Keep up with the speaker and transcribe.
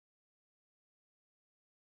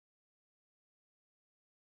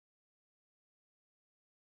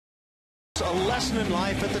Astros, a lesson in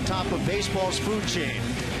life at the top of baseball's food chain.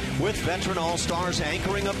 With veteran all-stars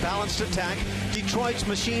anchoring a balanced attack, Detroit's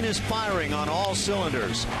machine is firing on all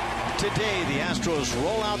cylinders. Today, the Astros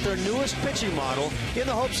roll out their newest pitching model in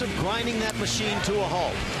the hopes of grinding that machine to a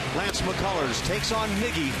halt. Lance McCullers takes on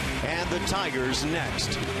Miggy and the Tigers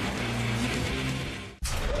next.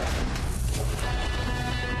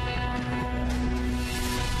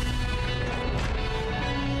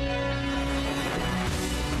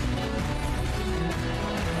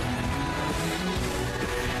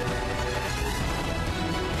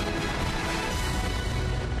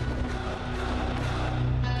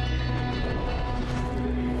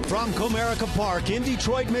 From Comerica Park in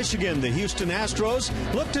Detroit, Michigan, the Houston Astros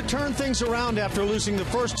look to turn things around after losing the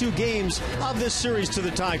first two games of this series to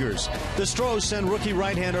the Tigers. The Stros send rookie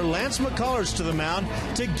right-hander Lance McCullers to the mound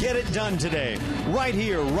to get it done today, right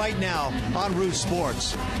here, right now on Root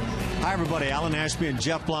Sports. Hi, everybody. Alan Ashby and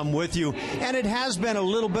Jeff Blum with you. And it has been a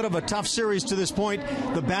little bit of a tough series to this point.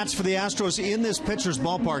 The bats for the Astros in this pitcher's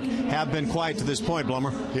ballpark have been quiet to this point,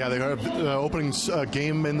 Blummer. Yeah, the opening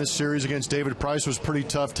game in this series against David Price was a pretty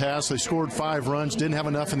tough task. They scored 5 runs, didn't have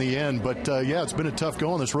enough in the end. But, yeah, it's been a tough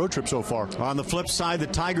go on this road trip so far. On the flip side, the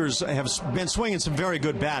Tigers have been swinging some very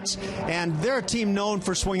good bats. And they're a team known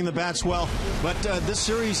for swinging the bats well. But this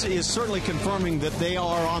series is certainly confirming that they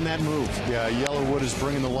are on that move. Yeah, Yellowwood is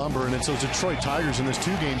bringing the lumber. And it's those Detroit Tigers in this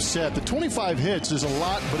 2-game set. The 25 hits is a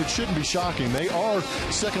lot, but it shouldn't be shocking. They are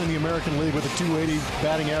second in the American League with a 280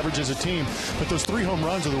 batting average as a team. But those 3 home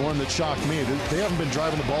runs are the one that shocked me. They haven't been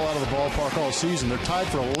driving the ball out of the ballpark all season. They're tied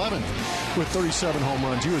for 11th with 37 home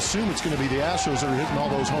runs. You assume it's going to be the Astros that are hitting all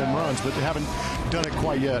those home runs, but they haven't done it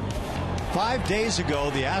quite yet. 5 days ago,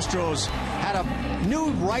 the Astros had a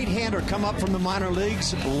new right-hander come up from the minor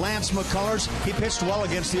leagues, Lance McCullers. He pitched well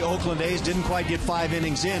against the Oakland A's, didn't quite get 5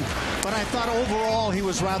 innings in. But I thought overall he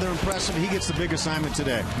was rather impressive. He gets the big assignment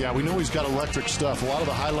today. Yeah, we know he's got electric stuff. A lot of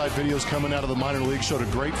the highlight videos coming out of the minor league showed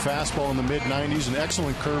a great fastball in the mid-90s, an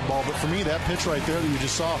excellent curveball. But for me, that pitch right there that you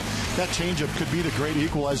just saw, that changeup could be the great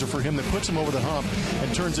equalizer for him that puts him over the hump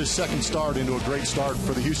and turns his second start into a great start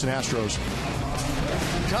for the Houston Astros.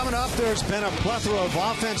 Coming up, there's been a plethora of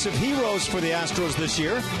offensive heroes for the Astros this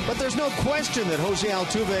year, but there's no question that Jose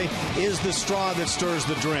Altuve is the straw that stirs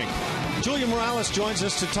the drink. Julia Morales joins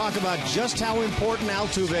us to talk about just how important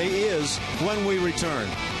Altuve is when we return.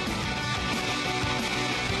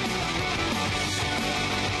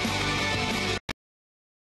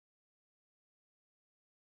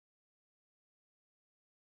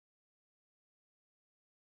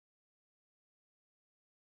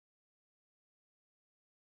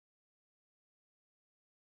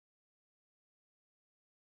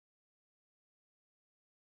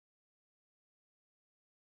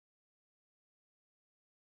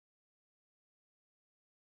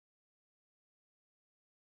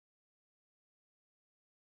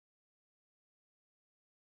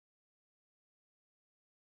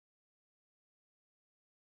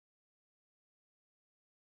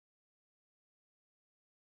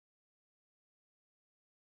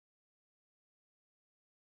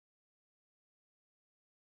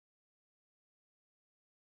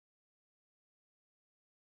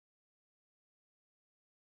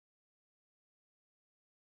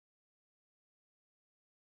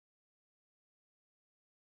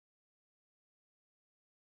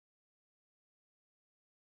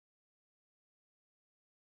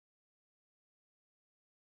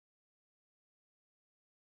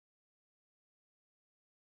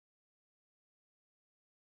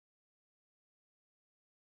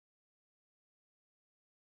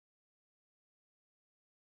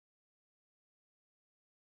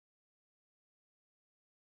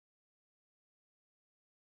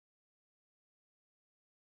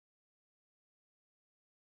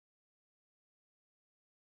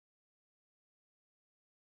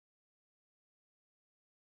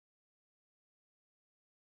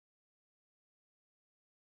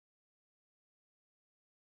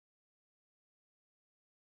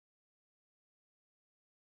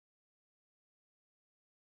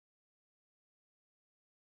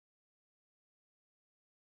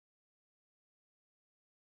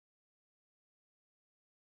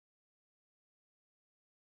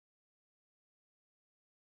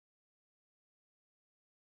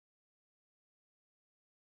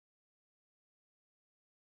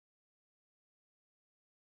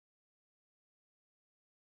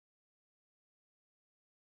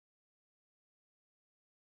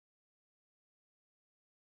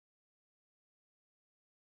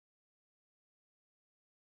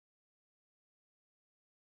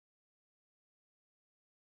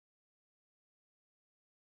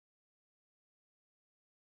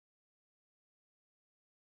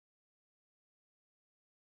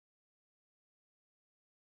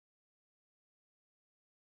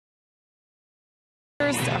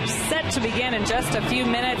 are set to begin in just a few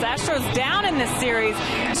minutes. Astros down in this series,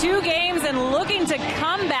 2 games and looking to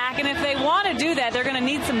come back. And if they want to do that, they're going to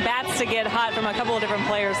need some bats to get hot from a couple of different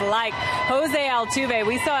players like Jose Altuve.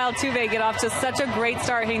 We saw Altuve get off to such a great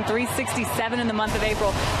start, hitting .367 in the month of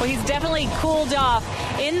April. Well, he's definitely cooled off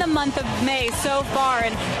in the month of May so far,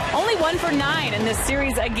 and only 1 for 9 in this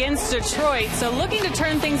series against Detroit. So looking to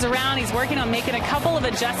turn things around. He's working on making a couple of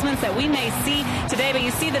adjustments that we may see today, but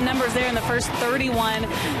you see the numbers there in the first 31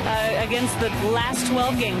 against the last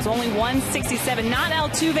 12 games. Only 167. Not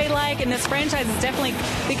Altuve-like, and this franchise has definitely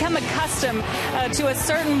become accustomed to a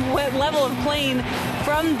certain level of playing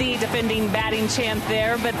from the defending batting champ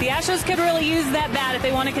there. But the Astros could really use that bat if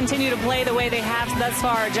they want to continue to play the way they have thus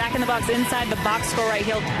far. Jack in the Box inside the box score right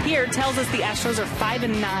here tells us the Astros are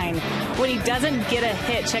 5-9 when he doesn't get a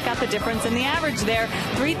hit. Check out the difference in the average there.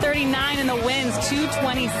 339 in the wins,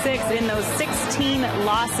 226 in those 16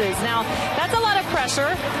 losses. Now, that's a lot of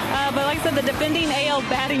pressure, but like I said, the defending AL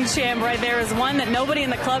batting champ right there is one that nobody in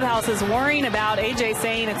the clubhouse is worrying about. AJ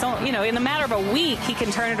saying it's only, in a matter of a week, he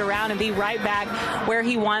can turn it around and be right back where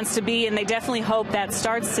he wants to be, and they definitely hope that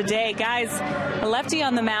starts today. Guys, a lefty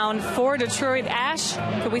on the mound for Detroit. Ash,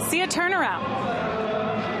 could we see a turnaround?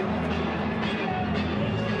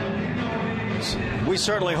 We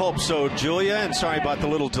certainly hope so, Julia, and sorry about the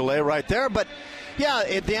little delay right there. But, yeah,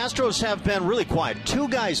 the Astros have been really quiet. 2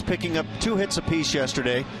 guys picking up 2 hits apiece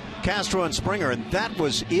yesterday, Castro and Springer, and that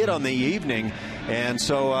was it on the evening. And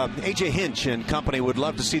so A.J. Hinch and company would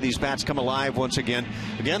love to see these bats come alive once again.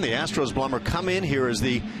 Again, the Astros, Blummer, come in here as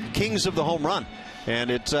the kings of the home run.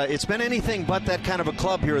 And it's been anything but that kind of a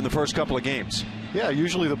club here in the first couple of games. Yeah,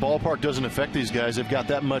 usually the ballpark doesn't affect these guys. They've got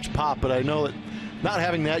that much pop, but I know that not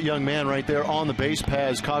having that young man right there on the base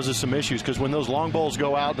paths causes some issues, because when those long balls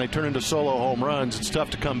go out and they turn into solo home runs, it's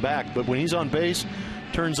tough to come back. But when he's on base,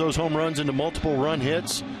 turns those home runs into multiple run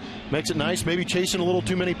hits, makes it nice. Maybe chasing a little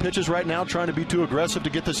too many pitches right now, trying to be too aggressive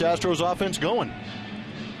to get this Astros offense going.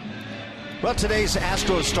 Well, today's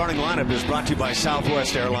Astros starting lineup is brought to you by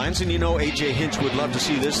Southwest Airlines, and A.J. Hinch would love to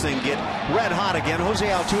see this thing get red hot again. Jose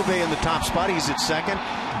Altuve in the top spot. He's at second.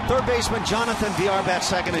 Third baseman Jonathan Villar bats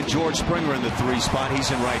second, and George Springer in the 3 spot. He's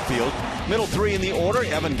in right field. Middle 3 in the order,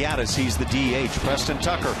 Evan Gattis, he's the DH. Preston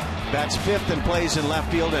Tucker bats 5th and plays in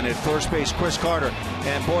left field, and at first base, Chris Carter.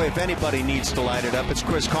 And boy, if anybody needs to light it up, it's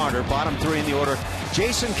Chris Carter. Bottom 3 in the order,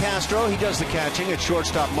 Jason Castro, he does the catching. At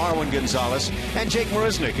shortstop, Marwin Gonzalez, and Jake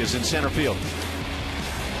Marisnick is in center field.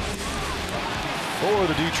 For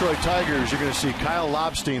the Detroit Tigers, you're going to see Kyle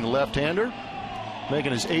Lobstein, the left-hander,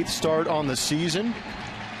 making his 8th start on the season.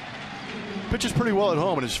 Pitches pretty well at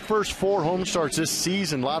home. In his first 4 home starts this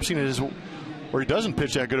season, Lobstein is where he doesn't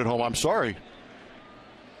pitch that good at home. I'm sorry.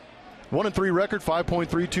 1-3 record,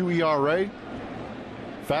 5.32 ERA.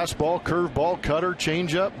 Fastball, curveball, cutter,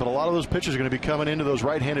 changeup, but a lot of those pitches are going to be coming into those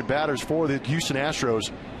right-handed batters for the Houston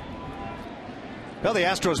Astros. Well, the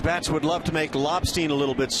Astros bats would love to make Lobstein a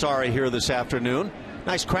little bit sorry here this afternoon.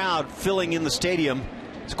 Nice crowd filling in the stadium.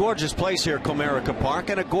 It's a gorgeous place here at Comerica Park,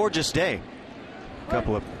 and a gorgeous day. A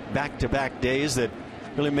couple of back-to-back days that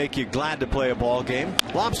really make you glad to play a ball game.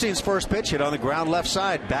 Lobstein's first pitch hit on the ground left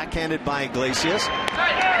side, backhanded by Iglesias,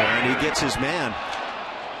 and he gets his man.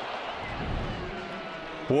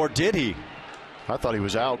 Or did he? I thought he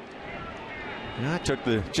was out. Yeah, I took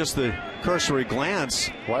just the cursory glance.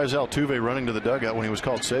 Why is Altuve running to the dugout when he was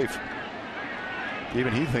called safe?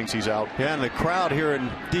 Even he thinks he's out. Yeah, and the crowd here in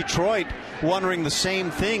Detroit wondering the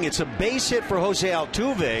same thing. It's a base hit for Jose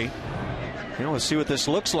Altuve. Let's see what this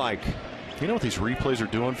looks like. You know what these replays are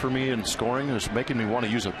doing for me in scoring? It's making me want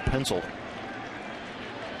to use a pencil.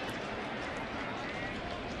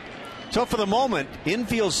 So for the moment,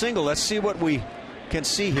 infield single. Let's see what we can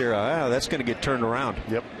see here. That's going to get turned around.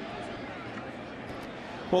 Yep.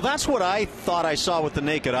 Well, that's what I thought I saw with the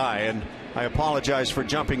naked eye, and I apologize for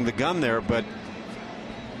jumping the gun there, but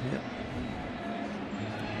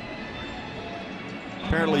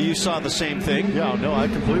apparently you saw the same thing. Yeah, no, I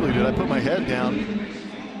completely did. I put my head down.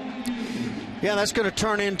 Yeah, that's going to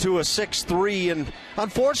turn into a 6-3, and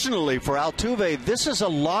unfortunately for Altuve, this is a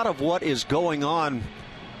lot of what is going on.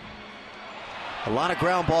 A lot of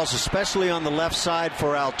ground balls, especially on the left side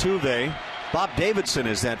for Altuve. Bob Davidson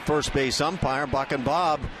is that first base umpire. Buck and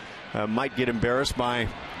Bob might get embarrassed by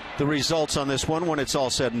the results on this one when it's all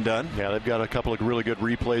said and done. Yeah, they've got a couple of really good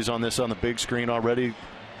replays on this on the big screen already,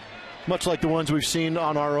 much like the ones we've seen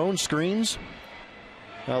on our own screens.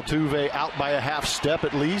 Altuve out by a half step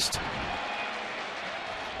at least.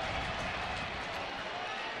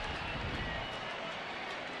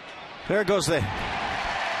 There goes the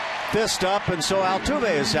fist up, and so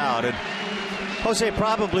Altuve is out. And Jose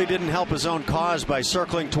probably didn't help his own cause by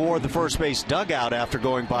circling toward the first base dugout after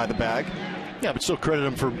going by the bag. Yeah, but still credit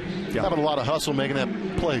him for having a lot of hustle, making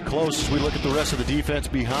that play close. As we look at the rest of the defense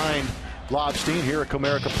behind Lobstein here at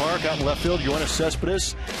Comerica Park. Out in left field, Yoenis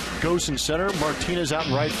Cespedes goes in center. Martinez out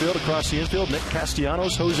in right field. Across the infield, Nick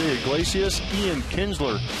Castellanos, Jose Iglesias, Ian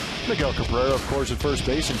Kinsler, Miguel Cabrera, of course, at first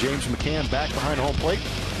base, and James McCann back behind home plate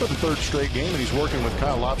for the third straight game, and he's working with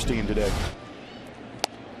Kyle Lobstein today.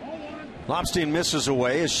 Lobstein misses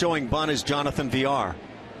away as showing bunt is Jonathan Villar.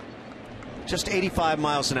 Just 85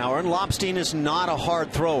 miles an hour, and Lobstein is not a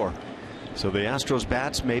hard thrower. So the Astros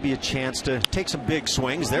bats maybe a chance to take some big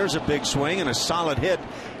swings. There's a big swing and a solid hit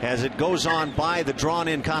as it goes on by the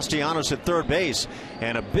drawn-in Castellanos at third base.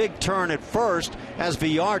 And a big turn at first as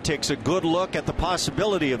Villar takes a good look at the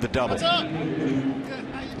possibility of the double.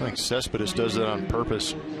 I think Cespedes does that on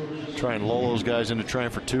purpose. Try and lull those guys into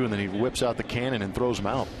trying for two, and then he whips out the cannon and throws them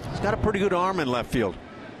out. He's got a pretty good arm in left field.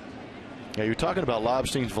 Yeah, you're talking about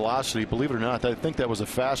Lobstein's velocity. Believe it or not, I think that was a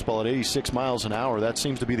fastball at 86 miles an hour. That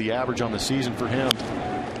seems to be the average on the season for him.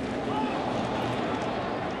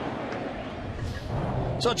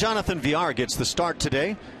 So Jonathan Villar gets the start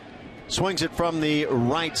today. Swings it from the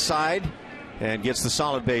right side and gets the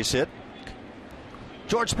solid base hit.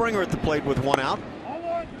 George Springer at the plate with one out.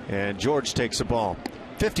 And George takes the ball.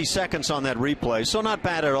 50 seconds on that replay, so not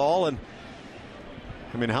bad at all. And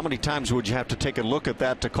I mean, how many times would you have to take a look at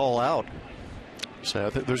that to call out?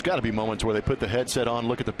 So there's got to be moments where they put the headset on,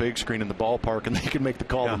 look at the big screen in the ballpark, and they can make the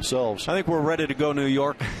call themselves. I think we're ready to go, New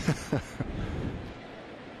York.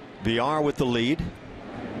 Villar with the lead.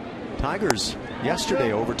 Tigers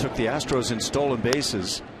yesterday overtook the Astros in stolen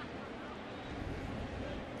bases.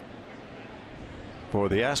 For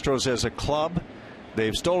the Astros as a club,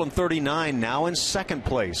 they've stolen 39, now in second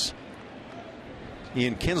place.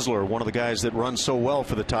 Ian Kinsler, one of the guys that runs so well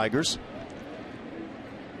for the Tigers.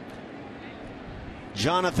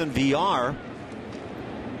 Jonathan Villar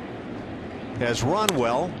has run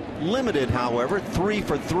well, limited, however, 3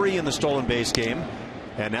 for 3 in the stolen base game,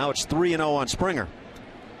 and now it's 3-0 on Springer.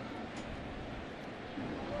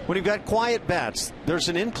 When you've got quiet bats, there's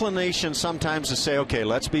an inclination sometimes to say, okay,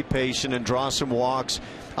 let's be patient and draw some walks.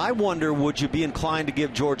 I wonder, would you be inclined to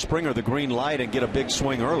give George Springer the green light and get a big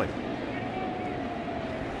swing early?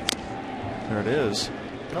 There it is.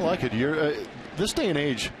 I like it. You're this day and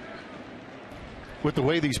age, with the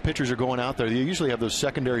way these pitchers are going out there, they usually have those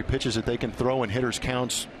secondary pitches that they can throw in hitters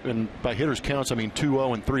counts, and by hitters counts I mean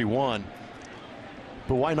 2-0 and 3-1.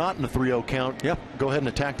 But why not in a 3-0 count? Yep. Go ahead and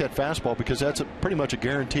attack that fastball, because that's pretty much a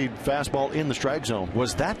guaranteed fastball in the strike zone.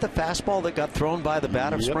 Was that the fastball that got thrown by the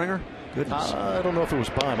bat of Springer? Goodness. I don't know if it was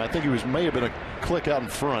by him. I think it may have been a click out in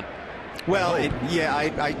front. Well,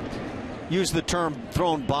 I use the term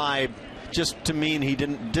thrown by just to mean he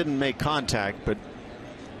didn't make contact, but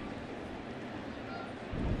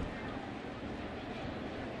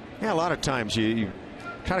yeah, a lot of times you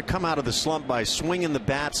try to come out of the slump by swinging the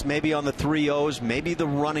bats, maybe on the 3-0s, maybe the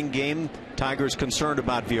running game. Tigers concerned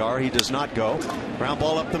about Villar. He does not go. Ground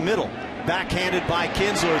ball up the middle. Backhanded by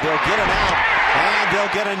Kinsler. They'll get him out, and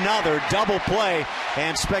they'll get another double play,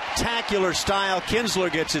 and spectacular style. Kinsler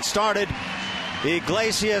gets it started.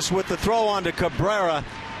 Iglesias with the throw on to Cabrera,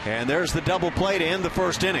 and there's the double play to end the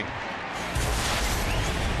first inning.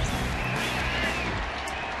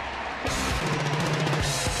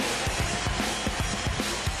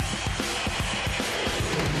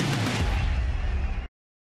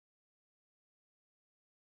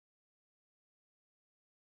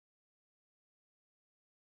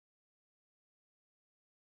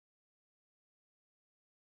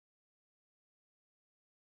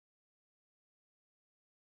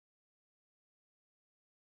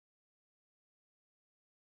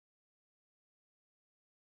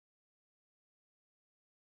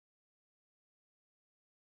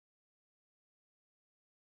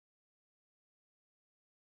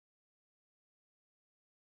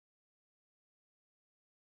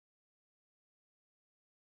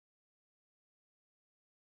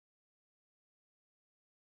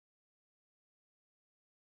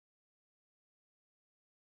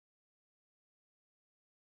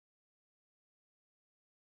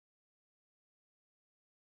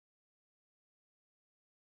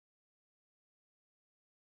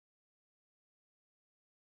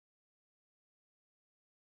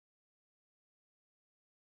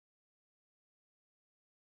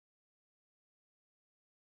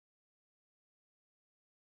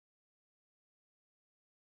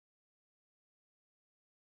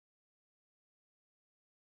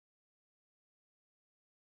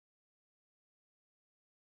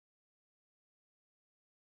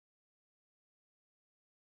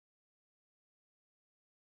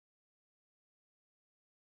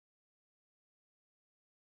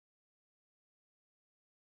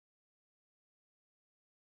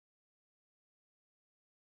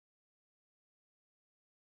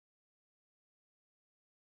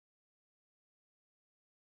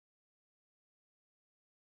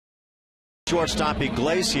 Shortstop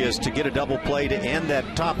Iglesias to get a double play to end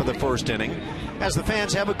that top of the first inning. As the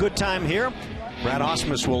fans have a good time here, Brad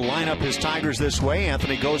Ausmus will line up his Tigers this way.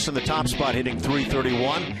 Anthony Gose in the top spot hitting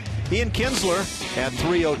 .331. Ian Kinsler at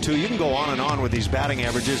 .302. You can go on and on with these batting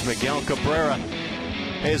averages. Miguel Cabrera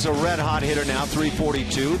is a red-hot hitter now,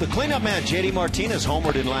 .342. The cleanup man, J.D. Martinez,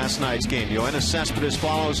 homered in last night's game. Yoenis Cespedes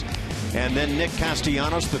follows, and then Nick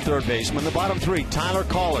Castellanos, the third baseman. The bottom three, Tyler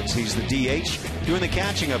Collins, he's the DH. Doing the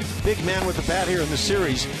catching, a big man with the bat here in the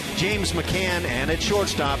series, James McCann, and at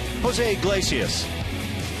shortstop, Jose Iglesias.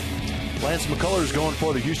 Lance McCullers going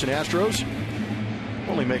for the Houston Astros.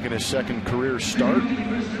 Only making his second career start.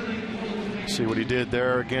 See what he did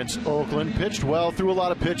there against Oakland. Pitched well, threw a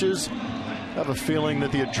lot of pitches. Have a feeling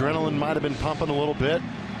that the adrenaline might have been pumping a little bit.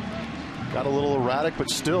 Got a little erratic, but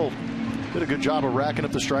still did a good job of racking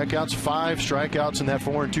up the strikeouts. 5 strikeouts in that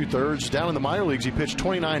 4 2/3. Down in the minor leagues, he pitched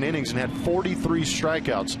 29 innings and had 43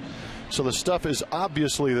 strikeouts. So the stuff is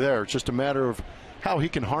obviously there. It's just a matter of how he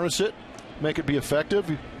can harness it, make it be effective.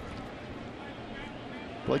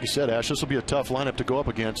 Like you said, Ash, this will be a tough lineup to go up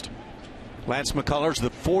against. Lance McCullers, the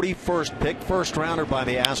 41st pick, first rounder by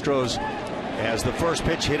the Astros, as the first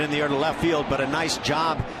pitch hit in the air to left field, but a nice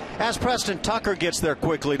job as Preston Tucker gets there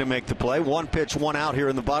quickly to make the play. 1 pitch, 1 out here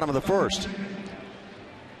in the bottom of the first.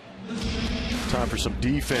 Time for some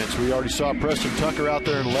defense. We already saw Preston Tucker out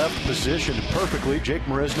there in left, positioned perfectly. Jake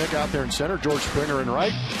Marisnick out there in center. George Springer in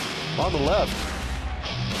right. On the left,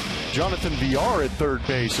 Jonathan Villar at third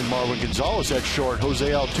base and Marwin Gonzalez at short. Jose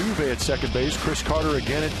Altuve at second base. Chris Carter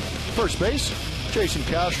again at first base. Jason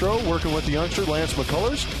Castro working with the youngster Lance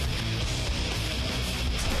McCullers.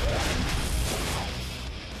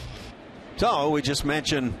 So we just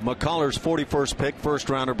mentioned McCullers' 41st pick, first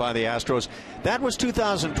rounder by the Astros. That was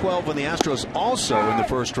 2012 when the Astros also in the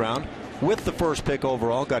first round with the first pick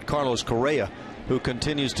overall got Carlos Correa, who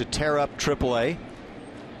continues to tear up AAA.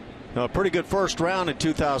 A pretty good first round in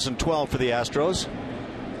 2012 for the Astros.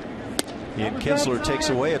 Ian Kinsler takes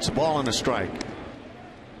away. It's a ball and a strike.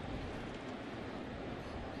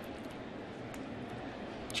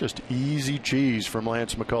 Just easy cheese from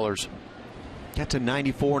Lance McCullers. Got to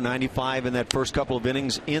 94, 95 in that first couple of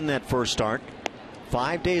innings in that first start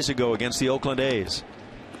 5 days ago against the Oakland A's.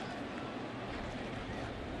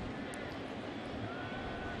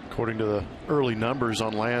 According to the early numbers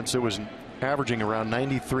on Lance, it was averaging around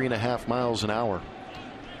 93.5 miles an hour.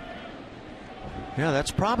 Yeah, that's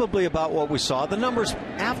probably about what we saw. The numbers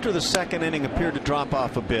after the second inning appeared to drop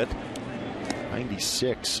off a bit.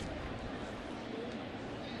 96.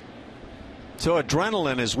 So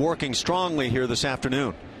adrenaline is working strongly here this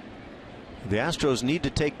afternoon. The Astros need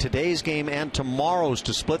to take today's game and tomorrow's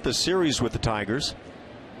to split the series with the Tigers.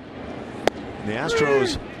 The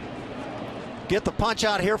Astros get the punch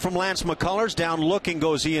out here from Lance McCullers. Down looking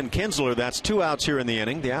goes Ian Kinsler. That's 2 outs here in the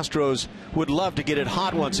inning. The Astros would love to get it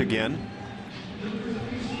hot once again.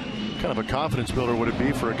 Kind of a confidence builder would it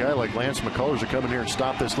be for a guy like Lance McCullers to come in here and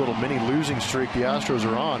stop this little mini losing streak the Astros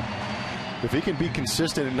are on. If he can be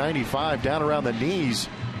consistent at 95 down around the knees,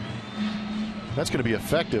 that's going to be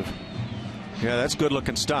effective. Yeah, that's good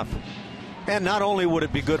looking stuff. And not only would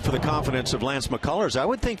it be good for the confidence of Lance McCullers, I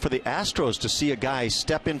would think for the Astros to see a guy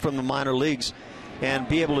step in from the minor leagues and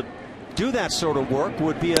be able to do that sort of work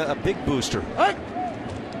would be a big booster.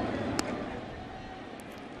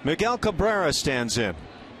 Miguel Cabrera stands in.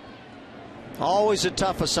 Always a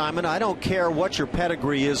tough assignment. I don't care what your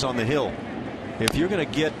pedigree is on the hill. If you're going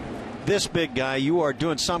to get this big guy, you are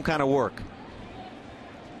doing some kind of work.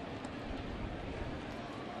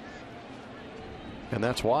 And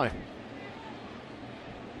that's why.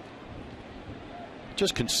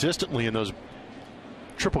 Just consistently in those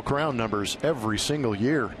Triple Crown numbers every single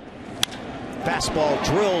year. Fastball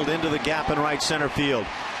drilled into the gap in right center field.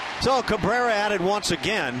 So Cabrera added once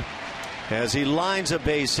again as he lines a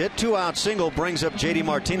base hit. 2-out single brings up J.D.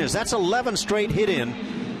 Martinez. That's 11 straight hit in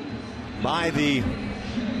by the,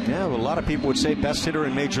 a lot of people would say best hitter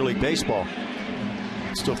in Major League Baseball.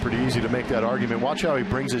 It's still pretty easy to make that argument. Watch how he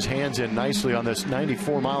brings his hands in nicely on this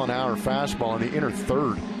 94-mile-an-hour fastball in the inner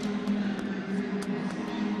third.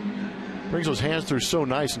 Brings those hands through so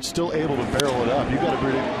nice and still able to barrel it up. You've got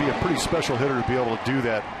to be a pretty special hitter to be able to do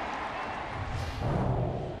that.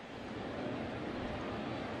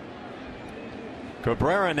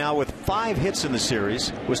 Cabrera now with 5 hits in the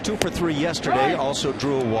series. Was 2 for 3 yesterday. Also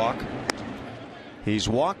drew a walk. He's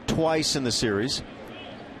walked twice in the series.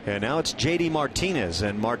 And now it's J.D. Martinez.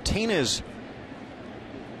 And Martinez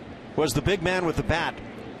was the big man with the bat.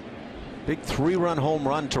 Big 3-run home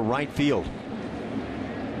run to right field.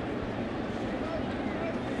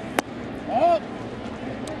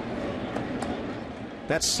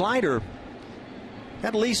 That slider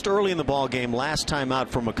At least early in the ball game, last time out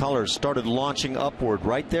for McCullers, started launching upward.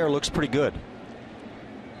 Right there, looks pretty good.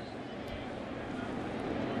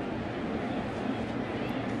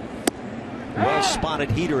 Well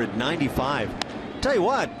spotted heater at 95. Tell you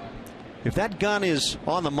what, if that gun is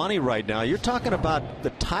on the money right now, you're talking about the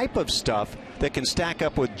type of stuff that can stack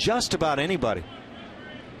up with just about anybody.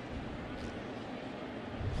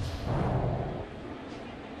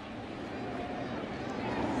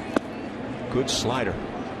 Good slider.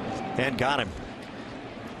 And got him.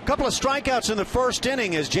 Couple of strikeouts in the first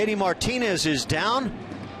inning as J.D. Martinez is down.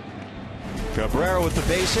 Cabrera with the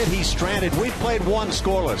base hit. He's stranded. We've played one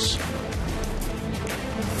scoreless.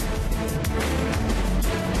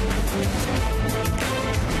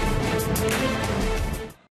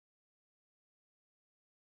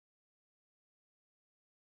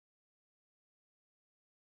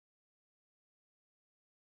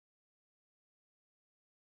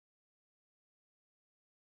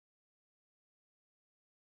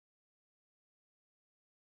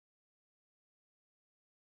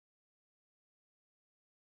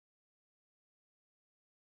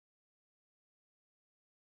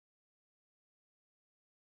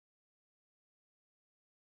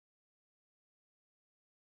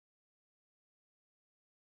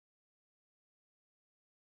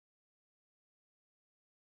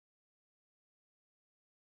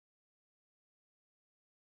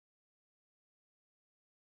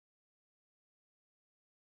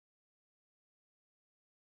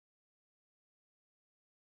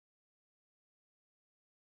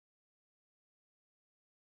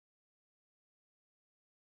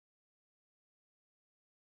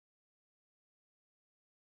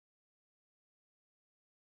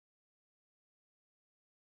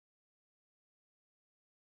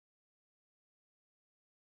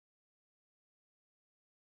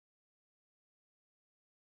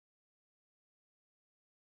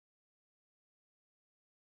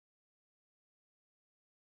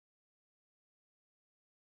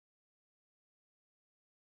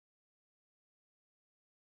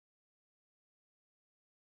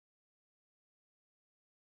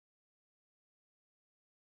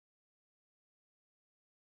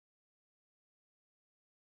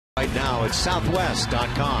 Right now at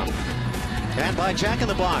Southwest.com. And by Jack in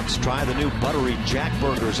the Box. Try the new buttery Jack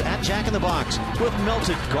Burgers at Jack in the Box with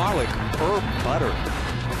melted garlic herb butter.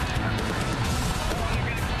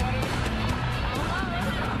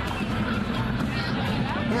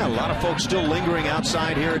 Yeah, a lot of folks still lingering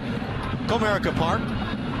outside here at Comerica Park.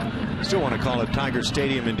 Still want to call it Tiger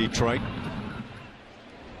Stadium in Detroit.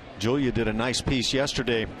 Julia did a nice piece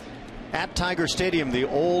yesterday at Tiger Stadium, the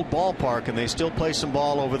old ballpark, and they still play some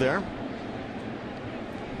ball over there.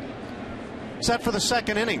 Set for the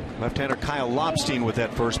second inning. Left-hander Kyle Lobstein with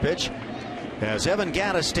that first pitch. As Evan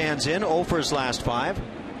Gattis stands in, 0 for his last 5.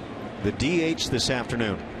 The DH this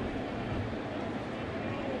afternoon.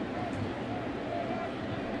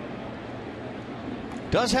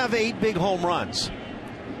 Does have 8 big home runs.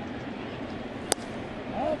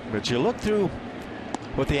 But you look through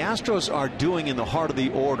what the Astros are doing in the heart of the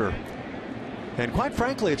order, and quite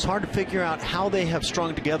frankly, it's hard to figure out how they have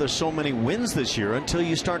strung together so many wins this year until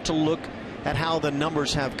you start to look at how the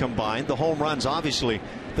numbers have combined. The home runs, obviously,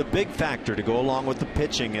 the big factor to go along with the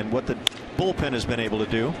pitching and what the bullpen has been able to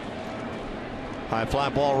do. High fly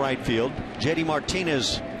ball right field. J.D.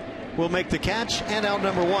 Martinez will make the catch, and out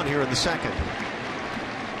number 1 here in the second.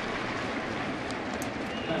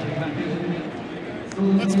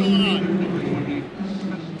 What's going on?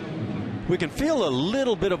 We can feel a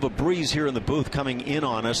little bit of a breeze here in the booth coming in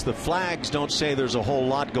on us. The flags don't say there's a whole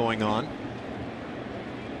lot going on.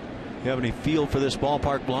 You have any feel for this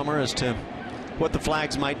ballpark, Blummer, as to what the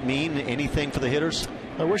flags might mean? Anything for the hitters?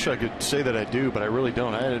 I wish I could say that I do, but I really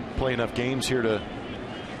don't. I didn't play enough games here to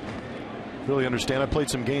really understand. I played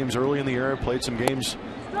some games early in the year. I played some games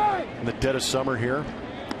in the dead of summer here.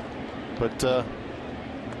 But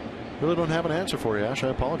really don't have an answer for you, Ash. I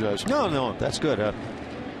apologize. No, that's good.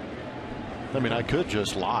 I mean, I could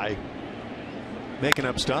just lie. Making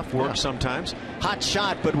up stuff works sometimes. Hot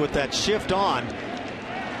shot, but with that shift on,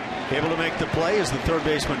 able to make the play is the third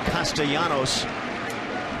baseman Castellanos.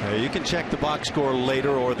 You can check the box score later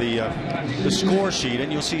or the score sheet,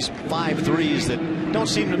 and you'll see 5 threes that don't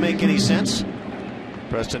seem to make any sense.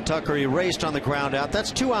 Preston Tucker erased on the ground out.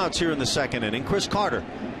 That's 2 outs here in the second inning. Chris Carter,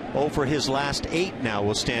 0 for his last 8 now,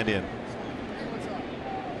 will stand in.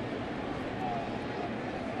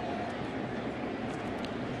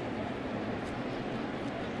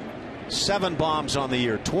 Seven bombs on the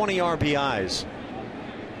year, 20 RBIs.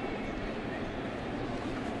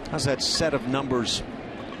 How's that set of numbers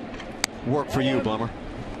work for you, Blummer?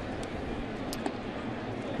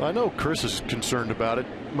 I know Chris is concerned about it,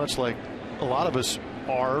 much like a lot of us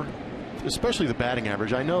are, especially the batting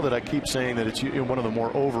average. I know that I keep saying that it's one of the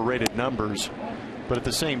more overrated numbers, but at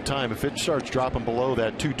the same time, if it starts dropping below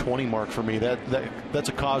that 220 mark for me, that's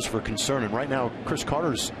a cause for concern. And right now, Chris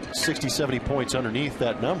Carter's 60-70 points underneath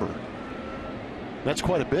that number. That's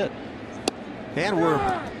quite a bit. And we're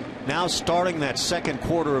now starting that second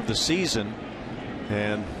quarter of the season,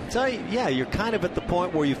 and so yeah, you're kind of at the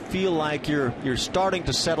point where you feel like you're starting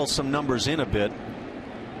to settle some numbers in a bit.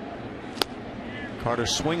 Carter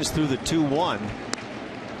swings through the 2-1.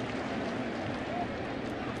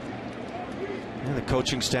 And the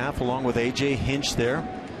coaching staff, along with A.J. Hinch there,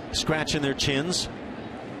 scratching their chins.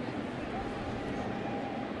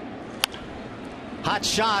 Hot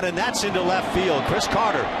shot, and that's into left field. Chris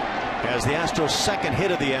Carter has the Astros' second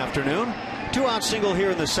hit of the afternoon. 2-out single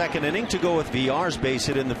here in the second inning to go with VR's base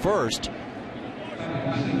hit in the first.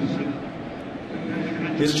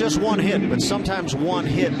 It's just one hit, but sometimes one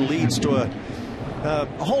hit leads to a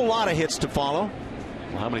whole lot of hits to follow.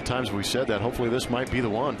 Well, how many times have we said that? Hopefully this might be the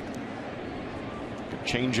one.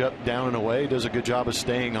 Change up, down and away, does a good job of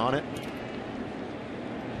staying on it.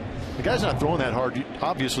 The guy's not throwing that hard.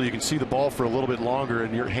 Obviously, you can see the ball for a little bit longer,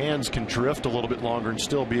 and your hands can drift a little bit longer and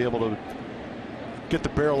still be able to get the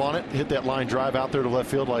barrel on it, hit that line drive out there to left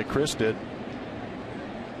field like Chris did.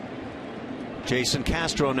 Jason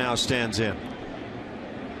Castro now stands in.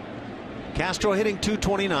 Castro hitting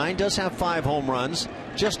 .229, does have 5 home runs,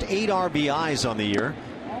 just 8 RBIs on the year,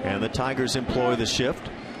 and the Tigers employ the shift.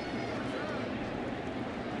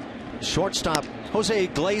 Shortstop Jose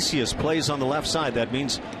Iglesias plays on the left side. That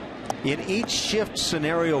means in each shift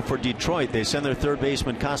scenario for Detroit, they send their third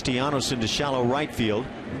baseman Castellanos into shallow right field.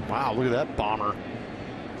 Wow, look at that bomber.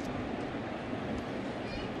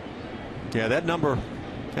 Yeah, that number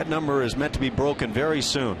is meant to be broken very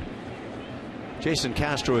soon. Jason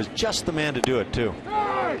Castro is just the man to do it, too.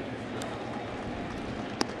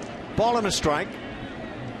 Ball and a strike.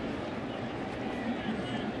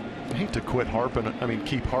 I hate to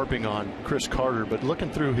keep harping on Chris Carter, but looking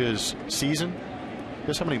through his season,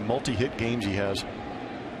 guess how many multi-hit games he has?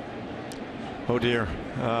 Oh dear,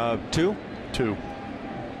 2? 2,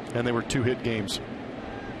 and they were 2-hit games.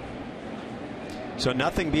 So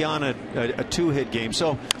nothing beyond a 2-hit game.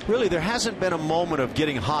 So really, there hasn't been a moment of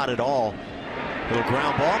getting hot at all. Little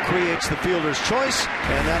ground ball creates the fielder's choice,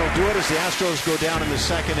 and that'll do it as the Astros go down in the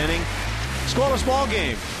second inning. Scoreless ball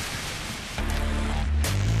game.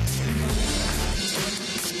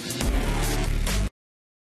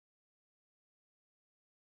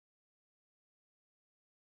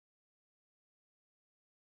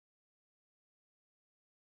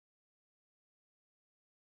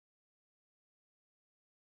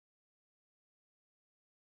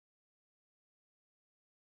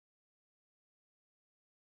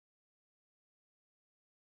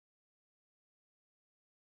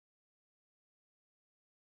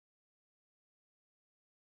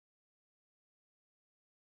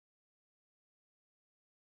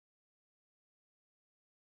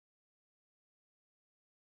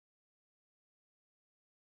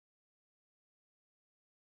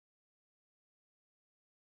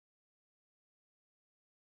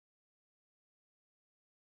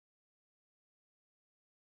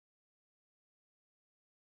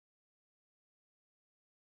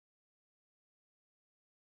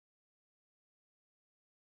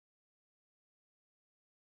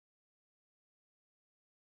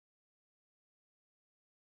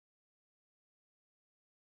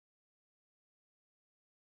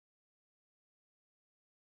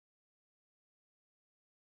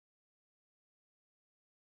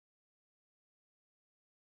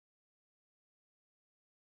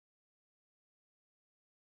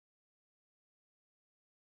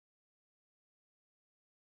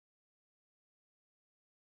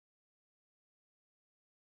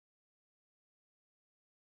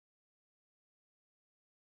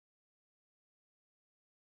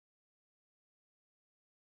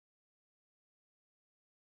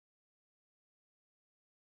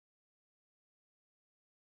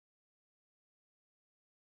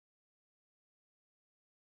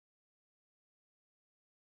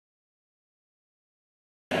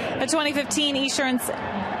 The 2015 Esurance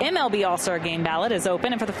MLB All-Star Game ballot is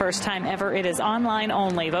open, and for the first time ever, it is online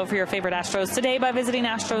only. Vote for your favorite Astros today by visiting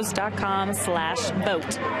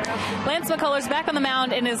astros.com/vote. Lance McCullers back on the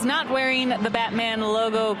mound and is not wearing the Batman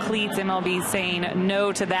logo cleats. MLB saying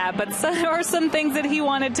no to that, but there are some things that he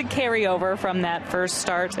wanted to carry over from that first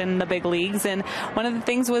start in the big leagues, and one of the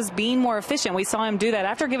things was being more efficient. We saw him do that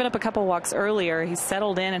after giving up a couple walks earlier. He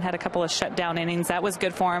settled in and had a couple of shutdown innings. That was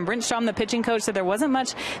good for him. Brent Strom, the pitching coach, said there wasn't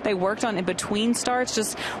much they they worked on in between starts.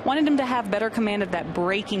 Just wanted him to have better command of that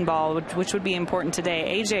breaking ball, which would be important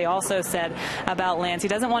today. AJ also said about Lance, he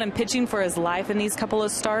doesn't want him pitching for his life in these couple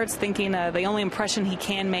of starts, thinking the only impression he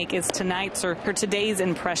can make is tonight's or today's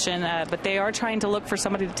impression. But they are trying to look for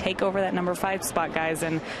somebody to take over that number 5 spot, guys,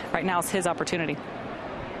 and right now it's his opportunity.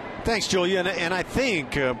 Thanks, Julia. And I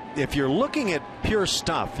think if you're looking at pure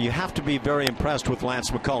stuff, you have to be very impressed with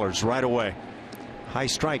Lance McCullers right away. High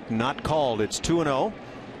strike not called. It's 2-0.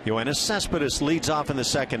 Yoenis Cespedes leads off in the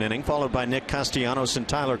second inning, followed by Nick Castellanos and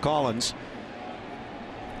Tyler Collins.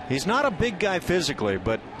 He's not a big guy physically,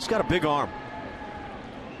 but he's got a big arm.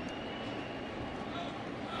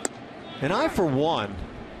 And I, for one,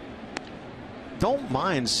 don't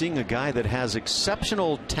mind seeing a guy that has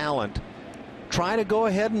exceptional talent try to go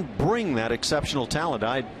ahead and bring that exceptional talent.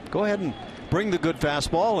 I'd go ahead and bring the good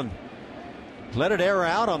fastball and let it air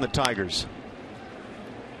out on the Tigers.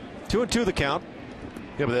 2-2 the count.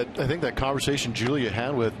 Yeah, but I think that conversation Julia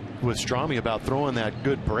had with Strami about throwing that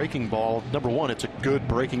good breaking ball. Number one, it's a good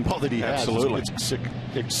breaking ball that he has. Absolutely. It's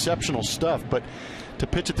exceptional stuff. But to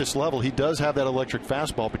pitch at this level, he does have that electric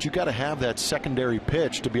fastball. But you got to have that secondary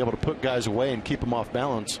pitch to be able to put guys away and keep them off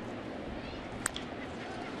balance.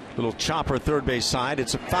 Little chopper third base side.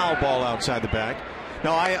 It's a foul ball outside the bag.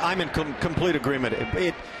 No, I'm in complete agreement.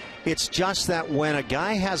 It's just that when a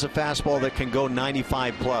guy has a fastball that can go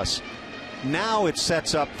 95 plus, now it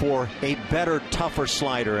sets up for a better, tougher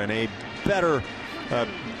slider and a better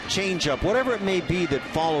changeup, whatever it may be that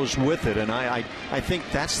follows with it. And I think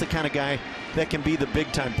that's the kind of guy that can be the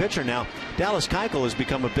big-time pitcher. Now, Dallas Keuchel has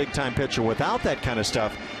become a big-time pitcher without that kind of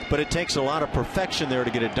stuff, but it takes a lot of perfection there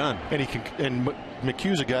to get it done. And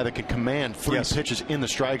McHugh's a guy that can command 3 pitches in the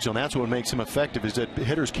strike zone. That's what makes him effective, is that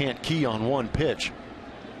hitters can't key on one pitch.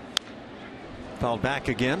 Fouled back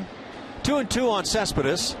again. 2-2 on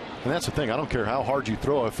Cespedes. And that's the thing. I don't care how hard you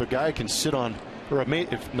throw. If a guy can sit on, or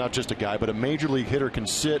if not just a guy, but a major league hitter can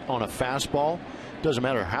sit on a fastball, doesn't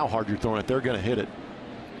matter how hard you're throwing it, they're going to hit it.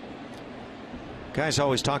 Guys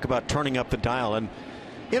always talk about turning up the dial, and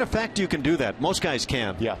in effect you can do that. Most guys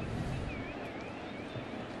can. Yeah.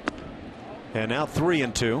 And now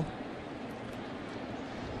 3-2.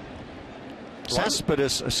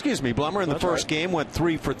 Cespedes, Blummer in the first game went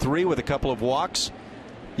 3 for 3 with a couple of walks.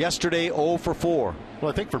 Yesterday 0 for 4.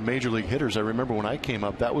 Well, I think for major league hitters, I remember when I came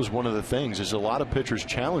up, that was one of the things, is a lot of pitchers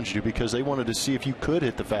challenged you because they wanted to see if you could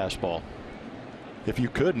hit the fastball. If you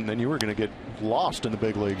couldn't, then you were going to get lost in the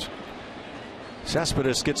big leagues.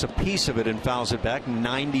 Cespedes gets a piece of it and fouls it back.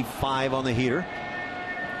 95 on the heater.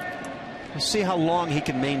 We'll see how long he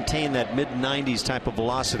can maintain that mid-90s type of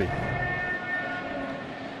velocity.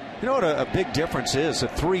 You know what a big difference is? A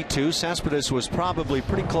 3-2. Cespedes was probably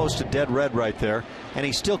pretty close to dead red right there, and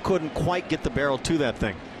he still couldn't quite get the barrel to that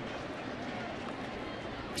thing.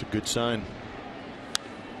 It's a good sign.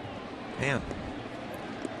 Man.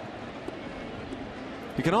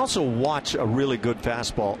 You can also watch a really good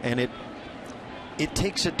fastball, and it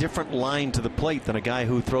takes a different line to the plate than a guy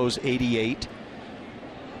who throws 88.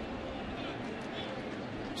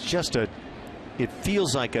 It's just it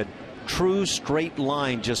feels like a true straight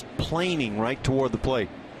line just planing right toward the plate.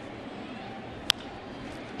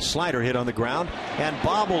 Slider hit on the ground and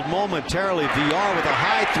bobbled momentarily. VR with a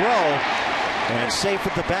high throw, and safe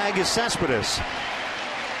at the bag is Cespedes.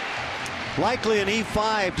 Likely an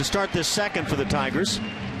E5 to start this second for the Tigers.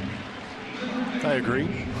 I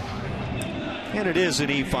agree. And it is an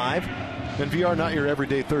E5. And VR not your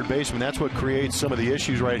everyday third baseman. That's what creates some of the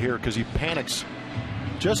issues right here, because he panics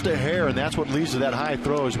just a hair, and that's what leads to that high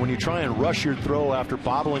throw. Is when you try and rush your throw after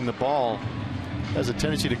bobbling the ball, it has a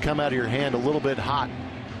tendency to come out of your hand a little bit hot.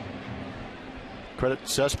 Credit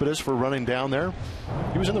Cespedes for running down there.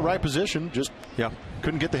 He was in the right position, just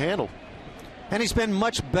couldn't get the handle. And he's been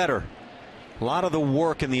much better. A lot of the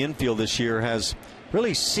work in the infield this year has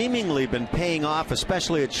really seemingly been paying off,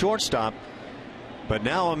 especially at shortstop. But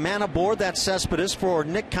now a man aboard, that's Cespedes for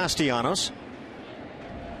Nick Castellanos.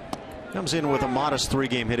 Comes in with a modest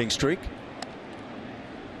 3-game hitting streak.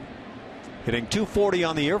 Hitting .240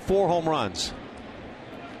 on the year, 4 home runs.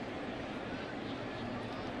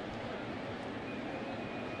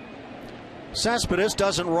 Cespedes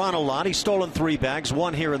doesn't run a lot. He's stolen 3 bags,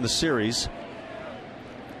 1 here in the series.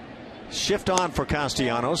 Shift on for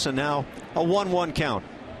Castellanos, and now a 1-1 count.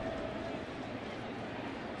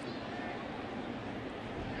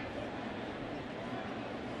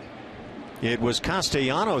 It was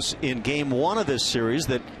Castellanos in game 1 of this series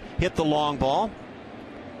that hit the long ball.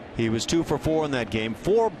 He was 2 for 4 in that game.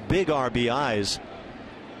 4 big RBIs.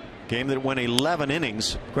 Game that went 11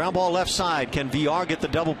 innings. Ground ball left side. Can VR get the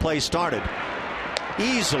double play started?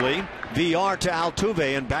 easily. VR to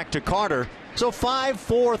Altuve and back to Carter. So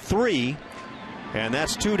 5-4-3. And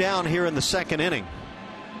that's 2 down here in the second inning.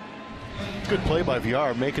 Good play by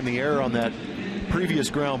VR, making the error on that previous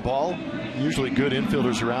ground ball. Usually good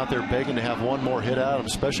infielders are out there begging to have one more hit out of them,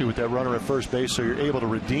 especially with that runner at first base, so you're able to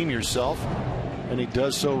redeem yourself. And he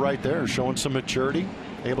does so right there, showing some maturity,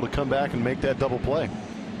 able to come back and make that double play.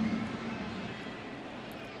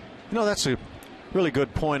 You know, that's a really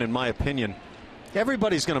good point in my opinion.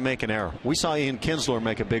 Everybody's going to make an error. We saw Ian Kinsler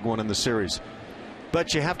make a big one in the series.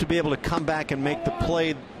 But you have to be able to come back and make the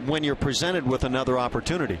play when you're presented with another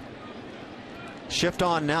opportunity. Shift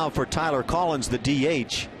on now for Tyler Collins, the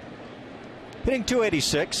DH. Hitting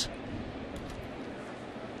 .286.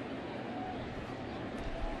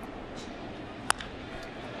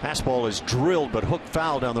 Fastball is drilled but hooked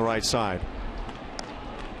foul down the right side.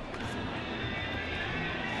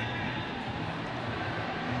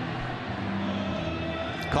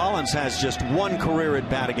 Collins has just one career at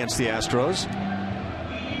bat against the Astros.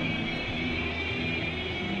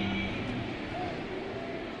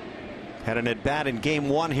 Had an at bat in game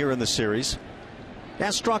 1 here in the series.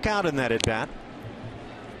 And struck out in that at bat.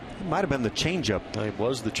 It might have been the changeup. It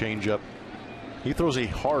was the changeup. He throws a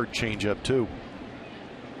hard changeup too.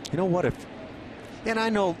 You know what, and I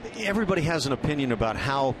know everybody has an opinion about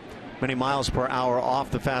how many miles per hour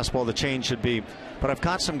off the fastball the change should be, but I've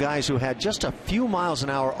got some guys who had just a few miles an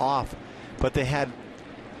hour off, but they had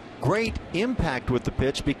great impact with the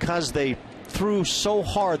pitch because they threw so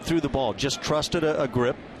hard through the ball, just trusted a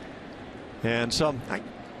grip. And so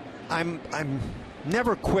I'm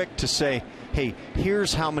never quick to say, hey,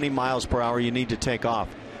 here's how many miles per hour you need to take off,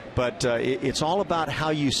 but it's all about how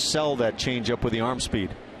you sell that changeup with the arm speed.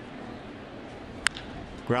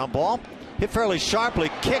 Ground ball hit fairly sharply,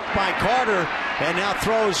 kicked by Carter, and now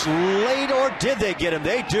throws late. Or did they get him?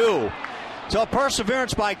 They do. So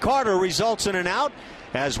perseverance by Carter results in an out,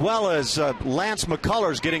 as well as Lance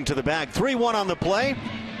McCullers getting to the bag. 3-1 on the play,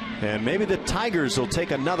 and maybe the Tigers will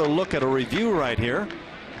take another look at a review right here.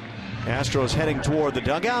 Astros heading toward the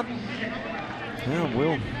dugout. Well,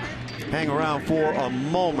 we'll hang around for a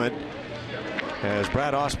moment as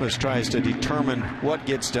Brad Ausmus tries to determine what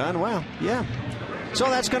gets done. Well, yeah. So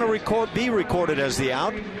that's going to be recorded as the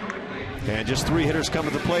out. And just 3 hitters come to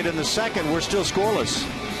the plate in the second. We're still scoreless.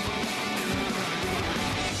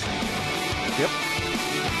 Yep.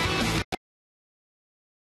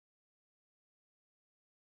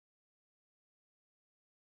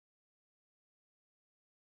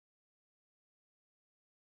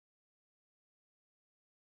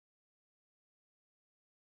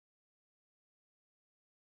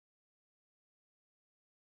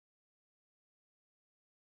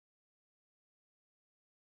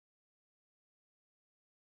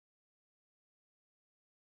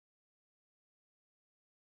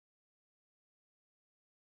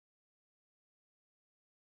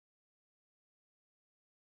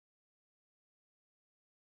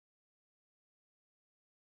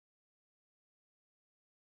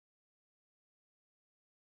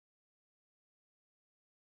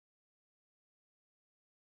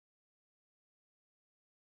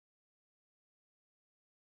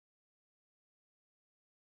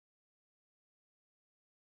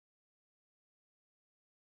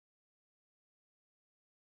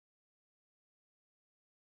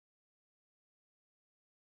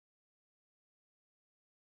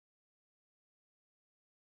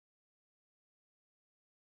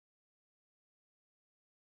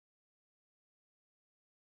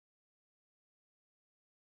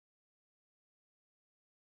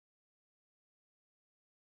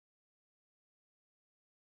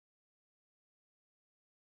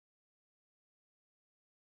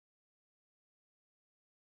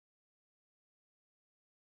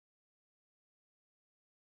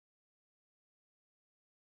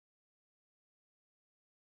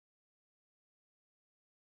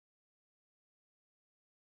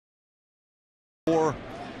 A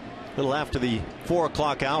little after the 4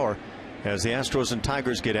 o'clock hour as the Astros and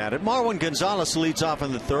Tigers get at it. Marwin Gonzalez leads off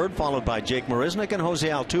in the third, followed by Jake Marisnick and Jose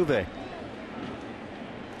Altuve.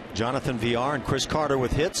 Jonathan VR and Chris Carter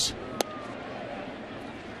with hits.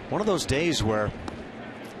 One of those days where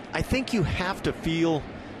I think you have to feel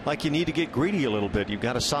like you need to get greedy a little bit. You've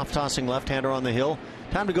got a soft tossing left-hander on the hill.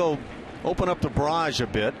 Time to go open up the barrage a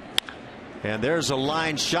bit. And there's a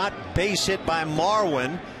line shot, base hit by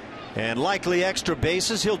Marwin. And likely extra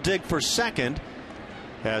bases. He'll dig for second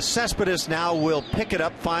as Cespedes now will pick it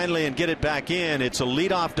up finally and get it back in. It's a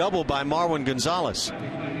leadoff double by Marwin Gonzalez. I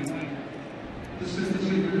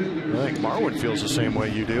think Marwin feels the same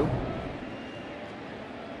way you do.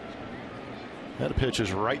 That pitch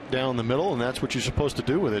is right down the middle, and that's what you're supposed to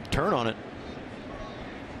do with it. Turn on it.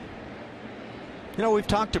 You know, we've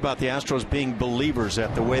talked about the Astros being believers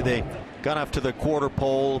at the way they got up to the quarter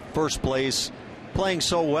pole, first place, playing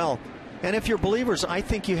so well. And if you're believers, I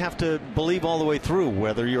think you have to believe all the way through,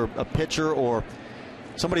 whether you're a pitcher or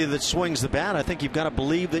somebody that swings the bat. I think you've got to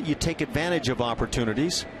believe that you take advantage of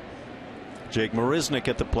opportunities. Jake Marisnick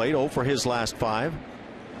at the plate, 0 for his last 5.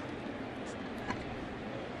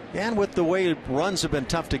 And with the way runs have been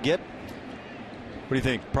tough to get, what do you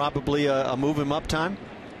think? Probably a move him up time?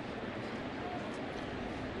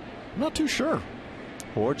 I'm not too sure.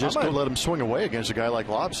 Or just I might let him swing away against a guy like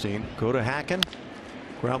Lobstein. Go to Hacken.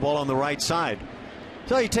 Ground ball on the right side.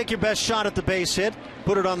 So you take your best shot at the base hit,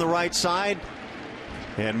 put it on the right side,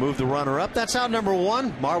 and move the runner up. That's out number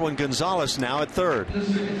 1. Marwin Gonzalez now at third.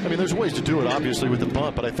 I mean, there's ways to do it, obviously, with the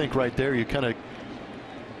bunt, but I think right there you kind of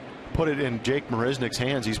put it in Jake Marisnick's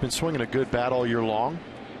hands. He's been swinging a good bat all year long.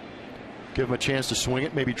 Give him a chance to swing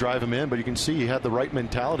it, maybe drive him in, but you can see he had the right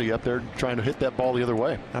mentality up there trying to hit that ball the other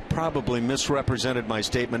way. I probably misrepresented my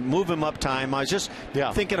statement. Move him up time. I was just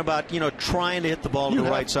thinking about, you know, trying to hit the ball to the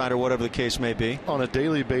right side or whatever the case may be. On a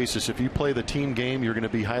daily basis, if you play the team game, you're going to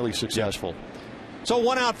be highly successful. So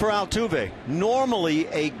 1 out for Altuve. Normally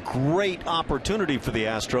a great opportunity for the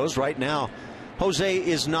Astros. Right now, Jose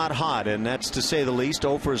is not hot, and that's to say the least.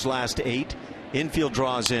 0 for his last 8. Infield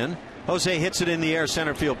draws in. Jose hits it in the air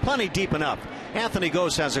center field. Plenty deep enough. Anthony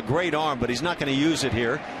Gose has a great arm, but he's not going to use it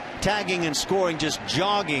here. Tagging and scoring, just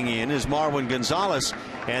jogging in, is Marwin Gonzalez.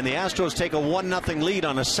 And the Astros take a 1-0 lead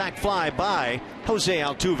on a sac fly by Jose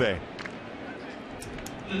Altuve.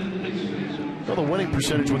 Well, the winning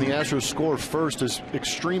percentage when the Astros score first is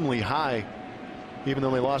extremely high, even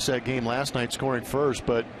though they lost that game last night scoring first.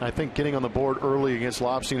 But I think getting on the board early against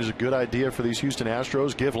Lobstein is a good idea for these Houston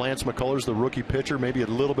Astros. Give Lance McCullers, the rookie pitcher, maybe a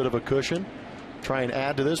little bit of a cushion. Try and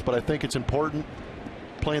add to this, but I think it's important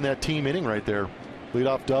playing that team inning right there.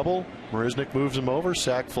 Leadoff double. Marisnick moves him over.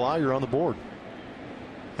 Sac fly. You're on the board.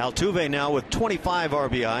 Altuve now with 25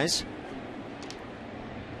 RBIs.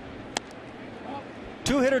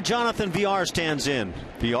 Two-hitter Jonathan Villar stands in.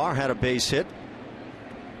 Villar had a base hit,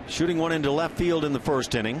 shooting one into left field in the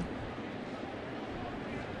first inning.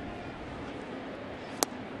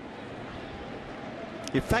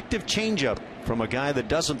 Effective changeup from a guy that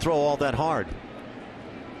doesn't throw all that hard.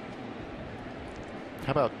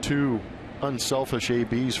 How about 2 unselfish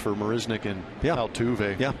ABs for Marisnick and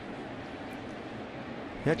Altuve? Yeah,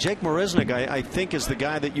 Jake Marisnick, I think, is the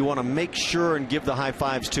guy that you want to make sure and give the high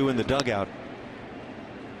fives to in the dugout.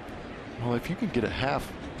 Well, if you can get a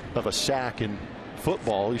half of a sack in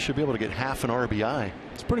football, you should be able to get half an RBI.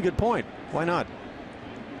 It's a pretty good point. Why not?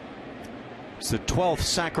 It's the 12th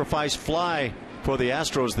sacrifice fly for the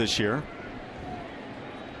Astros this year.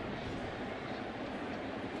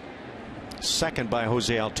 Second by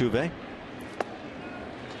Jose Altuve.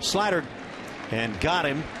 Slider and got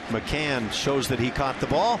him. McCann shows that he caught the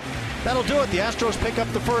ball. That'll do it. The Astros pick up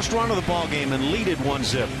the first run of the ball game and lead it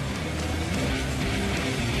 1-0.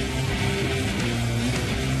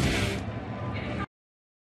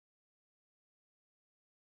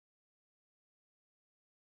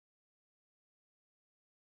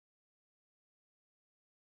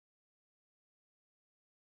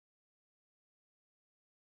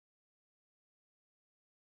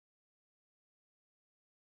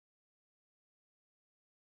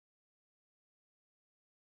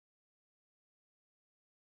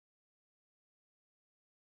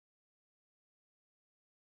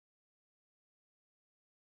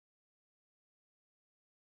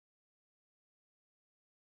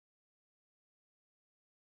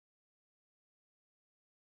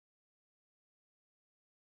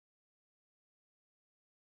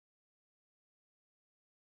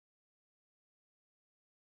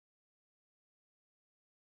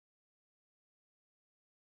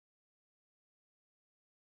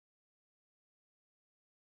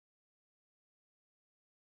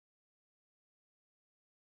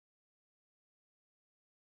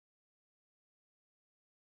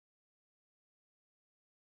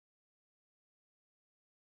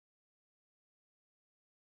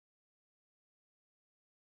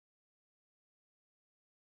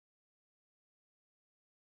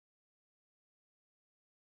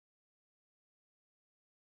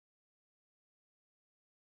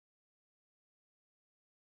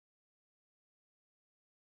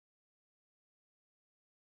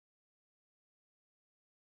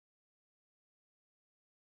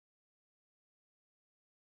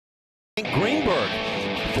 Greenberg,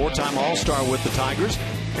 4-time All-Star with the Tigers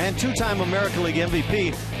and 2-time American League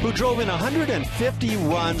MVP, who drove in 150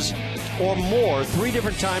 runs or more 3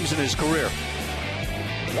 different times in his career.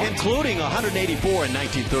 including 184 in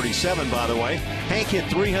 1937, by the way. Hank hit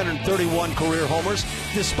 331 career homers,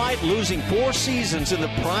 despite losing 4 seasons in the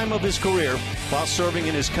prime of his career while serving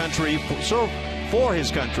in his country, for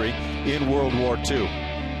his country in World War II.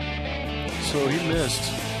 So he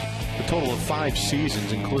missed a total of 5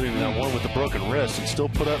 seasons, including that one with the broken wrist, and still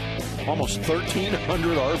put up almost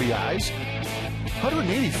 1,300 RBIs.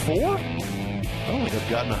 184? I don't think I've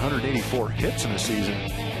gotten 184 hits in a season.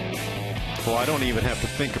 Well, I don't even have to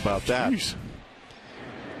think about that. Jeez.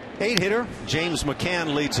 8-hitter James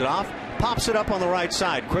McCann leads it off, pops it up on the right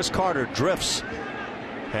side. Chris Carter drifts,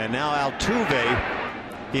 and now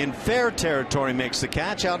Altuve in fair territory makes the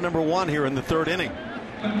catch. Out number 1 here in the 3rd inning.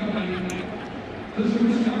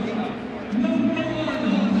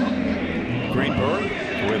 Greenberg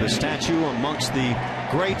with a statue amongst the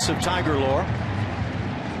greats of Tiger lore.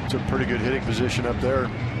 It's a pretty good hitting position up there.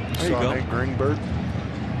 There you go. Greenberg.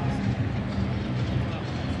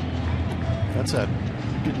 That's that,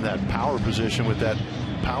 getting that power position with that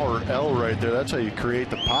power L right there. That's how you create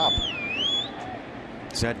the pop.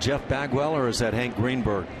 Is that Jeff Bagwell or is that Hank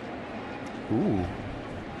Greenberg? Ooh.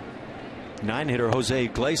 9-hitter Jose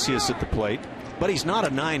Iglesias at the plate, but he's not a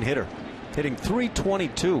 9-hitter, hitting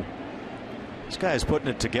 .322. This guy is putting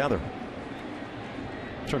it together.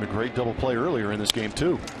 Turned a great double play earlier in this game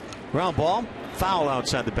too. Ground ball, foul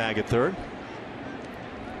outside the bag at 3rd.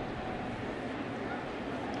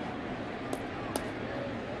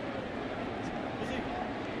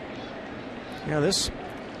 Yeah, this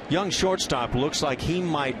young shortstop looks like he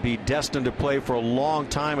might be destined to play for a long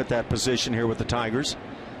time at that position here with the Tigers.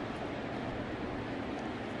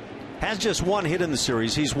 Has just 1 hit in the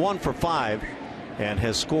series. He's 1 for 5 and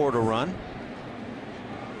has scored a run.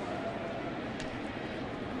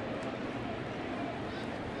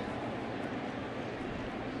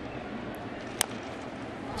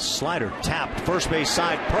 Slider tapped first base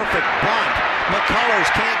side, perfect bunt. McCullers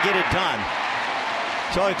can't get it done.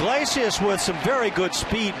 So Iglesias with some very good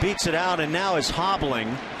speed beats it out and now is hobbling.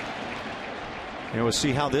 And we'll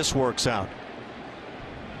see how this works out.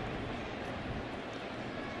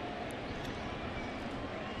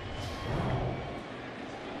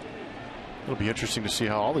 It'll be interesting to see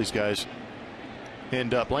how all these guys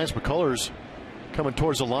end up. Lance McCullers coming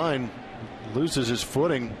towards the line, loses his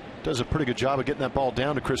footing, does a pretty good job of getting that ball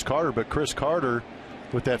down to Chris Carter, but Chris Carter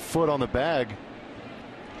with that foot on the bag,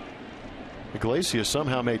 Iglesias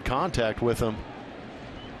somehow made contact with him.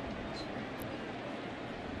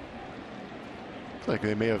 Looks like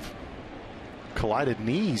they may have collided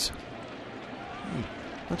knees.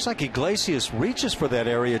 Looks like Iglesias reaches for that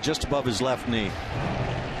area just above his left knee.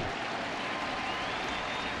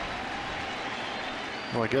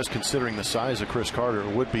 Well, I guess considering the size of Chris Carter,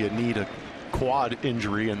 it would be a quad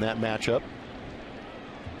injury in that matchup.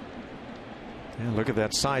 Yeah, look at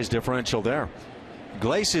that size differential there.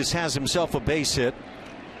 Iglesias has himself a base hit.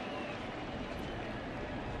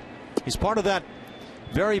 He's part of that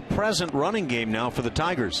very present running game now for the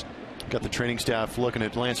Tigers. Got the training staff looking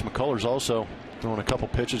at Lance McCullers also, throwing a couple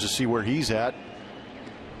pitches to see where he's at.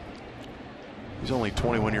 He's only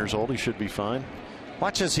 21 years old. He should be fine.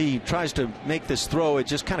 Watch as he tries to make this throw. It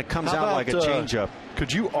just kind of comes out like a changeup.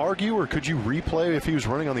 Could you argue or could you replay if he was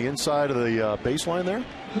running on the inside of the baseline there?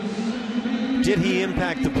 Did he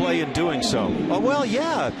impact the play in doing so? Oh, well,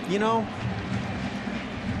 yeah. You know,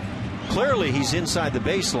 clearly he's inside the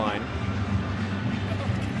baseline.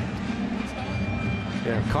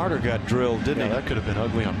 Yeah, Carter got drilled, didn't he? That could have been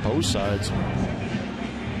ugly on both sides.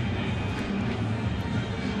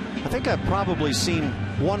 I think I've probably seen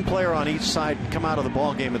one player on each side come out of the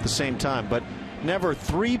ball game at the same time, but never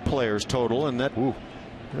 3 players total, and that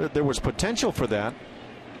there was potential for that.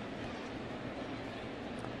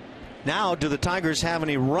 Now, do the Tigers have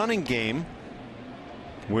any running game?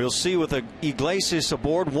 We'll see with Iglesias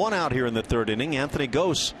aboard, 1 out here in the 3rd inning. Anthony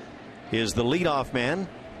Gose is the leadoff man,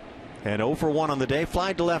 and 0 for 1 on the day,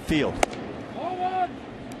 fly to left field.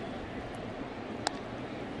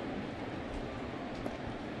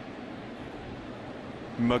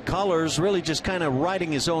 McCullers really just kind of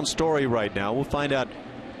writing his own story right now. We'll find out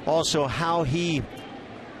also how he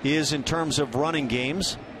is in terms of running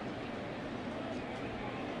games.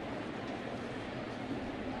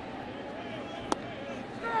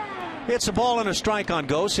 It's a ball and a strike on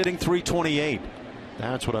Gose, hitting .328.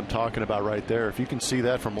 That's what I'm talking about right there. If you can see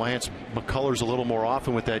that from Lance McCullers a little more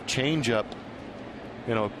often with that changeup,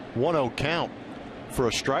 you know, 1-0 count for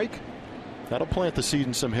a strike, that'll plant the seed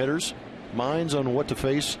in some hitters' minds on what to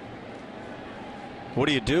face. What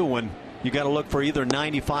do you do when you got to look for either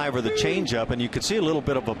 95 or the changeup, and you could see a little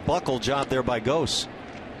bit of a buckle job there by Gose.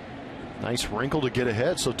 Nice wrinkle to get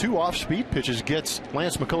ahead. So 2 off-speed pitches gets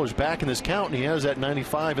Lance McCullers back in this count, and he has that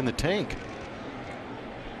 95 in the tank.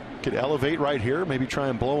 Could elevate right here, maybe try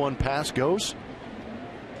and blow one past Gose.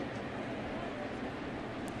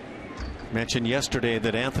 Mentioned yesterday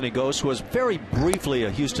that Anthony Gose was very briefly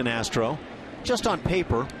a Houston Astro, just on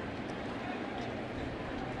paper.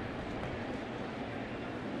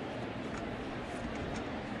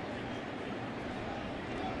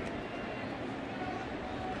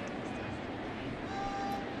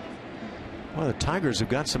 Well, the Tigers have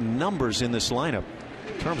got some numbers in this lineup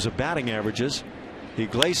in terms of batting averages.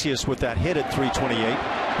 Iglesias with that hit at 328.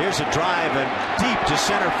 Here's a drive and deep to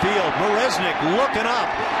center field. Marisnick looking up,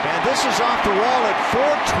 and this is off the wall at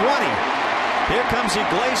 420. Here comes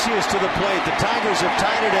Iglesias to the plate. The Tigers have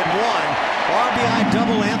tied it at 1. RBI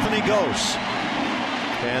double Anthony Gose,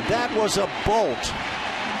 and that was a bolt.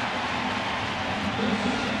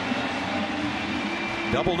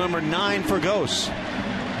 Double number 9 for Gose.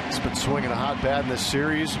 He's been swinging a hot bat in this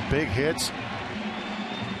series. Big hits.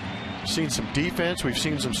 Seen some defense. We've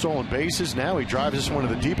seen some stolen bases. Now he drives this one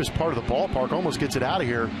to the deepest part of the ballpark. Almost gets it out of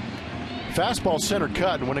here. Fastball center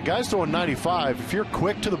cut. And when a guy's throwing 95, if you're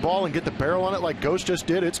quick to the ball and get the barrel on it like Gose just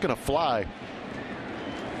did, it's going to fly.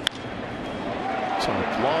 So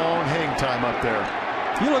long hang time up there.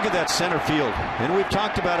 You look at that center field, and we've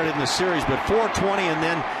talked about it in the series, but 420 and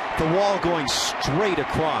then the wall going straight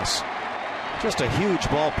across. Just a huge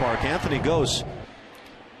ballpark. Anthony Gose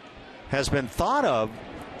has been thought of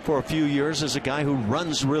for a few years as a guy who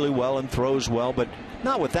runs really well and throws well, but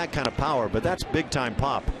not with that kind of power. But that's big time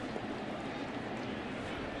pop.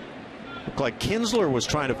 Looked like Kinsler was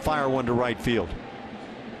trying to fire one to right field.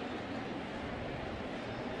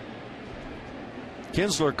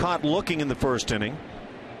 Kinsler caught looking in the first inning.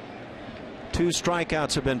 2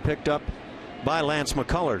 strikeouts have been picked up by Lance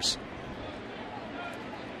McCullers.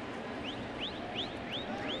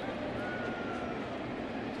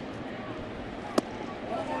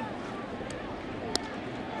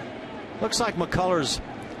 Looks like McCullers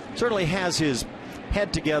certainly has his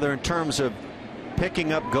head together in terms of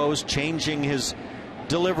picking up Gose, changing his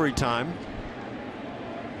delivery time.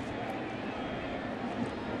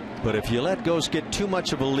 But if you let Gose get too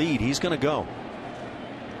much of a lead, he's going to go.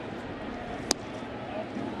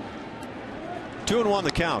 2-1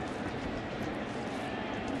 the count.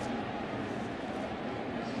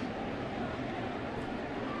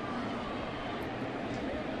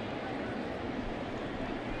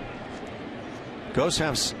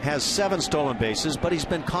 Gose has 7 stolen bases, but he's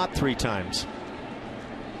been caught 3 times.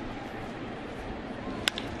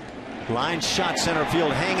 Line shot center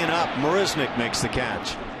field hanging up. Marisnick makes the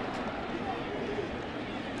catch.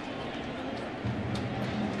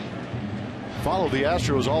 Follow the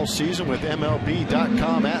Astros all season with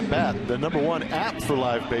MLB.com At Bat, the #1 app for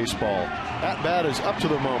live baseball. At Bat is up to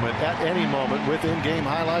the moment, at any moment, with in-game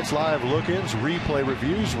highlights, live look-ins, replay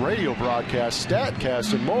reviews, radio broadcasts,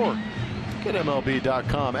 statcasts, and more. Get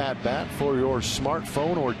MLB.com At Bat for your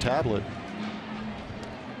smartphone or tablet.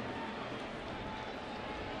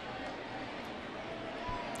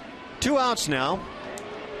 Two outs now,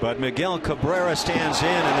 but Miguel Cabrera stands in,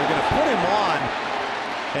 and they're going to put him on.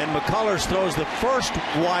 And McCullers throws the first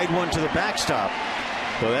wide one to the backstop.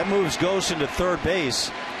 So that moves Gose into third base.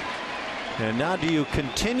 And now do you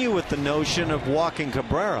continue with the notion of walking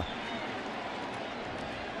Cabrera?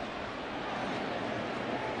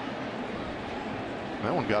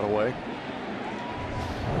 That one got away.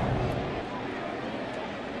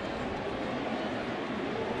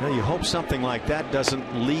 Well, you hope something like that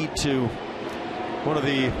doesn't lead to one of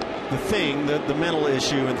the mental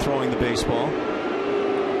issue in throwing the baseball.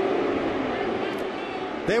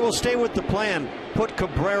 They will stay with the plan. Put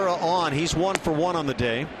Cabrera on. He's 1 for 1 on the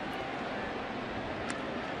day.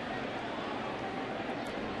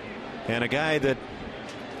 And a guy that,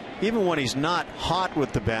 even when he's not hot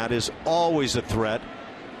with the bat, is always a threat.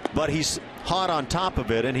 But he's hot on top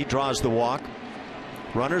of it, and he draws the walk.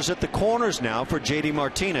 Runners at the corners now for J.D.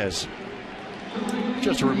 Martinez.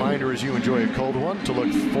 Just a reminder, as you enjoy a cold one, to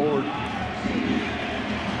look forward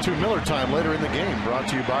to Miller Time later in the game. Brought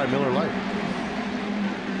to you by Miller Lite.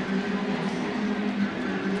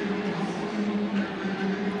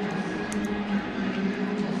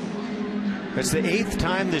 It's the 8th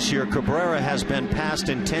time this year Cabrera has been passed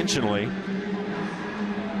intentionally.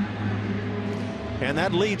 And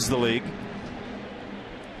that leads the league.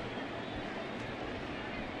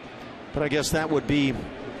 But I guess that would be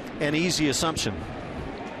an easy assumption.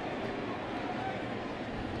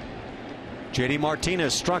 J.D.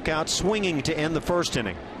 Martinez struck out swinging to end the first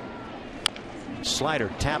inning.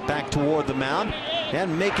 Slider tapped back toward the mound,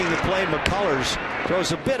 and making the play, McCullers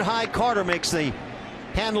Throws a bit high. Carter makes the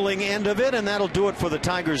handling end of it, and that'll do it for the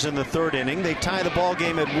Tigers in the third inning. They tie the ball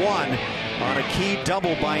game at 1 on a key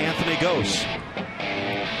double by Anthony Gose.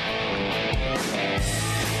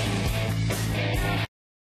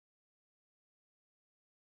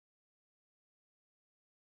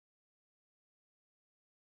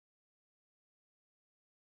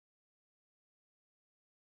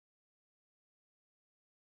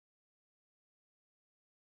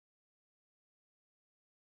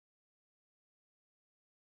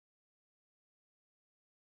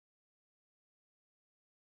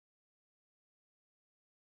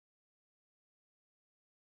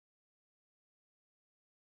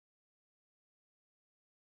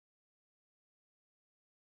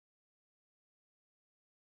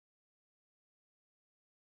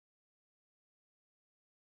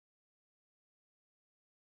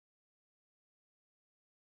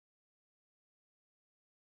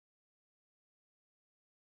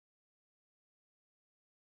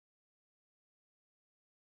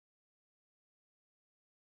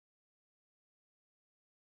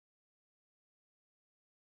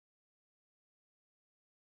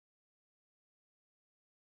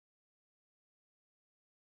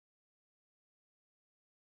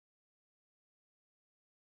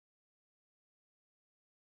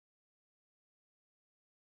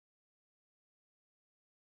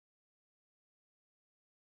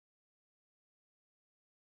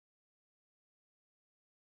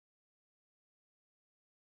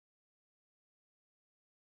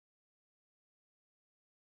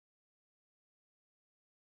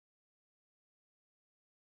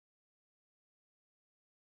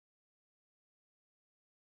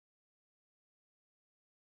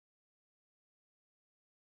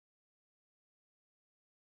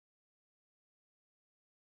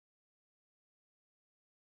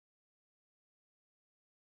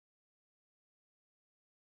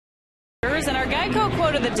 And our Geico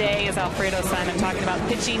quote of the day is Alfredo Simon talking about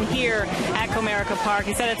pitching here at Comerica Park.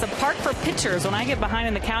 He said it's a park for pitchers. When I get behind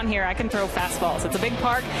in the count here, I can throw fastballs. It's a big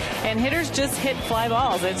park, and hitters just hit fly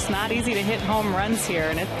balls. It's not easy to hit home runs here,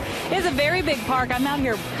 and it is a very big park. I'm out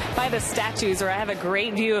here by the statues where I have a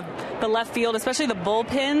great view of the left field, especially the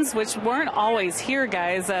bullpens, which weren't always here,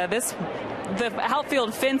 guys. The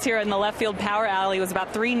outfield fence here in the left field power alley was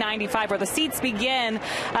about $395 where the seats begin.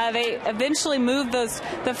 They eventually moved the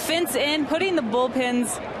fence in, putting the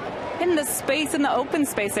bullpens in the space, in the open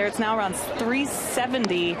space there. It's now around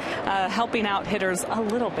 $370, helping out hitters a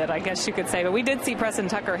little bit, I guess you could say. But we did see Preston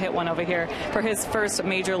Tucker hit one over here for his first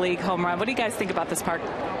major league home run. What do you guys think about this park?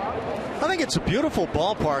 I think it's a beautiful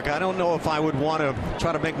ballpark. I don't know if I would want to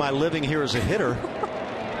try to make my living here as a hitter.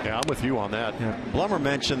 Yeah, I'm with you on that. Yeah. Blummer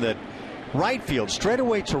mentioned that right field, straight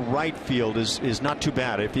away to right field is not too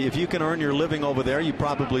bad. If you can earn your living over there, you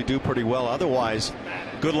probably do pretty well. Otherwise,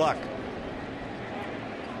 good luck.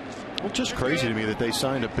 Well, it's just crazy to me that they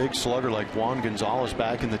signed a big slugger like Juan Gonzalez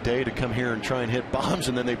back in the day to come here and try and hit bombs,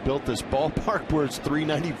 and then they built this ballpark where it's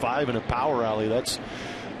 $395 in a power alley.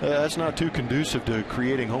 That's not too conducive to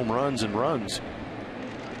creating home runs and runs.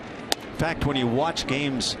 In fact, when you watch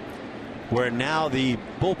games where now the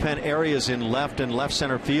bullpen areas in left and left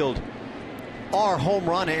center field are home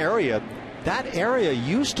run area, that area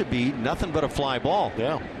used to be nothing but a fly ball.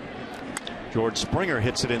 Yeah. George Springer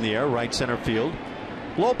hits it in the air, right center field.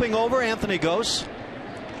 Loping over, Anthony Gose.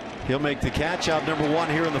 He'll make the catch, out number 1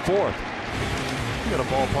 here in the 4th. You got a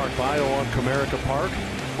ballpark bio on Comerica Park,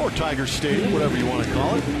 or Tiger Stadium, whatever you want to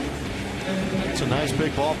call it. It's a nice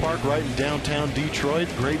big ballpark right in downtown Detroit.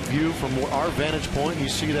 Great view from our vantage point. You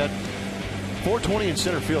see that 420 in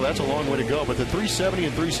center field, that's a long way to go, but the 370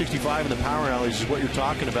 and 365 in the power alleys is what you're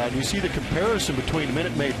talking about. And you see the comparison between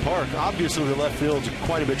Minute Maid Park. Obviously the left field's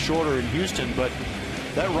quite a bit shorter in Houston, but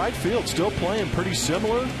that right field still playing pretty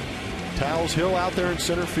similar. Towles Hill out there in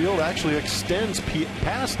center field actually extends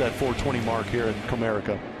past that 420 mark here in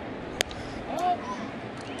Comerica.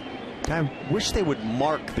 I wish they would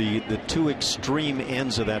mark the two extreme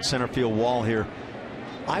ends of that center field wall here.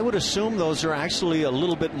 I would assume those are actually a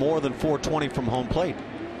little bit more than 420 from home plate.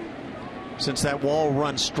 Since that wall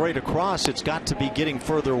runs straight across, it's got to be getting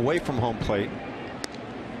further away from home plate.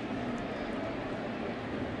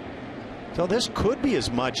 So this could be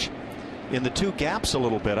as much in the two gaps a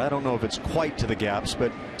little bit. I don't know if it's quite to the gaps,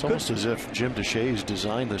 but it's almost as if Jim DeShays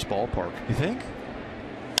designed this ballpark. You think?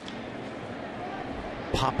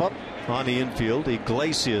 Pop up on the infield.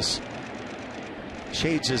 Iglesias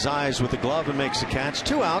shades his eyes with the glove and makes the catch.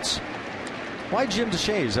 2 outs. Why Jim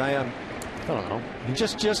DeShays? I don't know.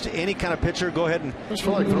 Just any kind of pitcher. Go ahead and I just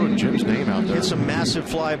feel like throwing Jim's name out there. Get some massive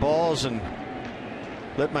fly balls and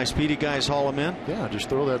let my speedy guys haul him in? Yeah, just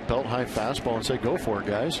throw that belt-high fastball and say, go for it,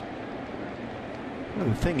 guys. Well,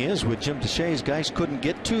 the thing is, with Jim Deshaies, guys couldn't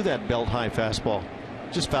get to that belt-high fastball.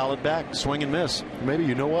 Just foul it back, swing and miss. Maybe,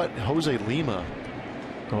 you know what? Jose Lima.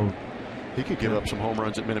 Oh, he could give up some home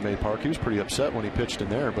runs at Minute Maid Park. He was pretty upset when he pitched in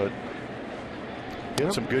there, but he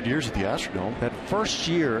had some good years at the Astrodome. That first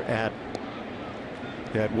year at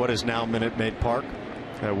what is now Minute Maid Park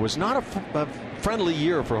was not a friendly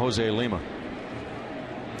year for Jose Lima.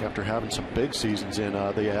 After having some big seasons in the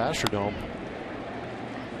Astrodome.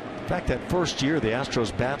 In fact, that first year, the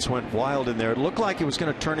Astros bats went wild in there. It looked like it was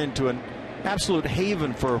going to turn into an absolute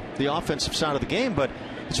haven for the offensive side of the game, but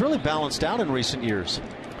it's really balanced out in recent years.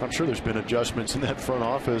 I'm sure there's been adjustments in that front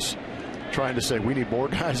office trying to say we need more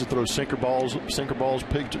guys to throw sinker balls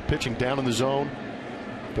pitching down in the zone.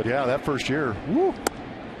 But yeah, that first year, woo.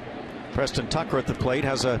 Preston Tucker at the plate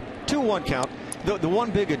has a 2-1 count. The one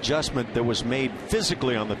big adjustment that was made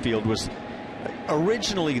physically on the field was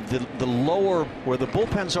originally the lower, where the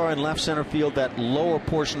bullpens are in left center field, that lower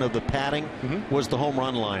portion of the padding was the home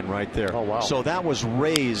run line right there. Oh, wow. So that was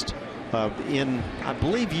raised in, I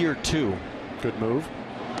believe, year 2. Good move.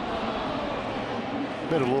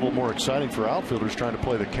 Made it a little more exciting for outfielders trying to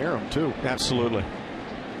play the carom too. Absolutely.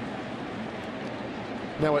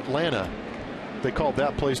 Now Atlanta, they called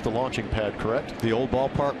that place the launching pad, correct? The old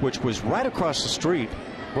ballpark, which was right across the street.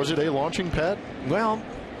 Was it a launching pad? Well,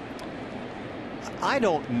 I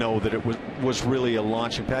don't know that it was really a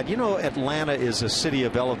launching pad. You know, Atlanta is a city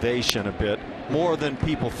of elevation a bit, more than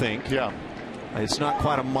people think. Yeah. It's not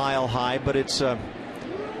quite a mile high, but it's up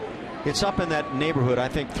in that neighborhood, I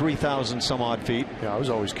think 3,000 some odd feet. Yeah, I was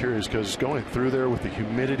always curious because going through there with the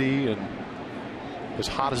humidity and as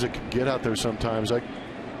hot as it can get out there sometimes, I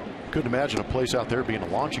couldn't imagine a place out there being a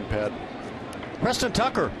launching pad. Preston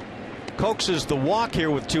Tucker coaxes the walk here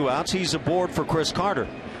with 2 outs. He's aboard for Chris Carter.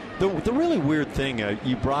 The really weird thing,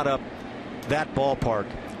 you brought up that ballpark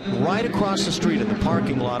right across the street in the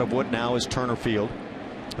parking lot of what now is Turner Field.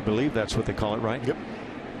 I believe that's what they call it, right? Yep.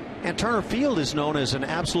 And Turner Field is known as an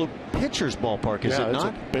absolute pitcher's ballpark, is it not? Yeah, it's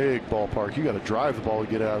a big ballpark. You got to drive the ball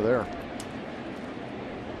to get out of there.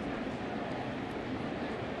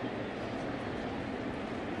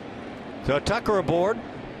 So Tucker aboard,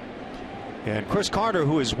 and Chris Carter,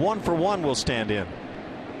 who is 1 for 1, will stand in.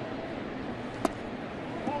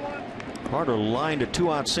 Carter lined a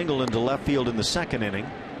 2-out single into left field in the 2nd inning.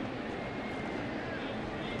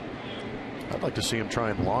 I'd like to see him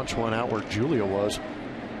try and launch one out where Julia was.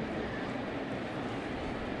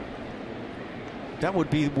 That would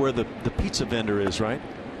be where the pizza vendor is, right?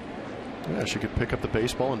 Yeah, she could pick up the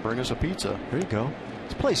baseball and bring us a pizza. There you go.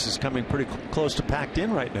 This place is coming pretty close to packed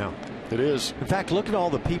in right now. It is. In fact, look at all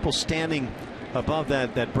the people standing above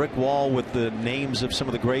that brick wall with the names of some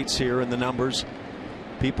of the greats here and the numbers.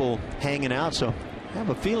 People hanging out. So I have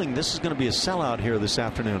a feeling this is going to be a sellout here this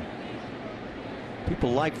afternoon.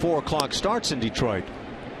 People like 4 o'clock starts in Detroit.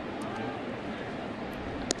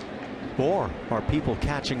 Or are people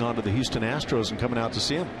catching on to the Houston Astros and coming out to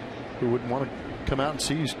see them? Who wouldn't want to come out and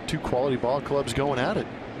see 2 quality ball clubs going at it?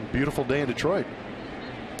 Beautiful day in Detroit.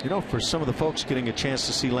 You know, for some of the folks getting a chance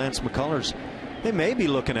to see Lance McCullers, they may be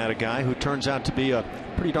looking at a guy who turns out to be a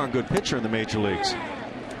pretty darn good pitcher in the major leagues.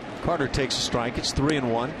 Carter takes a strike. It's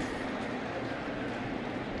 3-1.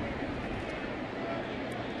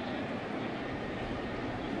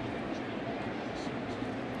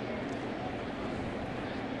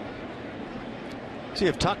 See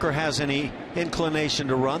if Tucker has any inclination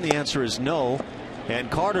to run. The answer is no. And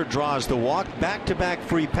Carter draws the walk. Back-to-back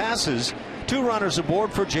free passes. 2 runners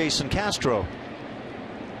aboard for Jason Castro.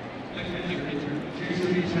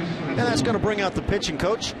 And that's going to bring out the pitching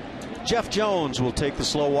coach. Jeff Jones will take the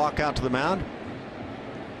slow walk out to the mound.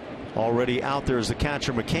 Already out there is the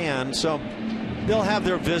catcher McCann. So they'll have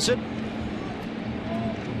their visit.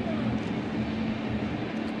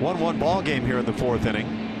 1-1 ball game here in the 4th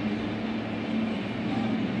inning.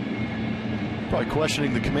 Probably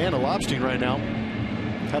questioning the command of Lobstein right now.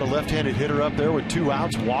 Had a left-handed hitter up there with 2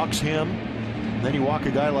 outs, walks him. And then you walk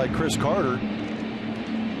a guy like Chris Carter.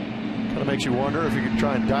 Kind of makes you wonder if you could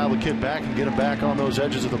try and dial the kid back and get him back on those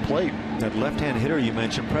edges of the plate. That left-hand hitter you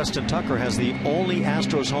mentioned, Preston Tucker, has the only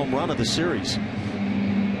Astros home run of the series.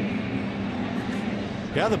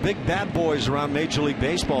 Yeah, the big bad boys around Major League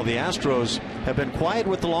Baseball, the Astros, have been quiet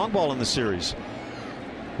with the long ball in the series.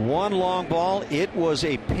 1 long ball. It was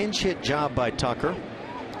a pinch hit job by Tucker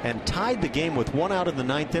and tied the game with 1 out in the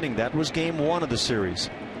 9th inning. That was game 1 of the series.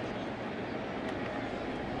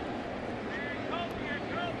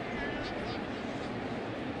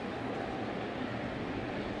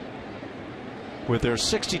 With their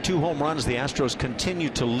 62 home runs, the Astros continue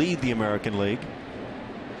to lead the American League.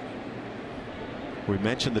 We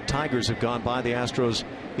mentioned the Tigers have gone by the Astros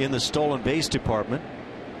in the stolen base department.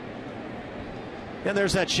 And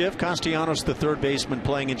there's that shift. Castellanos, the third baseman,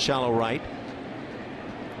 playing in shallow right.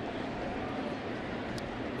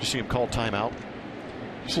 You see him call timeout.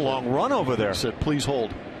 It's a long run over there. He said, please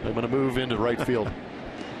hold. I'm going to move into right field.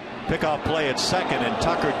 Pickoff play at second, and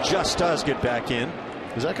Tucker just does get back in.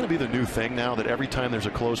 Is that going to be the new thing now, that every time there's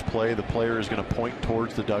a close play, the player is going to point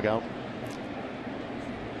towards the dugout?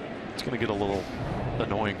 It's going to get a little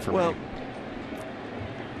annoying for me.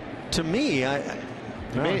 To me,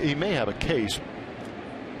 he may have a case,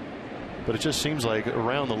 but it just seems like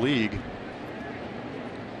around the league.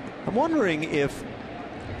 I'm wondering if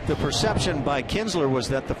the perception by Kinsler was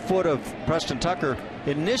that the foot of Preston Tucker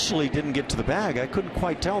initially didn't get to the bag. I couldn't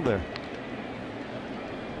quite tell there.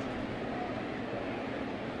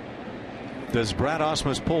 Does Brad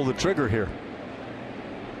Ausmus pull the trigger here?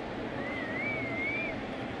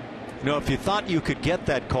 You know, if you thought you could get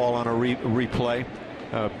that call on a replay,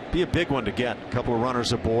 be a big one to get. A couple of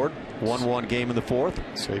runners aboard. 1-1 game in the fourth.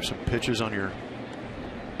 Save some pitches on your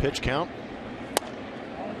pitch count.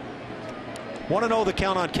 1-0 the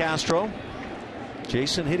count on Castro.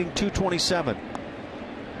 Jason hitting .227.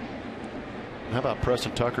 How about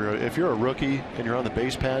Preston Tucker? If you're a rookie and you're on the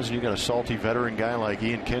base paths and you got a salty veteran guy like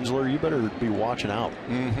Ian Kinsler, you better be watching out.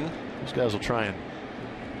 These guys will try and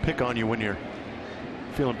pick on you when you're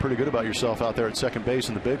feeling pretty good about yourself out there at second base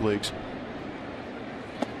in the big leagues.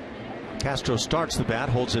 Castro starts the bat,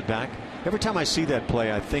 holds it back. Every time I see that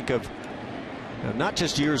play, I think of not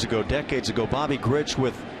just years ago, decades ago, Bobby Grich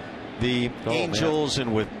with the Angels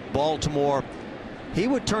and with Baltimore. He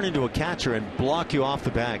would turn into a catcher and block you off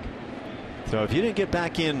the bag. So if you didn't get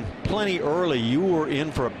back in plenty early, you were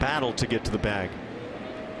in for a battle to get to the bag.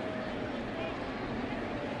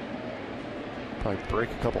 Probably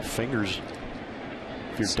break a couple fingers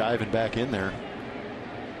if you're diving back in there.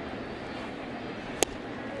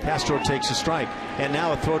 Castro takes a strike, and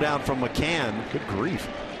now a throw down from McCann. Good grief.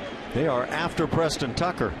 They are after Preston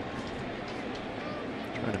Tucker.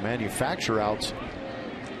 Trying to manufacture outs.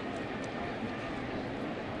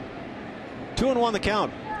 2-1 the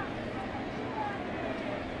count.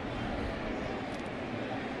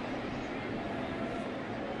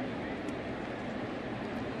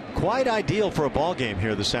 Quite ideal for a ball game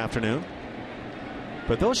here this afternoon.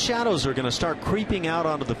 But those shadows are going to start creeping out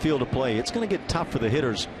onto the field of play. It's going to get tough for the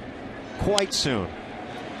hitters quite soon.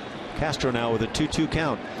 Castro now with a 2-2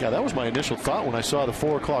 count. Yeah, that was my initial thought when I saw the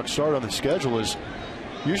 4 o'clock start on the schedule. Is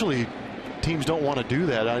usually teams don't want to do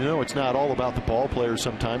that. I know it's not all about the ball players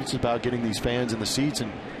sometimes. It's about getting these fans in the seats.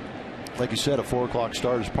 And like you said, a 4 o'clock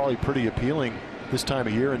start is probably pretty appealing this time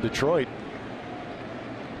of year in Detroit.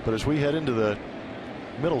 But as we head into the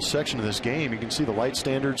middle section of this game, you can see the light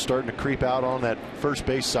standards starting to creep out on that first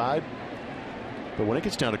base side. But when it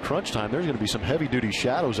gets down to crunch time, there's going to be some heavy duty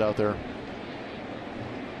shadows out there.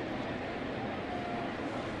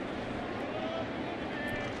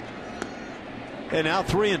 And now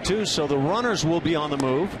 3-2, so the runners will be on the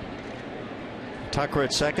move. Tucker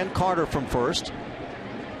at second, Carter from first.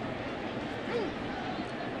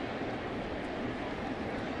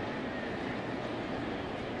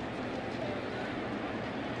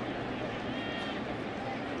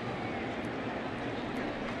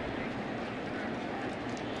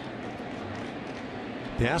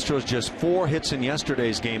 The Astros just 4 hits in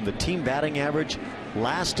yesterday's game. The team batting average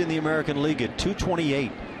last in the American League at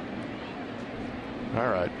 .228. All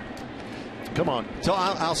right. Come on. So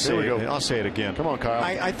I'll say it. I'll say it again. Come on, Kyle.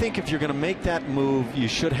 I think if you're going to make that move, you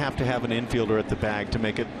should have to have an infielder at the bag to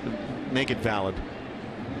make it valid.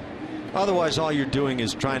 Otherwise, all you're doing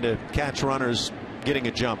is trying to catch runners getting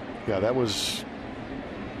a jump. Yeah, that was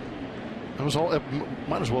all. It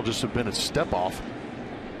might as well just have been a step off.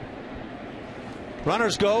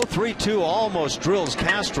 Runners go. 3-2 almost drills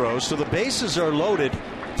Castro. So the bases are loaded.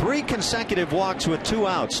 3 consecutive walks with 2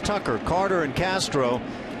 outs. Tucker, Carter, and Castro.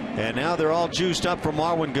 And now they're all juiced up for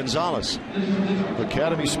Marwin Gonzalez.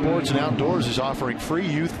 Academy Sports and Outdoors is offering free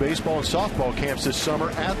youth baseball and softball camps this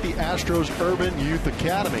summer at the Astros Urban Youth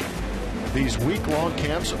Academy. These week-long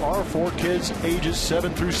camps are for kids ages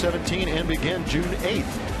 7 through 17 and begin June 8th.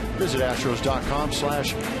 Visit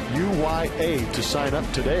Astros.com/UYA to sign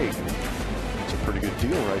up today. It's a pretty good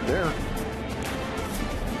deal right there.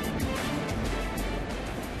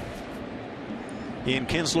 Ian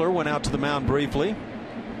Kinsler went out to the mound briefly.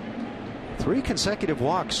 3 consecutive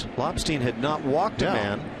walks. Lobstein had not walked a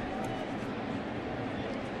man.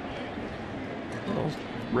 Well,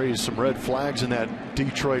 raised some red flags in that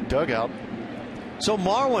Detroit dugout. So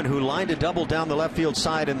Marwin, who lined a double down the left field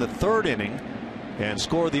side in the 3rd inning and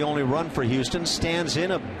scored the only run for Houston, stands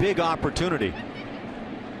in a big opportunity.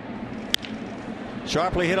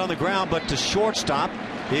 Sharply hit on the ground, but to shortstop.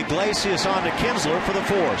 Iglesias on to Kinsler for the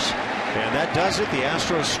force. And that does it. The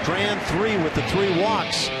Astros strand 3 with the 3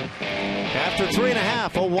 walks. After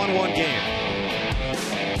 3.5, a 1-1 game.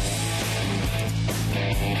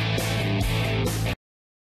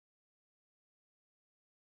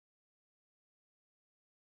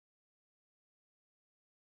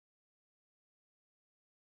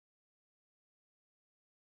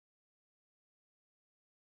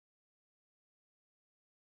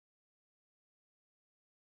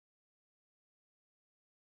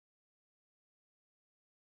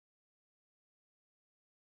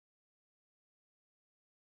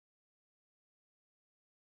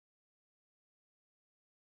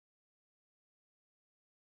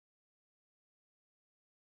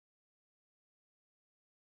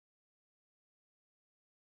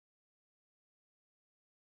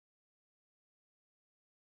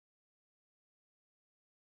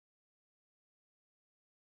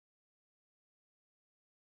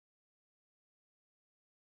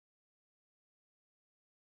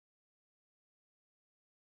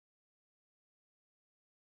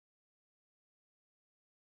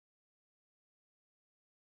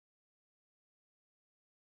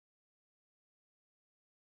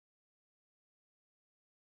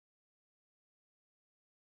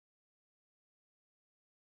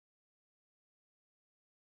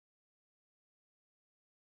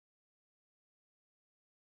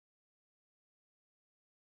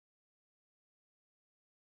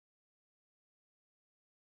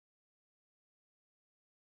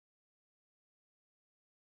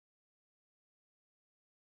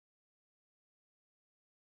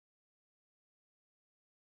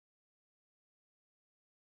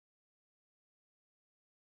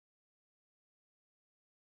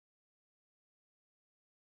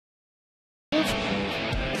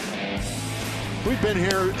 We've been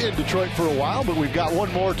here in Detroit for a while, but we've got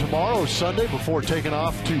one more tomorrow, Sunday, before taking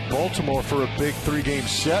off to Baltimore for a big 3-game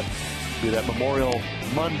set. Be that Memorial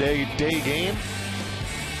Monday day game.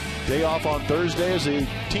 Day off on Thursday as the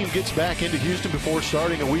team gets back into Houston before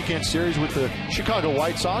starting a weekend series with the Chicago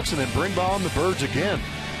White Sox, and then bring on the Birds again.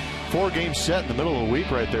 4-game set in the middle of the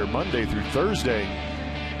week right there, Monday through Thursday.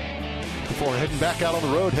 Before heading back out on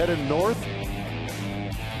the road, heading north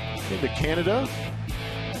into Canada.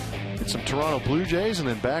 Get some Toronto Blue Jays, and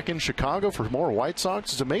then back in Chicago for more White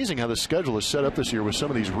Sox. It's amazing how the schedule is set up this year with some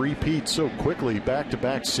of these repeats so quickly,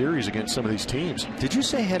 back-to-back series against some of these teams. Did you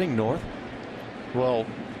say heading north? Well,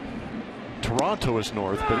 Toronto is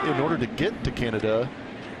north, but in order to get to Canada,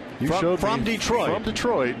 from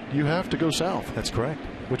Detroit, you have to go south. That's correct.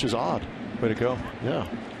 Which is odd. Way to go. Yeah.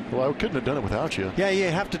 Well, I couldn't have done it without you. Yeah, you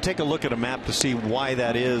have to take a look at a map to see why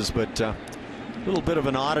that is, but a little bit of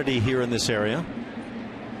an oddity here in this area.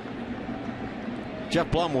 Jeff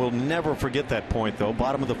Blum will never forget that point, though.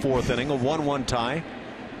 Bottom of the 4th inning, a 1-1 tie.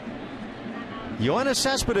 Yoenis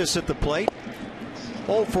Cespedes at the plate.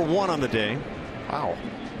 0 for 1 on the day. Wow.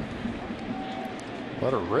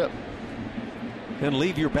 Let her rip. And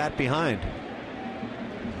leave your bat behind.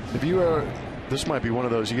 If you this might be one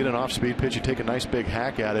of those, you get an off-speed pitch, you take a nice big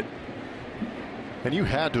hack at it, and you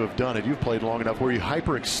had to have done it. You've played long enough where you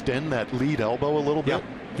hyperextend that lead elbow a little bit.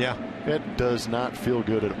 Yeah. It does not feel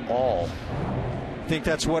good at all. Think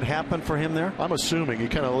that's what happened for him there? I'm assuming you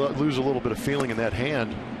kind of lose a little bit of feeling in that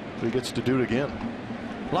hand, but he gets to do it again.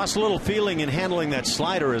 Lost a little feeling in handling that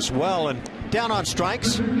slider as well, and down on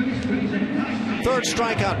strikes. 3rd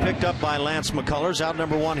strikeout picked up by Lance McCullers, out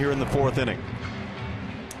number 1 here in the 4th inning.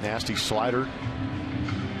 Nasty slider.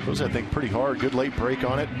 Goes, I think, pretty hard. Good late break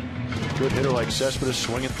on it. Good hitter like Cespedes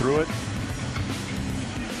swinging through it.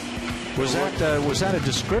 Was that a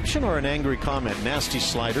description or an angry comment? Nasty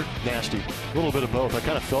slider? Nasty. A little bit of both. I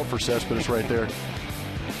kind of felt for Cespedes right there.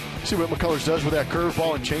 See what McCullers does with that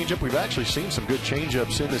curveball and changeup. We've actually seen some good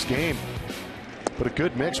changeups in this game, but a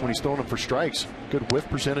good mix when he's throwing them for strikes. Good whiff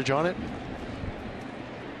percentage on it.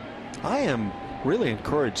 I am really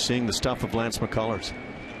encouraged seeing the stuff of Lance McCullers.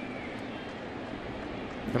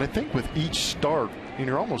 And I think with each start, and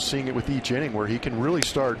you're almost seeing it with each inning, where he can really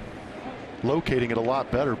start locating it a lot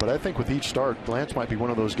better. But I think with each start, Lance might be one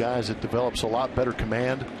of those guys that develops a lot better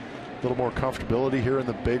command, a little more comfortability here in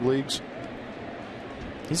the big leagues.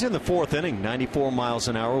 He's in the 4th inning, 94 miles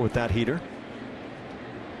an hour with that heater.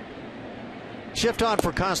 Shift on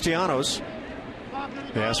for Castellanos.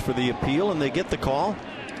 They ask for the appeal, and they get the call.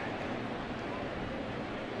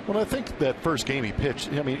 Well, I think that first game he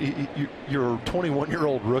pitched, I mean, you're a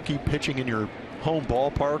 21-year-old rookie pitching in your home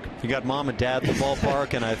ballpark. You got mom and dad at the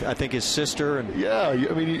ballpark, and I think his sister. And yeah,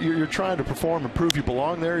 I mean, you're trying to perform and prove you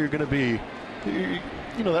belong there. You're going to be,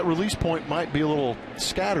 you know, that release point might be a little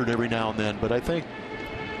scattered every now and then, but I think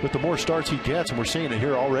with the more starts he gets, and we're seeing it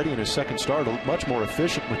here already in his second start, much more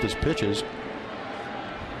efficient with his pitches.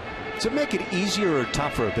 Does it make it easier or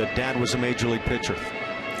tougher that dad was a major league pitcher?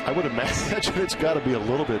 I would imagine it's got to be a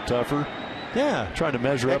little bit tougher. Yeah, trying to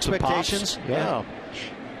measure up to expectations. Yeah.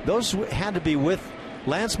 Those had to be with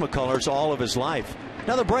Lance McCullers all of his life.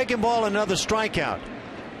 Another breaking ball, another strikeout.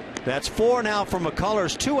 That's 4 now for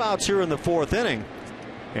McCullers. 2 outs here in the 4th inning.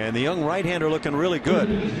 And the young right-hander looking really good.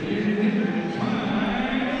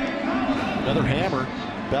 Another hammer.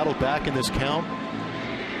 Battled back in this count.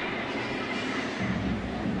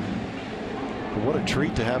 But what a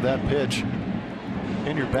treat to have that pitch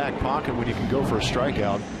in your back pocket when you can go for a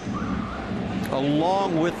strikeout.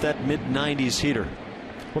 Along with that mid-90s heater.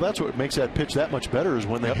 Well, that's what makes that pitch that much better, is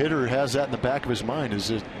when the hitter has that in the back of his mind, is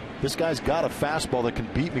that this guy's got a fastball that can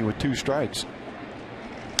beat me with 2 strikes.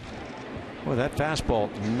 Well, that fastball,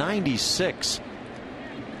 96.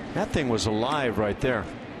 That thing was alive right there.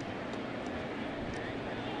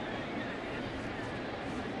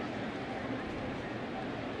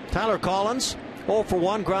 Tyler Collins, 0 for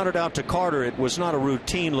 1, grounded out to Carter. It was not a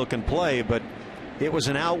routine looking play, but it was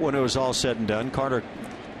an out when it was all said and done. Carter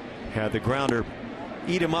had the grounder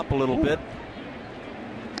eat him up a little bit.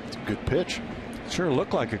 It's a good pitch. Sure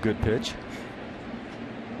looked like a good pitch.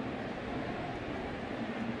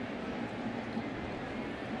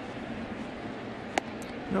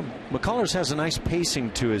 You know, McCullers has a nice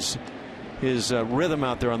pacing to his rhythm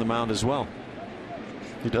out there on the mound as well.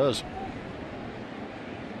 He does.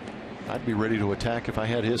 I'd be ready to attack if I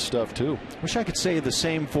had his stuff too. Wish I could say the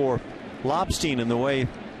same for Lobstein in the way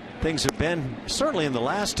things have been, certainly in the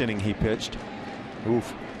last inning he pitched.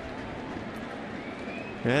 Oof.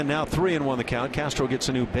 And now 3-1 the count. Castro gets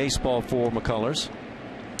a new baseball for McCullers.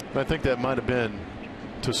 I think that might have been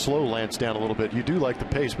to slow Lance down a little bit. You do like the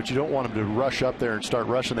pace, but you don't want him to rush up there and start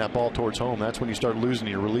rushing that ball towards home. That's when you start losing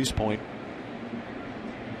your release point.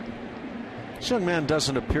 This young man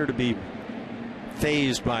doesn't appear to be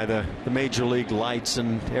fazed by the major league lights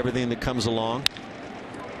and everything that comes along.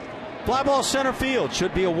 Fly ball center field.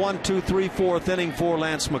 Should be a 1, 2, 3, 4th inning for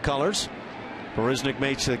Lance McCullers. Barisnik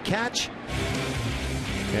makes the catch.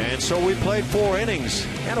 And so we played 4 innings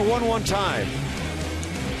and a 1-1 tie.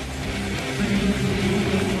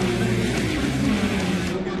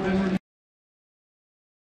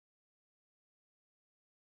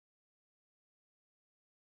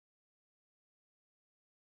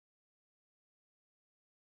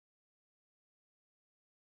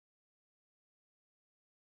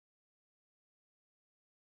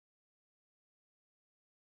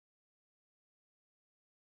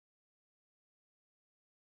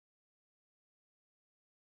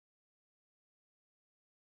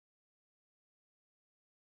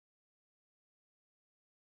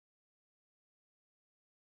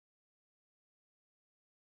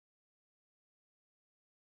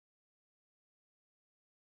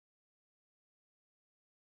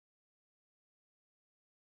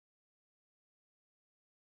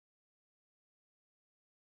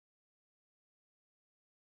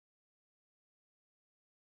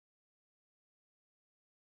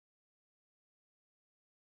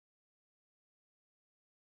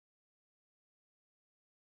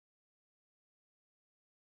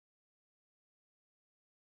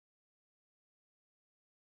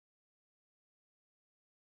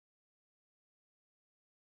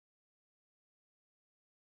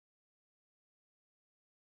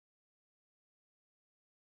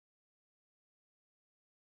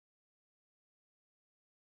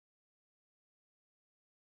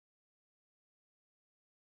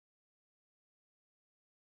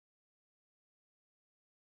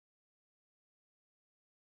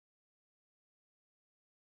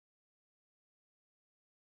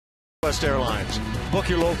 Southwest Airlines. Book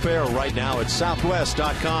your low fare right now at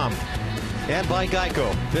southwest.com. And by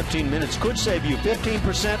Geico. 15 minutes could save you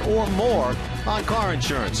 15% or more on car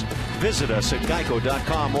insurance. Visit us at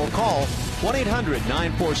geico.com or call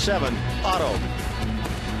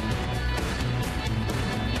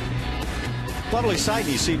 1-800-947-AUTO. Lovely sight.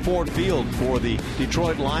 You see Ford Field for the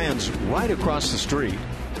Detroit Lions right across the street. I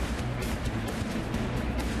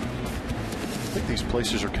think these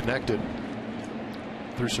places are connected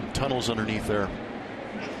through some tunnels underneath there.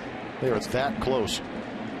 They are that close.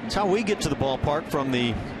 It's how we get to the ballpark from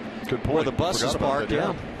the where the bus is parked.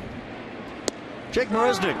 Yeah. Jake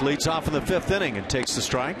Marisnick leads off in the 5th inning and takes the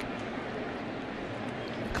strike.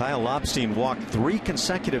 Kyle Lobstein walked 3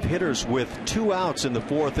 consecutive hitters with 2 outs in the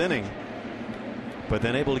 4th inning. but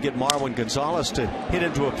then able to get Marwin Gonzalez to hit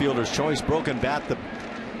into a fielder's choice. Broken bat. The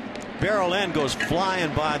barrel end goes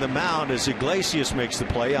flying by the mound as Iglesias makes the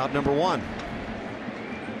play, out number 1.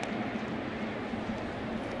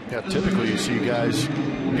 Yeah, typically you see guys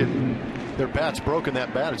get their bats broken.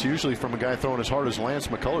 That bat, it's usually from a guy throwing as hard as Lance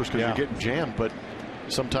McCullers because you're getting jammed, but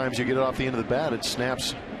sometimes you get it off the end of the bat, it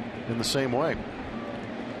snaps in the same way.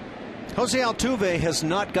 Jose Altuve has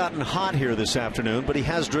not gotten hot here this afternoon, but he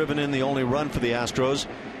has driven in the only run for the Astros.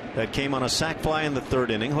 That came on a sac fly in the 3rd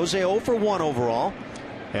inning. Jose 0 for 1 overall,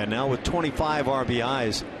 and now with 25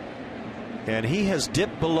 RBIs. And he has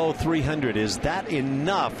dipped below 300. Is that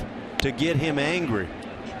enough to get him angry?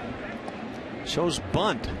 Shows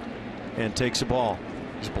bunt and takes a ball.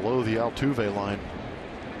 He's below the Altuve line.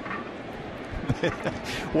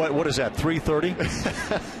 What is that, 330?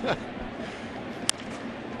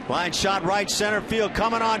 Line shot right center field,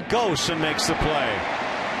 coming on Ghost and makes the play.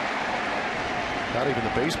 Not even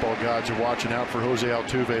the baseball gods are watching out for Jose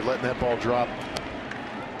Altuve, letting that ball drop.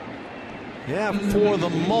 Yeah, for the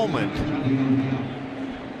moment,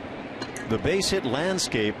 the base hit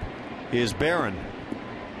landscape is barren.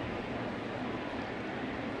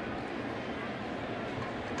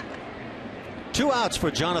 Two outs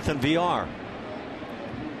for Jonathan Villar.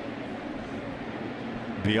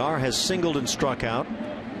 Villar has singled and struck out.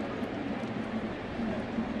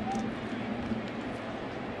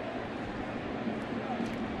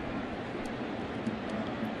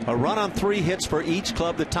 A run on 3 hits for each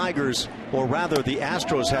club. The Tigers, or rather the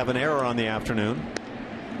Astros, have an error on the afternoon.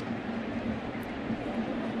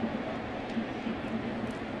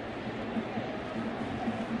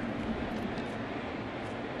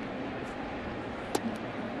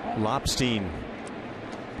 Lobstein.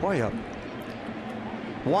 Boy, a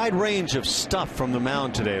wide range of stuff from the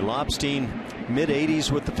mound today. Lobstein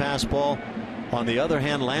mid-80s with the fastball. On the other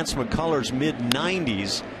hand, Lance McCullers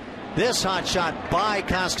mid-90s. This hot shot by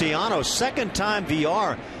Castellanos. Second time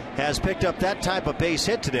Villar has picked up that type of base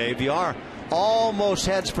hit today. Villar almost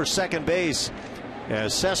heads for second base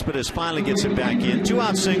as Cespedes finally gets it back in.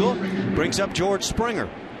 2-out single brings up George Springer.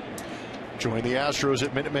 Join the Astros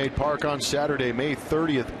at Minute Maid Park on Saturday, May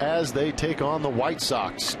 30th, as they take on the White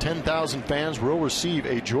Sox. 10,000 fans will receive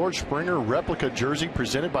a George Springer replica jersey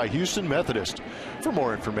presented by Houston Methodist. For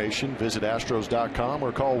more information, visit Astros.com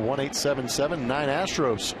or call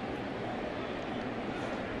 1-877-9-ASTROS.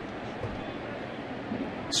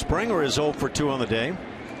 Springer is 0 for 2 on the day.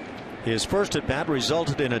 His first at bat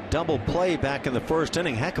resulted in a double play back in the 1st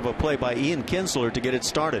inning. Heck of a play by Ian Kinsler to get it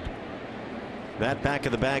started. That back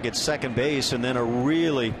of the bag at second base, and then a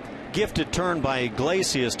really gifted turn by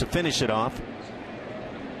Iglesias to finish it off.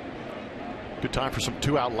 Good time for some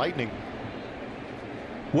 2-out lightning.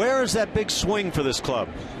 Where is that big swing for this club?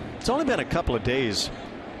 It's only been a couple of days,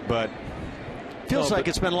 but feels like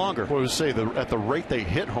it's been longer. What I would say, at the rate they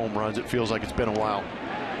hit home runs, it feels like it's been a while.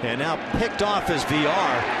 And now picked off is Villar,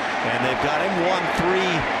 and they've got him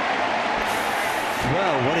 1-3.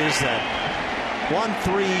 Well, what is that?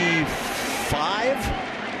 1-3-5?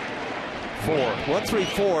 4.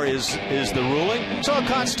 1-3-4 is the ruling. So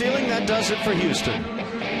caught stealing. That does it for Houston.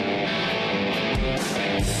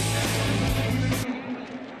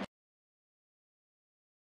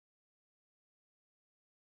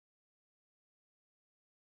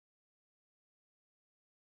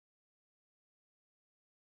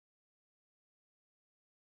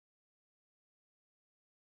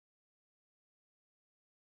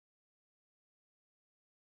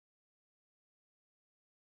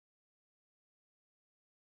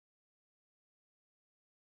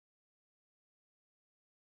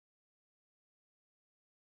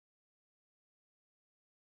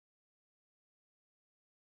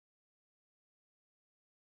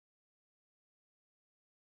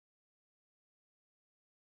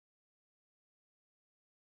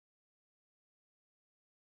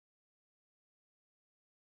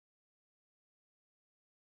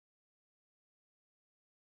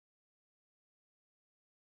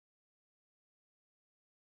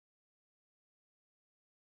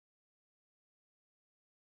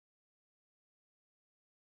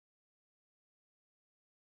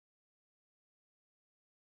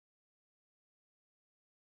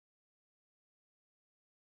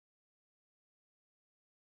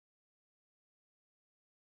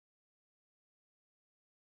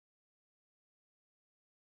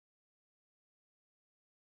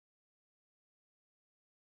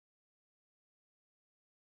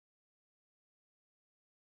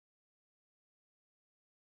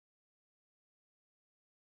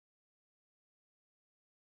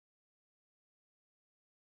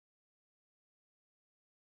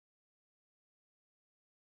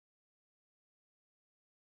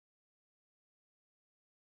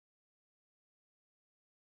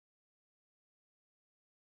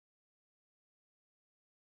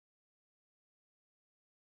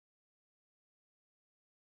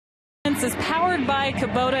 Sports is powered by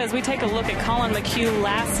Kubota as we take a look at Colin McHugh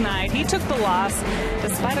last night. He took the loss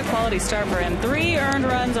despite a quality start for him. 3 earned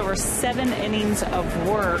runs over 7 innings of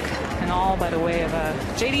work, and all by the way of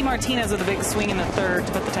J.D. Martinez with a big swing in the third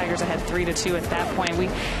to put the Tigers ahead 3-2 at that point. We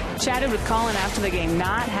chatted with Colin after the game.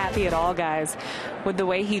 Not happy at all, guys, with the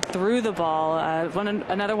way he threw the ball.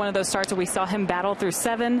 Another one of those starts where we saw him battle through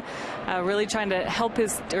 7, really trying to help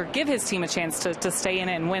give his team a chance to stay in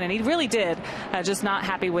it and win, and he really did. Just not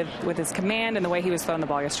happy with his command and the way he was throwing the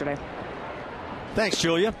ball yesterday. Thanks,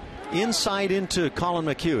 Julia. Insight into Colin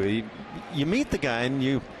McHugh. You meet the guy and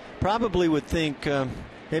you probably would think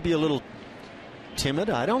maybe a little timid.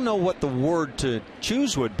 I don't know what the word to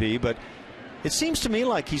choose would be, but it seems to me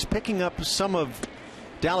like he's picking up some of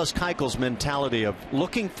Dallas Keuchel's mentality of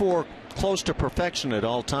looking for close to perfection at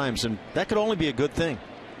all times, and that could only be a good thing.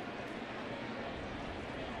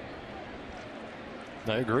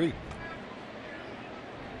 I agree.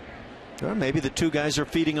 Or maybe the two guys are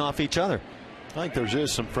feeding off each other. I think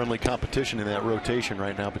there's some friendly competition in that rotation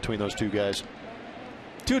right now between those two guys.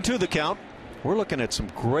 2-2 the count. We're looking at some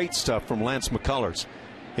great stuff from Lance McCullers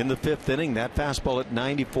in the 5th inning. That fastball at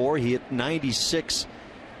 94. He hit 96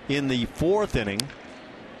 in the 4th inning.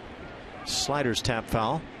 Sliders tap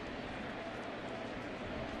foul. Do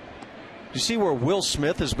you see where Will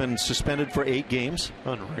Smith has been suspended for 8 games?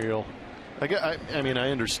 Unreal. I mean, I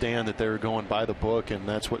understand that they're going by the book, and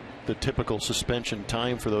that's what the typical suspension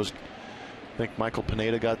time for those. I think Michael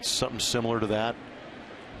Pineda got something similar to that.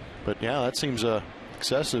 But yeah, that seems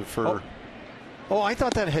excessive for. Oh, I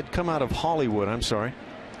thought that had come out of Hollywood. I'm sorry.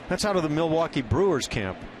 That's out of the Milwaukee Brewers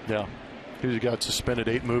camp. Yeah. He got suspended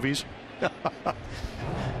 8 movies.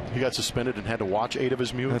 He got suspended and had to watch 8 of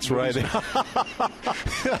his movies. That's right.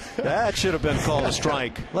 That should have been called a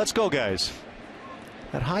strike. Let's go, guys.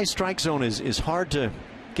 That high strike zone is hard to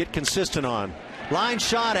get consistent on. Line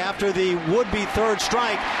shot after the would-be 3rd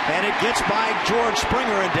strike, and it gets by George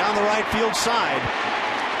Springer and down the right field side.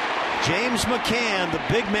 James McCann, the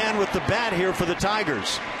big man with the bat here for the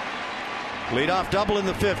Tigers. Leadoff double in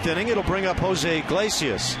the 5th inning. It'll bring up Jose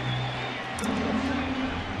Iglesias.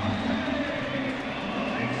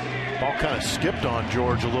 Ball kind of skipped on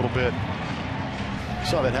George a little bit.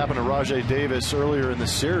 Saw that happen to Rajai Davis earlier in the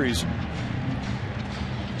series.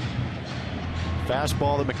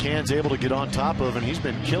 Fastball that McCann's able to get on top of, and he's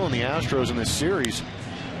been killing the Astros in this series.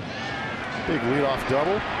 Big leadoff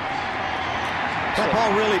double. That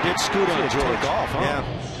ball really did scoot on George. Took off, huh?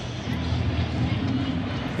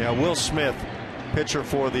 Yeah, Will Smith, pitcher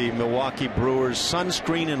for the Milwaukee Brewers.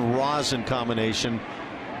 Sunscreen and rosin combination.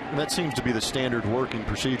 And that seems to be the standard working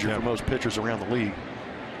procedure for most pitchers around the league.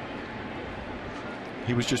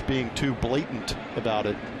 He was just being too blatant about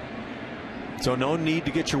it. So no need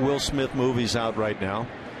to get your Will Smith movies out right now.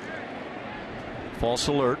 False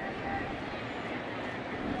alert.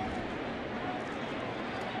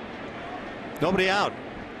 Nobody out.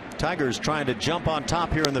 Tigers trying to jump on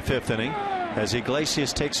top here in the 5th inning as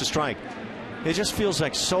Iglesias takes a strike. It just feels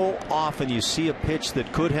like so often you see a pitch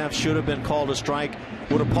that could have, should have been called a strike,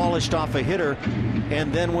 would have polished off a hitter,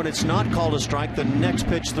 and then when it's not called a strike, the next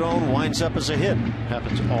pitch thrown winds up as a hit.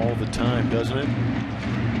 Happens all the time, doesn't it?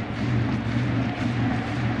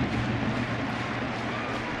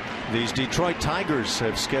 These Detroit Tigers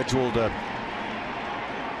have scheduled a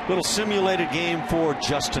little simulated game for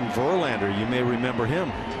Justin Verlander. You may remember him.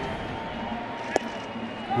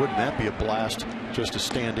 Wouldn't that be a blast just to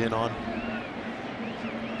stand in on?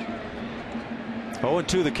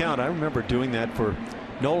 0-2 the count. I remember doing that for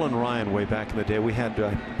Nolan Ryan way back in the day. We had,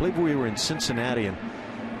 I believe we were in Cincinnati, and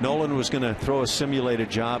Nolan was going to throw a simulated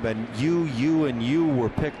job, and you were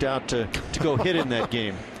picked out to go hit in that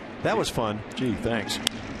game. That was fun. Gee, thanks.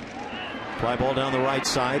 Fly ball down the right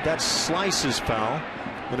side. That slice is foul.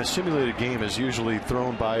 And a simulated game is usually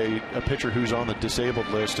thrown by a pitcher who's on the disabled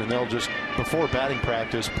list, and they'll just, before batting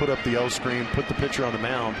practice, put up the L screen, put the pitcher on the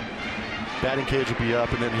mound. Batting cage will be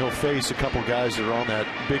up, and then he'll face a couple guys that are on that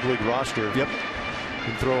big league roster. Yep.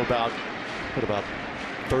 And throw about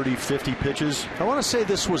 30, 50 pitches. I want to say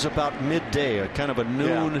this was about midday, a kind of a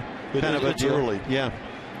noon. Yeah. It's early. Yeah.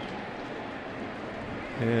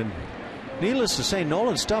 And needless to say,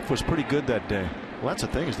 Nolan's stuff was pretty good that day. Well, that's the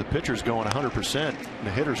thing, is the pitcher's going 100%, and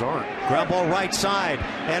the hitters aren't. Ground ball right side,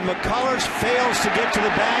 and McCullers fails to get to the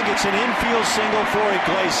bag. It's an infield single for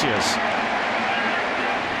Iglesias.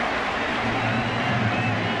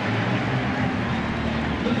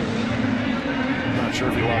 Not sure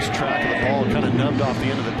if he lost track of the ball, kind of nubbed off the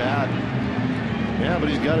end of the bat. Yeah, but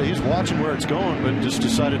he's watching where it's going, but just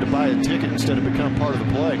decided to buy a ticket instead of become part of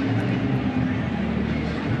the play.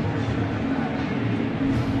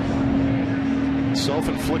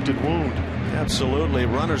 Self-inflicted wound. Absolutely.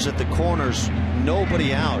 Runners at the corners,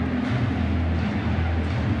 nobody out.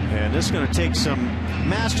 And this is going to take some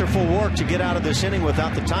masterful work to get out of this inning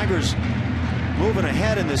without the Tigers moving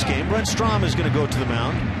ahead in this game. Brent Strom is going to go to the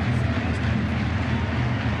mound.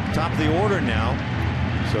 Top of the order now.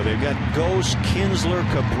 So they've got Ghost, Kinsler,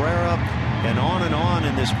 Cabrera, and on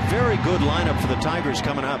in this very good lineup for the Tigers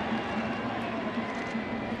coming up.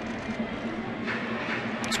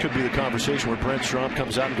 This could be the conversation where Brent Strom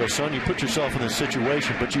comes out and goes, son, you put yourself in this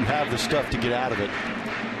situation, but you have the stuff to get out of it.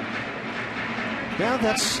 Yeah,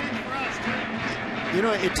 that's, you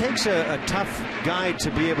know, it takes a tough guy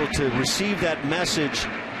to be able to receive that message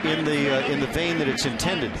in the vein that it's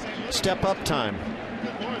intended. Step up time.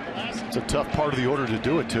 It's a tough part of the order to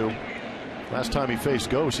do it to. Last time he faced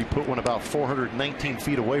Ghost, he put one about 419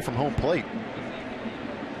 feet away from home plate.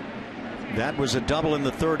 That was a double in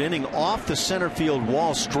the third inning off the center field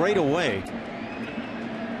wall straight away.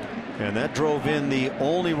 And that drove in the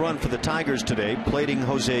only run for the Tigers today, plating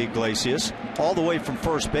Jose Iglesias, all the way from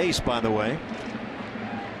first base, by the way.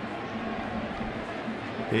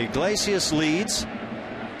 Iglesias leads,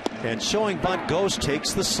 and showing bunt, Ghost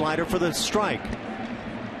takes the slider for the strike.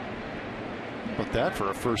 But that for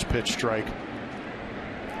a first pitch strike.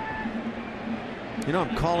 You know,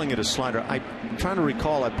 I'm calling it a slider. I'm trying to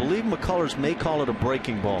recall. I believe McCullers may call it a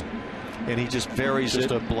breaking ball, and he just varies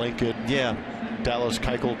just it. A blanket, yeah, Dallas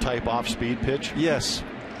Keuchel type off-speed pitch. Yes,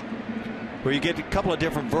 where you get a couple of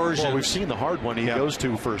different versions. Well, we've seen the hard one he goes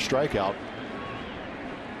to for a strikeout.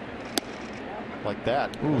 Like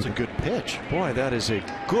that. Ooh, that's a good pitch. Boy, that is a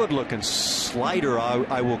good-looking slider,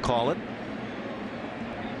 I will call it.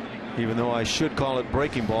 Even though I should call it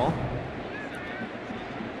breaking ball.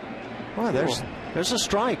 Boy, there's a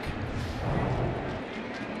strike.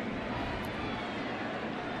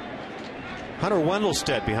 Hunter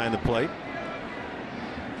Wendelstedt behind the plate.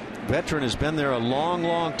 Veteran has been there a long,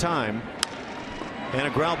 long time. And a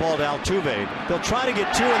ground ball to Altuve. They'll try to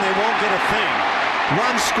get two and they won't get a thing.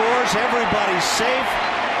 Run scores, everybody's safe.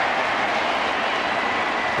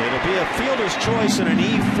 It'll be a fielder's choice in an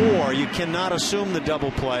E4. You cannot assume the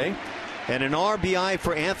double play. And an RBI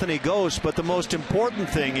for Anthony Ghost. But the most important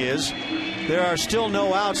thing is there are still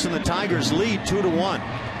no outs and the Tigers lead 2-1.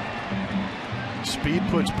 Speed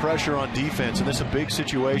puts pressure on defense, and this is a big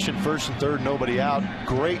situation. First and third, nobody out.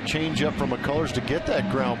 Great changeup from McCullers to get that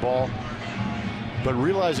ground ball. But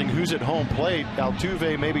realizing who's at home plate,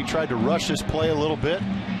 Altuve maybe tried to rush this play a little bit.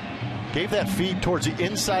 Gave that feed towards the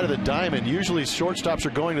inside of the diamond. Usually shortstops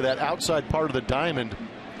are going to that outside part of the diamond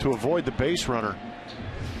to avoid the base runner.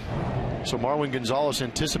 So Marwin Gonzalez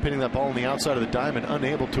anticipating that ball on the outside of the diamond,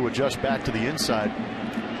 unable to adjust back to the inside.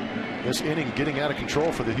 This inning getting out of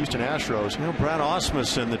control for the Houston Astros. You know, Brad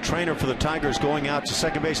Osmussen, the trainer for the Tigers, going out to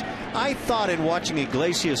second base. I thought in watching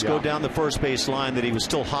Iglesias go down the first base line that he was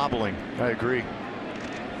still hobbling. I agree.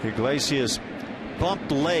 Iglesias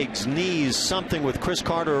bumped legs, knees, something with Chris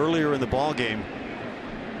Carter earlier in the ball game.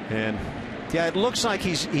 And yeah, it looks like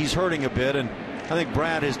he's hurting a bit, and I think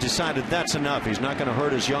Brad has decided that's enough. He's not going to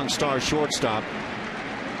hurt his young star shortstop.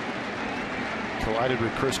 Collided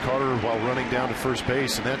with Chris Carter while running down to first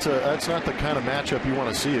base, and that's not the kind of matchup you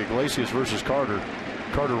want to see. Iglesias versus Carter.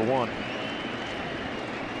 Carter won.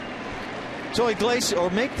 So Iglesias, or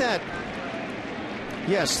make that,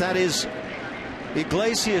 yes, that is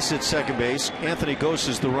Iglesias at second base. Anthony Ghost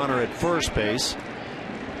is the runner at first base.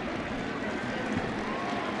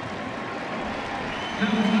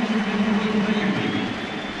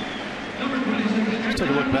 Let's take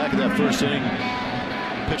a look back at that first inning.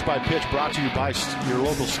 Pitch by pitch brought to you by your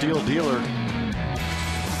local steel dealer.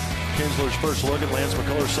 Kinsler's first look at Lance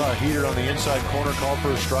McCullers saw a heater on the inside corner, called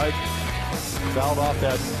for a strike. Fouled off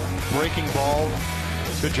that breaking ball.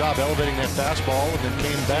 Good job elevating that fastball, and then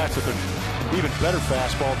came back with an even better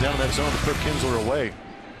fastball down in that zone to put Kinsler away.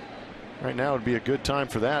 Right now would be a good time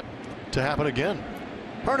for that to happen again.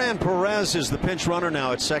 Hernan Perez is the pinch runner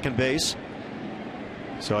now at second base.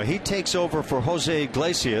 So he takes over for Jose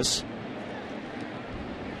Iglesias.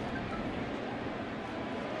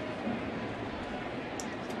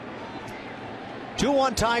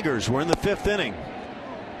 Two-1 Tigers. We're in the fifth inning.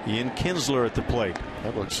 Ian Kinsler at the plate.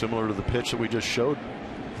 That looks similar to the pitch that we just showed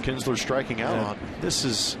Kinsler striking out on. This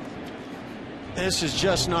is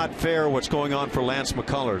just not fair what's going on for Lance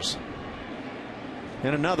McCullers.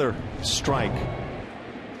 And another strike.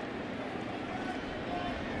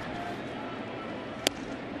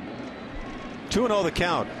 Two 2-0 the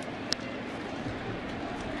count.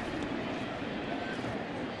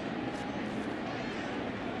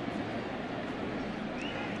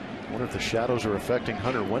 I wonder if the shadows are affecting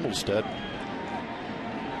Hunter Wendelstedt.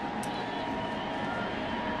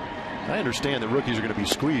 I understand that rookies are going to be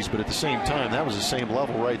squeezed, but at the same time, that was the same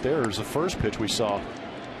level right there as the first pitch we saw.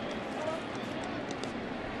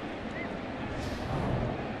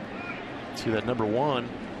 See that number 1,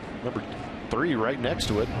 number 3 right next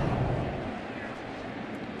to it.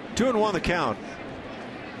 2-1 the count.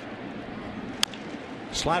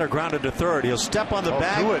 Slider grounded to third. He'll step on the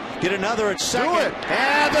bag, get another at second,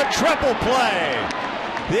 and the triple play.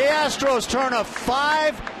 The Astros turn a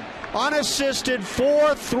 5 unassisted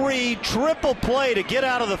 4-3 triple play to get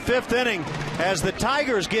out of the 5th inning as the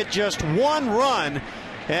Tigers get just 1 run.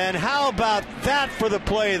 And how about that for the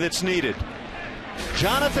play that's needed?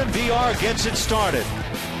 Jonathan VR gets it started.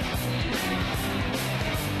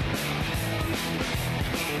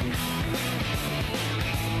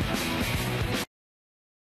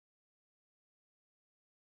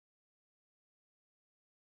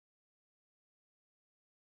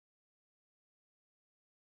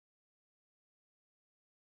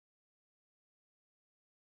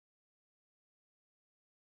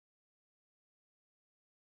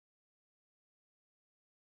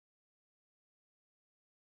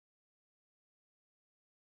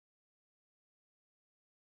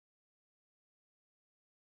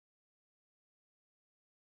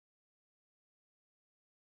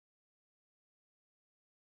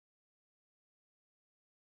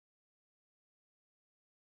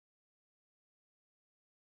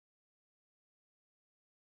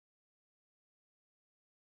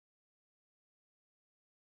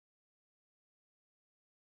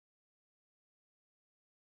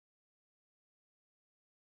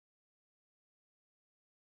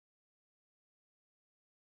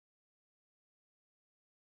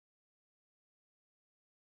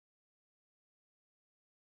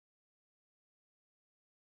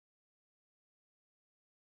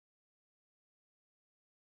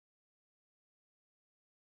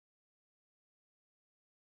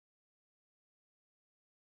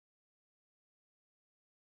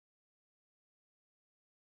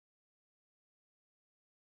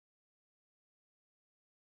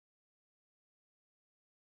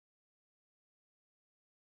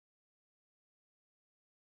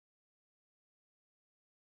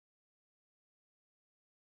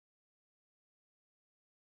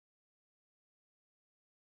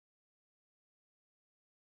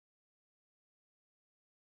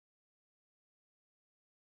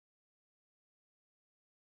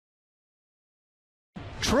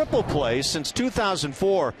 Triple play since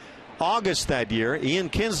 2004, August that year. Ian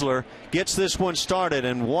Kinsler gets this one started,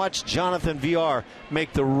 and watch Jonathan VR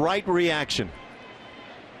make the right reaction.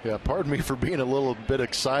 Yeah, pardon me for being a little bit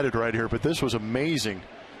excited right here, but this was amazing.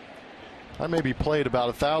 I maybe played about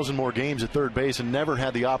 1,000 more games at third base and never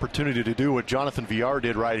had the opportunity to do what Jonathan VR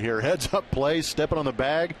did right here. Heads up play, stepping on the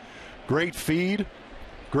bag, great feed,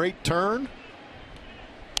 great turn.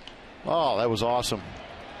 Oh, that was awesome.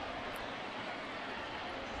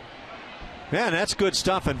 Man, that's good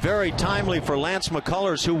stuff, and very timely for Lance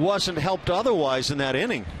McCullers, who wasn't helped otherwise in that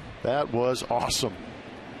inning. That was awesome.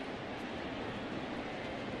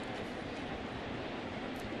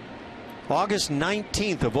 August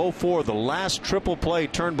 19th of 2004, the last triple play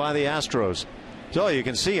turned by the Astros. So you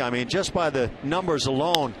can see, I mean, just by the numbers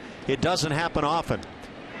alone, it doesn't happen often.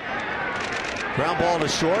 Ground ball to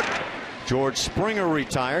short. George Springer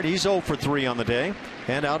retired. He's 0 for 3 on the day,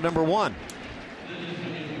 and out number 1.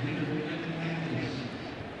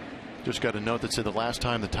 Just got a note that said the last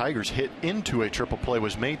time the Tigers hit into a triple play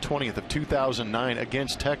was May 20th of 2009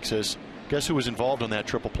 against Texas. Guess who was involved in that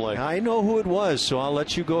triple play? I know who it was, so I'll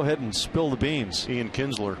let you go ahead and spill the beans. Ian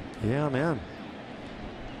Kinsler. Yeah, man.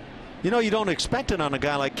 You know, you don't expect it on a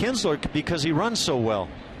guy like Kinsler because he runs so well.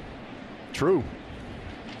 True.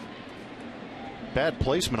 Bad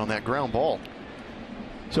placement on that ground ball.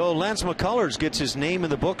 So Lance McCullers gets his name in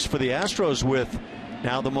the books for the Astros with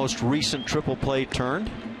now the most recent triple play turned.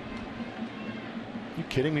 You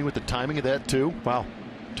kidding me with the timing of that too? Wow.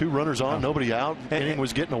 2 runners on, nobody out. Inning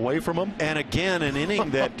was getting away from him. And again, an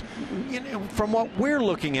inning that, you know, from what we're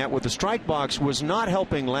looking at with the strike box, was not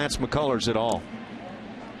helping Lance McCullers at all.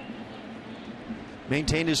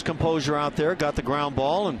 Maintained his composure out there, got the ground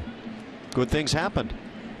ball, and good things happened.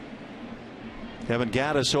 Kevin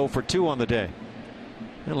Gaddis 0 for 2 on the day.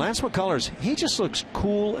 And Lance McCullers, he just looks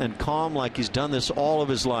cool and calm, like he's done this all of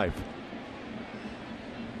his life.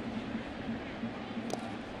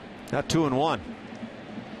 Now 2-1.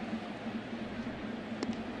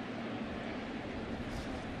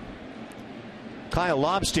 Kyle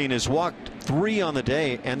Lobstein has walked 3 on the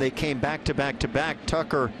day, and they came back to back to back.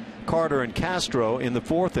 Tucker, Carter, and Castro in the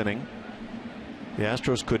 4th inning. The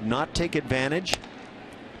Astros could not take advantage.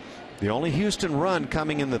 The only Houston run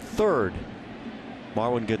coming in the 3rd.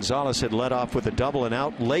 Marwin Gonzalez had led off with a double and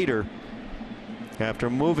out later. After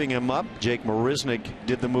moving him up, Jake Marisnick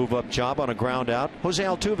did the move up job on a ground out. Jose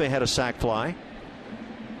Altuve had a sac fly.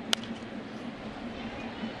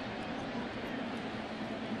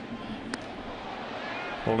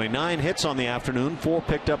 Only 9 hits on the afternoon, 4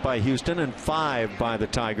 picked up by Houston and 5 by the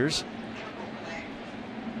Tigers.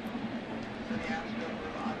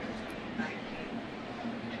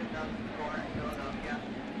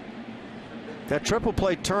 That triple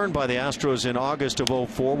play turn by the Astros in August of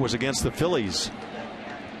 04 was against the Phillies.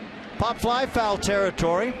 Pop fly, foul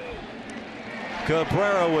territory.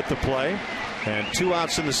 Cabrera with the play, and 2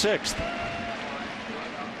 outs in the 6th.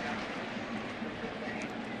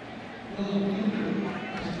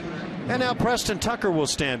 And now Preston Tucker will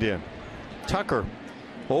stand in. Tucker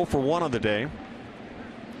 0 for 1 on the day.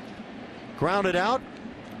 Grounded out.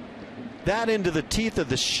 That into the teeth of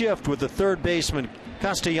the shift with the third baseman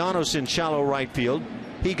Castellanos in shallow right field.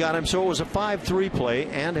 He got him, so it was a 5-3 play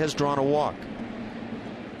and has drawn a walk.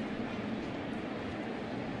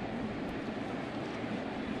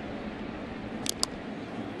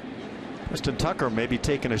 Preston Tucker maybe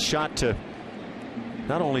taking a shot to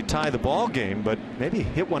not only tie the ball game, but maybe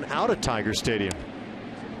hit one out of Tiger Stadium.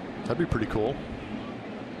 That'd be pretty cool.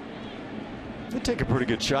 They'd take a pretty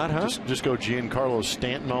good shot, huh? Just go Giancarlo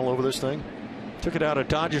Stanton all over this thing. Took it out of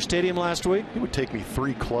Dodger Stadium last week. It would take me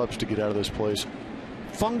 3 clubs to get out of this place.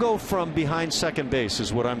 Fungo from behind second base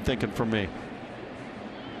is what I'm thinking for me.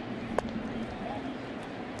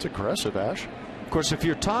 It's aggressive, Ash. Of course, if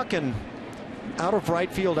you're talking out of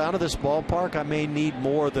right field, out of this ballpark, I may need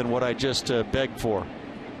more than what I just begged for.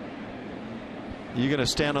 You going to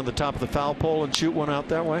stand on the top of the foul pole and shoot one out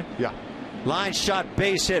that way? Yeah. Line shot,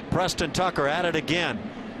 base hit. Preston Tucker at it again.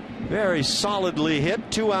 Very solidly hit.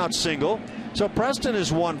 2-out single. So Preston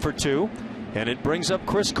is 1 for 2, and it brings up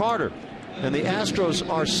Chris Carter. And the Astros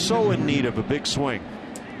are so in need of a big swing.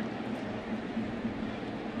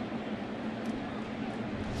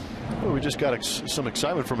 Well, we just got some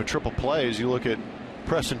excitement from a triple play as you look at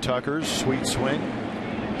Preston Tucker's sweet swing,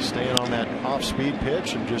 staying on that off-speed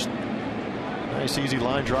pitch, and just nice easy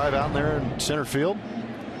line drive out there in center field.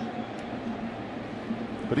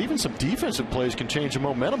 But even some defensive plays can change the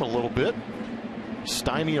momentum a little bit.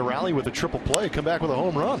 Stymie a rally with a triple play, come back with a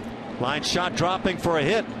home run. Line shot dropping for a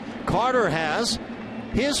hit. Carter has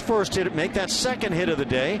his first hit, make that second hit of the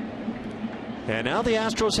day. And now the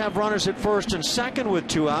Astros have runners at first and second with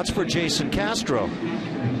 2 outs for Jason Castro.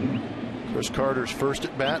 Chris Carter's first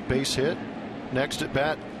at bat, base hit. Next at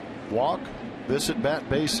bat, walk. This at bat,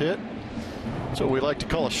 base hit. So we like to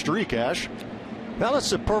call a streak, Ash. Well,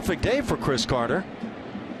 it's a perfect day for Chris Carter.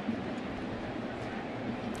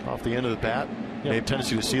 Off the end of the bat. They have a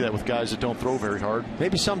tendency to see that with guys that don't throw very hard.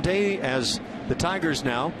 Maybe someday, as the Tigers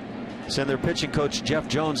now send their pitching coach Jeff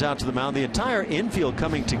Jones out to the mound, the entire infield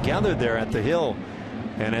coming together there at the Hill.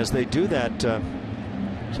 And as they do that,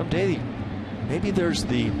 someday maybe there's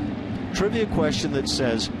the trivia question that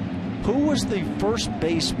says, who was the first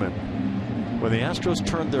baseman when the Astros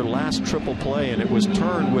turned their last triple play, and it was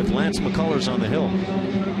turned with Lance McCullers on the Hill?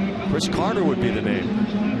 Chris Carter would be the name.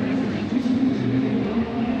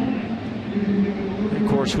 Of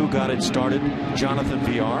course, who got it started? Jonathan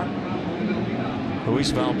Villar.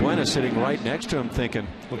 Luis Valbuena sitting right next to him thinking,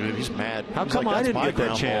 look at him, he's mad. How come I didn't get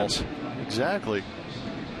that chance? Exactly.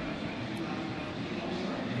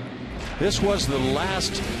 This was the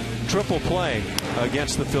last triple play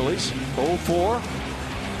against the Phillies. 0-4.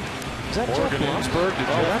 Is that Morgan Ensberg?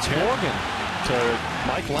 Oh, that's Morgan. To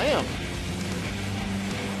Mike Lamb.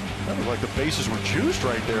 That was like the bases were juiced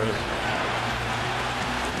right there.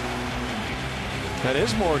 That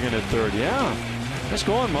is Morgan at third, yeah. Let's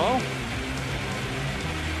go on, Mo.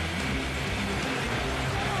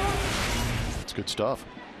 That's good stuff.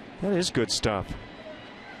 That is good stuff.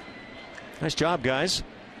 Nice job, guys.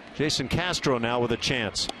 Jason Castro now with a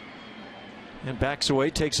chance. And backs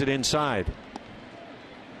away, takes it inside.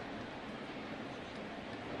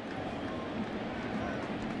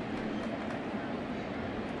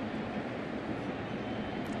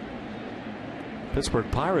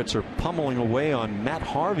 Pittsburgh Pirates are pummeling away on Matt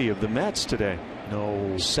Harvey of the Mets today.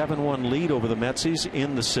 No. 7-1 lead over the Metsies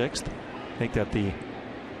in the 6th. Make that the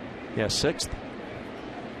 6th.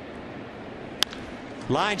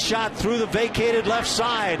 Line shot through the vacated left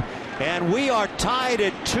side, and we are tied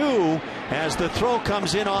at 2 as the throw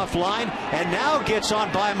comes in offline and now gets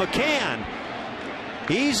on by McCann.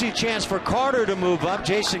 Easy chance for Carter to move up.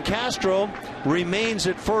 Jason Castro remains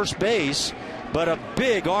at first base, but a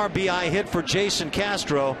big RBI hit for Jason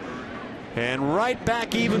Castro, and right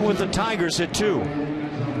back even with the Tigers at 2.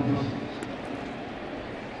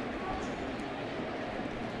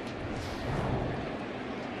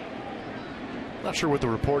 Not sure what the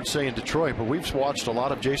reports say in Detroit, but we've watched a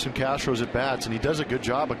lot of Jason Castro's at bats, and he does a good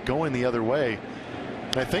job of going the other way.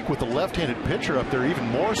 And I think with the left-handed pitcher up there, even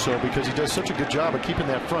more so, because he does such a good job of keeping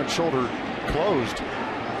that front shoulder closed.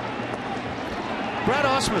 Brad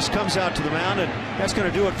Ausmus comes out to the mound, and that's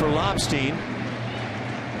going to do it for Lobstein.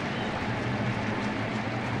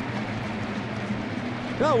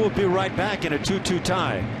 Well, we'll be right back in a 2-2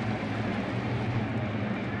 tie.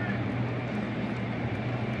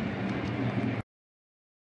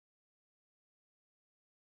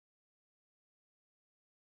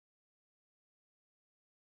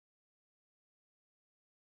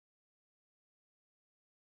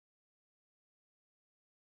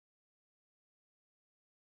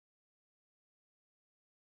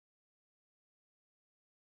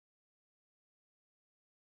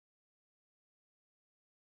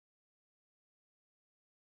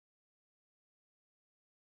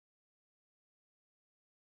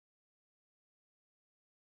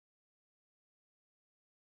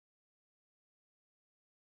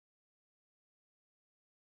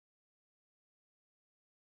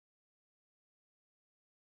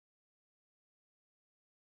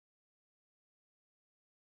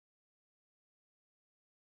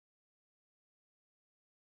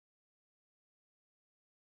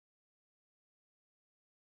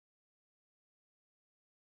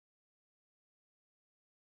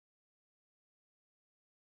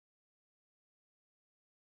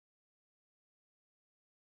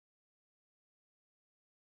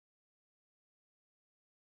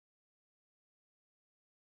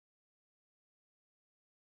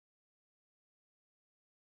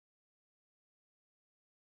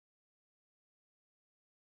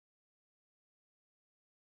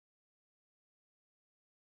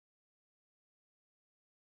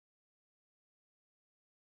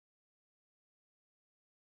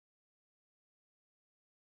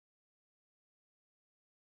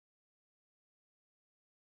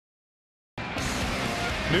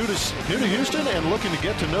 New to Houston and looking to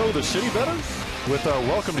get to know the city better? With our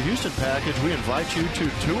Welcome to Houston package, we invite you to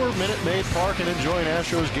tour Minute Maid Park and enjoy an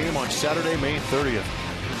Astros game on Saturday, May 30th.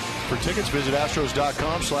 For tickets, visit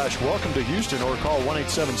astros.com/welcome to Houston or call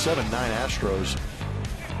 1-877-9-ASTROS.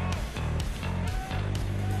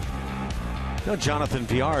 Now Jonathan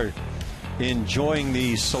Villar enjoying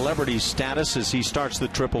the celebrity status as he starts the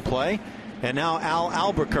triple play. And now Al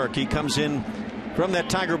Albuquerque comes in from that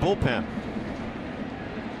Tiger bullpen.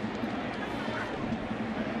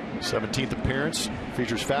 17th appearance,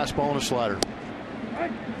 features fastball and a slider.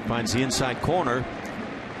 Finds the inside corner.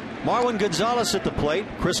 Marwin Gonzalez at the plate.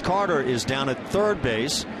 Chris Carter is down at third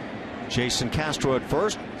base. Jason Castro at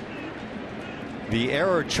first. The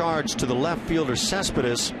error charge to the left fielder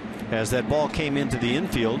Cespedes as that ball came into the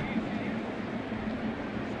infield.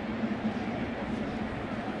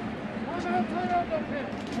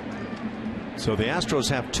 So the Astros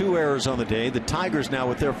have 2 errors on the day. The Tigers now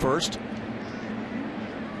with their first.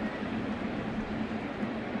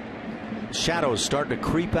 Shadows starting to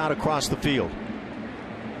creep out across the field.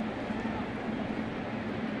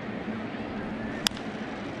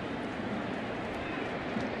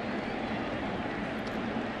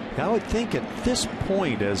 I would think at this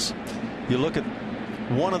point, as you look at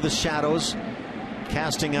one of the shadows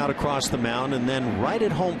casting out across the mound, and then right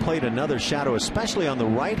at home plate another shadow, especially on the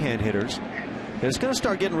right-hand hitters, it's going to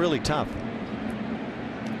start getting really tough.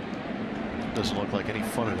 Doesn't look like any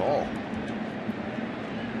fun at all.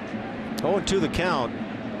 0-2 the count.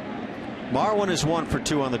 Marwin is 1 for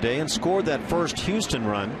 2 on the day and scored that first Houston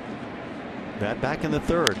run. That back in the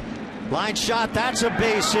third. Line shot. That's a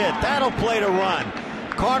base hit. That'll play to run.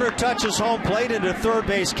 Carter touches home plate into third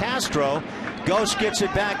base. Castro. Ghost gets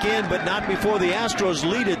it back in, but not before the Astros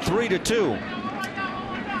lead it 3-2.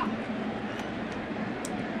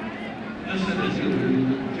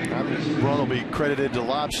 Run will be credited to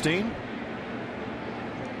Lobstein.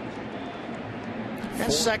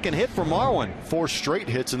 That's second hit for Marwin. 4 straight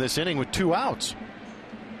hits in this inning with 2 outs.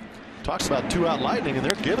 Talks about 2-out lightning, and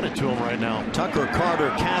they're giving it to him right now. Tucker, Carter,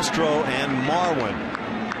 Castro, and Marwin.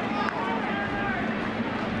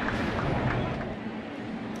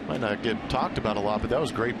 Might not get talked about a lot, but that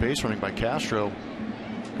was great base running by Castro,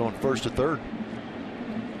 going first to third.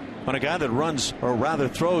 On a guy that runs, or rather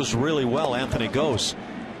throws really well, Anthony Gose.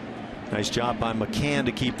 Nice job by McCann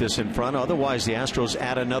to keep this in front. Otherwise, the Astros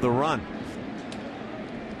add another run.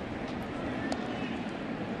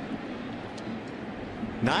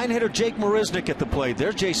 Nine-hitter Jake Marisnick at the plate.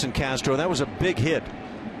 There's Jason Castro. That was a big hit.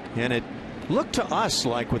 And it looked to us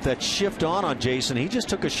like with that shift on Jason, he just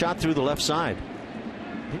took a shot through the left side.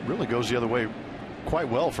 He really goes the other way quite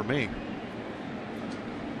well for me.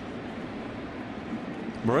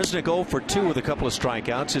 Marisnick 0 for 2 with a couple of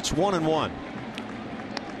strikeouts. It's 1-1.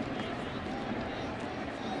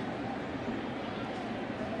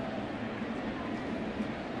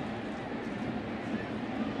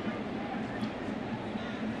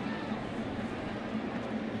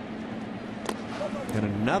 And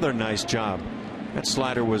another nice job. That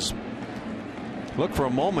slider was, looked for a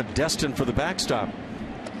moment, destined for the backstop.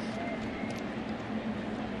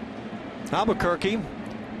 Albuquerque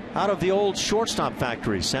out of the old shortstop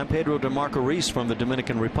factory. San Pedro de Macorís from the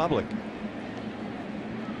Dominican Republic.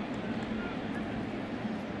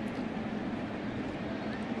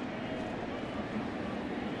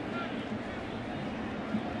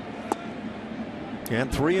 And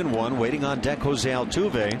 3-1, waiting on deck Jose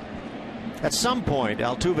Altuve. At some point,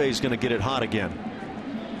 Altuve is going to get it hot again.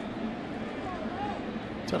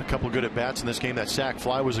 He's had a couple good at bats in this game. That sac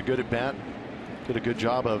fly was a good at bat. Did a good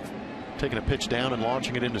job of taking a pitch down and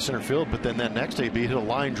launching it into center field. But then that next AB hit a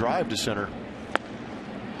line drive to center.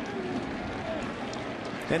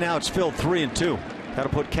 And now it's filled 3-2.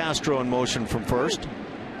 That'll put Castro in motion from first.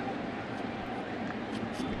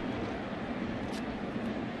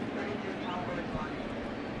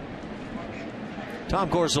 Tom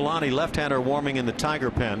Gorzelani, left-hander, warming in the Tiger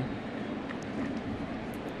pen.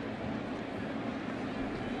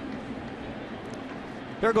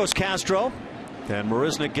 There goes Castro, and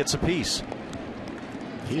Marisnick gets a piece.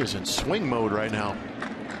 He is in swing mode right now.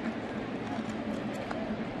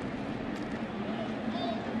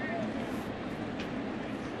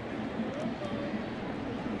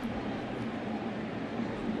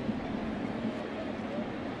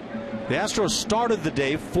 The Astros started the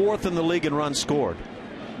day 4th in the league in runs scored.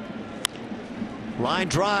 Line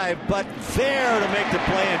drive, but there to make the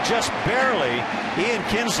play, and just barely, Ian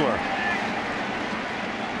Kinsler.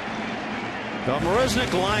 Well,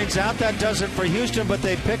 Marisnick lines out. That does it for Houston, but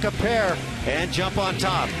they pick a pair and jump on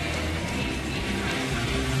top.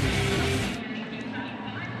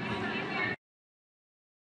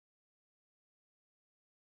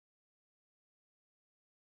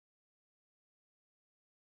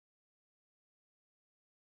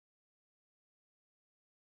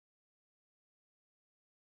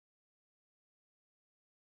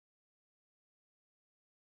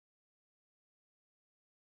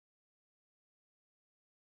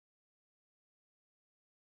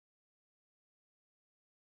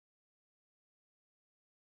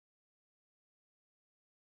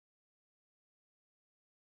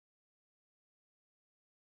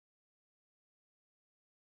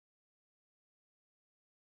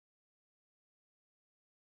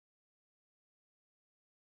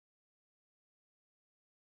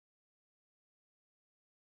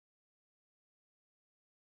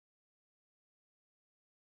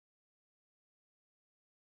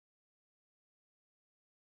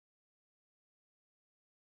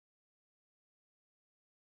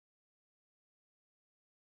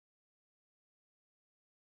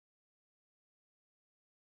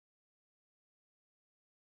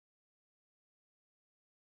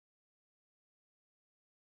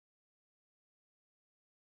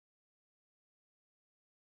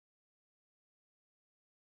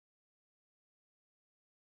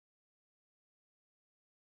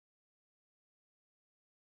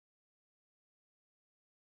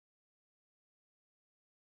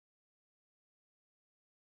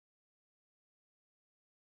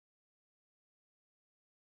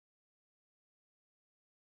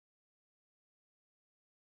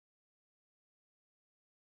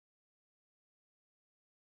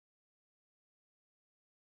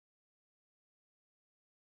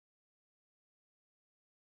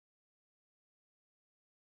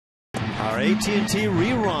 Our AT&T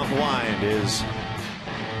rewind is,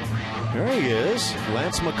 there he is,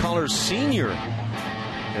 Lance McCullers Sr.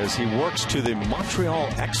 as he works to the Montreal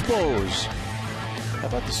Expos. How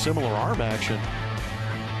about the similar arm action?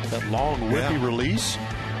 That long whippy release.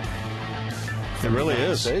 It really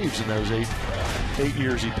is. Saves in those eight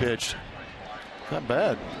years he pitched. Not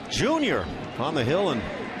bad. Junior on the hill and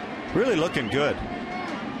really looking good.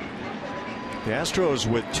 The Astros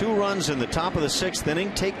with 2 runs in the top of the 6th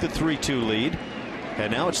inning take the 3-2 lead.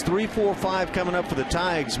 And now it's 3-4-5 coming up for the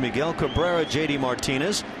Tigers. Miguel Cabrera, J.D.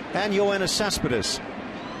 Martinez, and Yoenis Cespedes.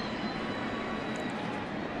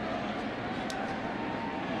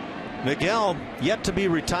 Miguel, yet to be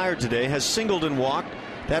retired today, has singled and walked.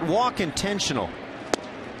 That walk intentional.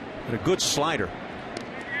 And a good slider.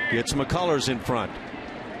 Gets McCullers in front.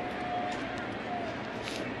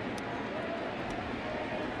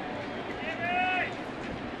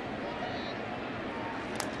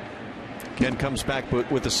 Ken comes back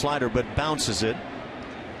with the slider, but bounces it.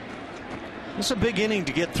 It's a big inning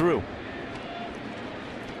to get through.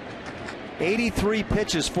 83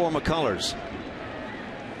 pitches for McCullers.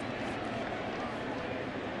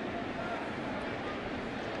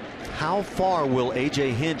 How far will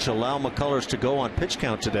A.J. Hinch allow McCullers to go on pitch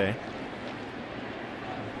count today?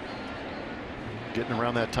 Getting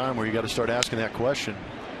around that time where you got to start asking that question.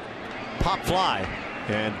 Pop fly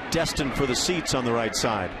and destined for the seats on the right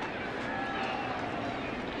side.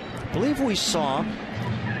 I believe we saw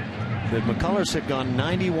that McCullers had gone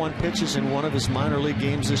 91 pitches in one of his minor league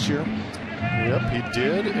games this year. Yep, he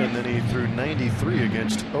did, and then he threw 93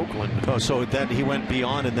 against Oakland. Oh, so that he went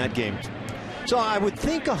beyond in that game. So I would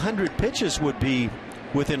think 100 pitches would be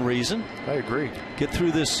within reason. I agree. Get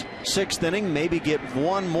through this 6th inning, maybe get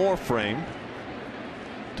one more frame.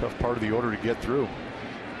 Tough part of the order to get through.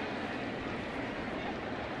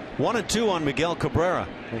 1-2 on Miguel Cabrera.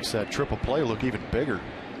 Makes that triple play look even bigger.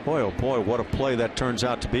 Boy, oh boy, what a play that turns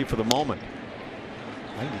out to be for the moment.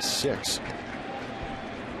 96.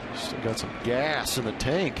 Still got some gas in the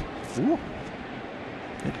tank. Ooh.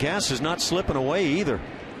 That gas is not slipping away either.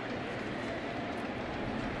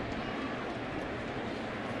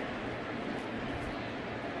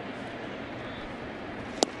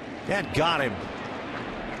 That got him.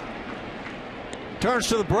 Turns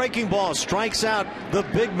to the breaking ball, strikes out the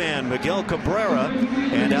big man Miguel Cabrera,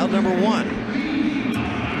 and out number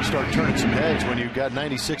 1. You start turning some heads when you've got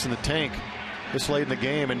 96 in the tank this late in the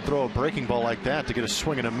game and throw a breaking ball like that to get a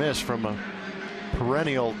swing and a miss from a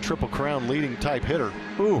perennial Triple Crown leading type hitter.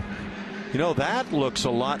 Ooh, you know, that looks a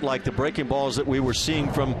lot like the breaking balls that we were seeing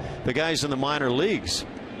from the guys in the minor leagues.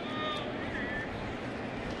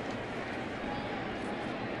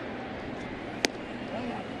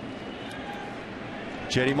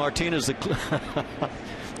 JD Martinez,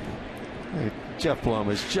 Jeff Blum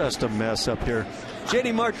is just a mess up here.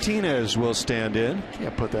 JD Martinez will stand in.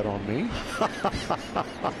 Can't put that on me.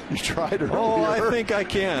 You tried it earlier. Oh, I think I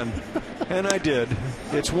can. And I did.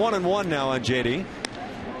 It's 1-1 now on JD.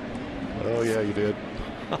 Oh, yeah, you did.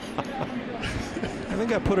 I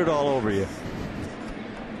think I put it all over you.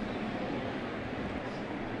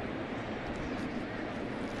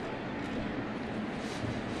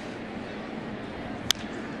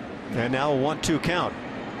 And now a 1-2 count.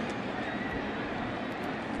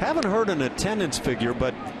 Haven't heard an attendance figure,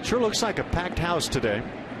 but sure looks like a packed house today.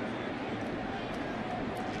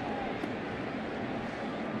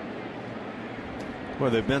 Well,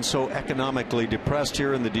 they've been so economically depressed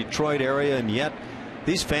here in the Detroit area, and yet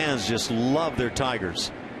these fans just love their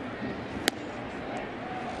Tigers.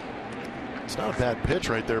 It's not a bad pitch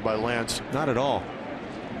right there by Lance. Not at all.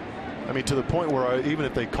 I mean, to the point where even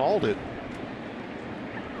if they called it.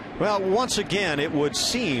 Well, once again, it would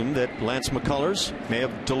seem that Lance McCullers may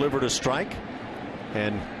have delivered a strike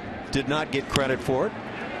and did not get credit for it.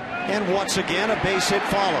 And once again, a base hit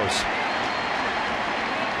follows.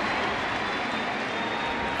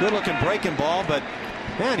 Good looking breaking ball, but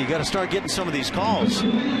man, you got to start getting some of these calls. I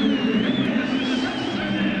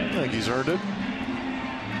think he's earned it.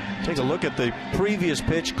 Take a look at the previous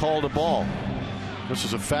pitch called a ball. This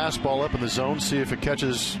is a fastball up in the zone. See if it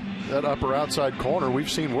catches that upper outside corner. We've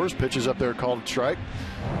seen worse pitches up there called a strike.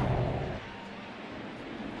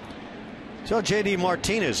 So JD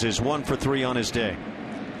Martinez is 1 for 3 on his day.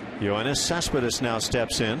 Yoenis Cespedes now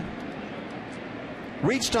steps in.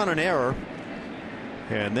 Reached on an error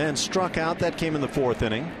and then struck out. That came in the 4th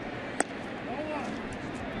inning.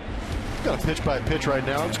 Got a pitch by pitch right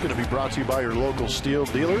now. It's going to be brought to you by your local steel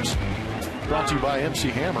dealers. Brought to you by MC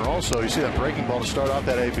Hammer. Also, you see that breaking ball to start off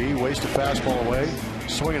that AB. Waste a fastball away.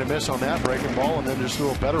 Swing and a miss on that breaking ball, and then just a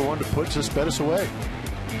little better one to put Cespedes away.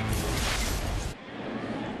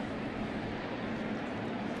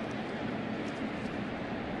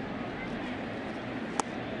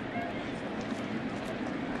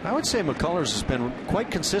 I would say McCullers has been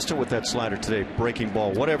quite consistent with that slider today. Breaking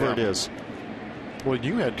ball, whatever it is. Well,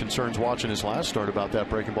 you had concerns watching his last start about that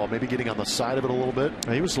breaking ball, maybe getting on the side of it a little bit.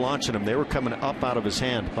 He was launching them. They were coming up out of his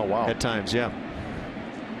hand. Oh, wow. At times, yeah.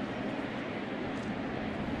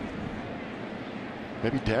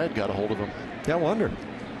 Maybe Dad got a hold of him. Yeah, I wonder.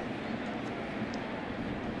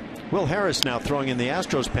 Will Harris now throwing in the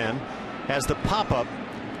Astros pen as the pop-up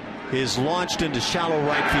is launched into shallow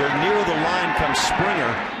right field. Near the line comes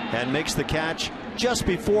Springer and makes the catch just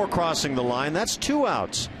before crossing the line. That's 2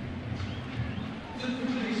 outs.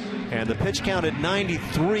 And the pitch count at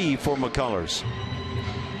 93 for McCullers.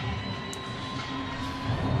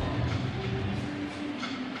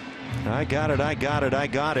 I got it. I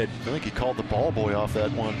think he called the ball boy off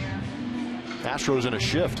that one. Astros in a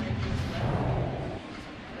shift.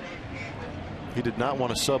 He did not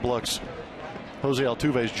want to sublux Jose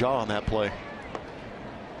Altuve's jaw on that play.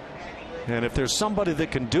 And if there's somebody that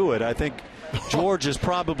can do it, I think George is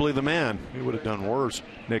probably the man. He would have done worse.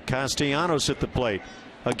 Nick Castellanos at the plate.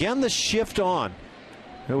 Again, the shift on.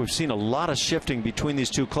 We've seen a lot of shifting between these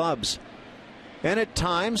two clubs. And at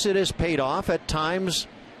times it has paid off. At times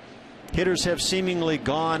hitters have seemingly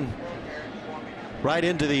gone right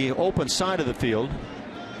into the open side of the field.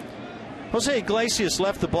 Jose Iglesias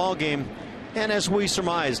left the ball game, and as we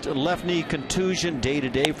surmised, a left knee contusion day to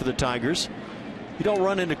day for the Tigers. You don't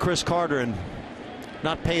run into Chris Carter and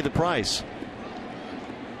not pay the price.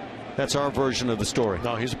 That's our version of the story.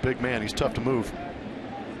 No, he's a big man. He's tough to move.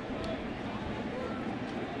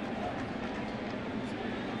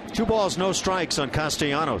 2 balls, no strikes on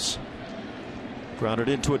Castellanos. Grounded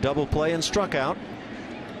into a double play and struck out.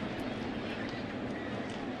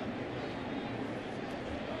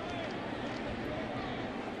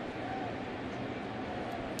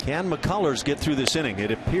 Can McCullers get through this inning?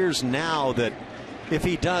 It appears now that if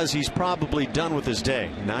he does, he's probably done with his day.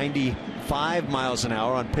 95 miles an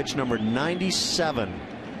hour on pitch number 97.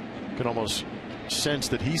 You can almost sense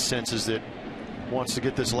that he senses that wants to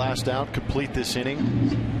get this last out, complete this inning.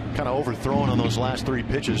 Kind of overthrown on those last 3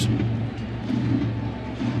 pitches.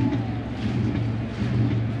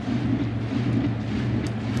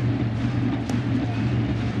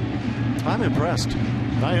 I'm impressed.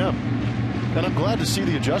 I am. And I'm glad to see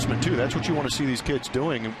the adjustment too. That's what you want to see these kids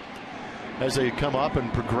doing as they come up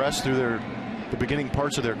and progress through the beginning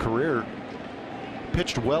parts of their career.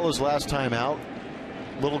 Pitched well his last time out.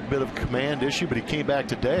 A little bit of command issue, but he came back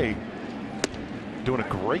today doing a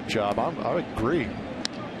great job. I agree.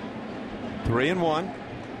 3-1.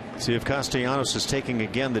 See if Castellanos is taking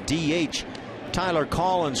again the DH. Tyler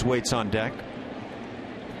Collins waits on deck.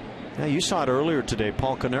 Now you saw it earlier today.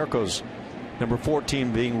 Paul Konerko's number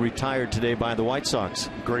 14 being retired today by the White Sox.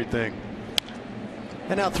 Great thing.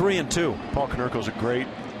 And now 3-2. Paul Konerko's a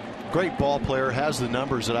great ball player. Has the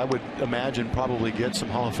numbers that I would imagine probably get some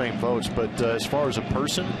Hall of Fame votes. But as far as a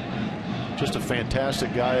person, just a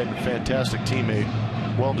fantastic guy and a fantastic teammate.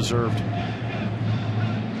 Well deserved.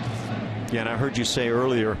 Yeah, and I heard you say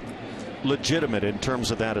earlier, legitimate in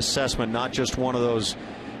terms of that assessment, not just one of those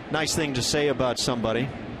nice things to say about somebody.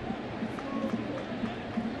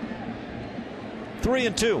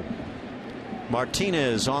 3-2.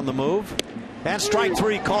 Martinez on the move. And strike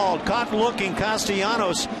 3 called. Caught looking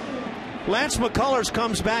Castellanos. Lance McCullers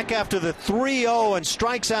comes back after the 3-0 and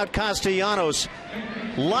strikes out Castellanos.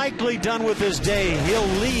 Likely done with his day. He'll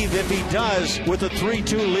leave if he does with a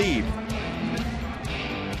 3-2 lead.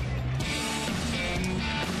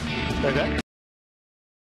 Okay.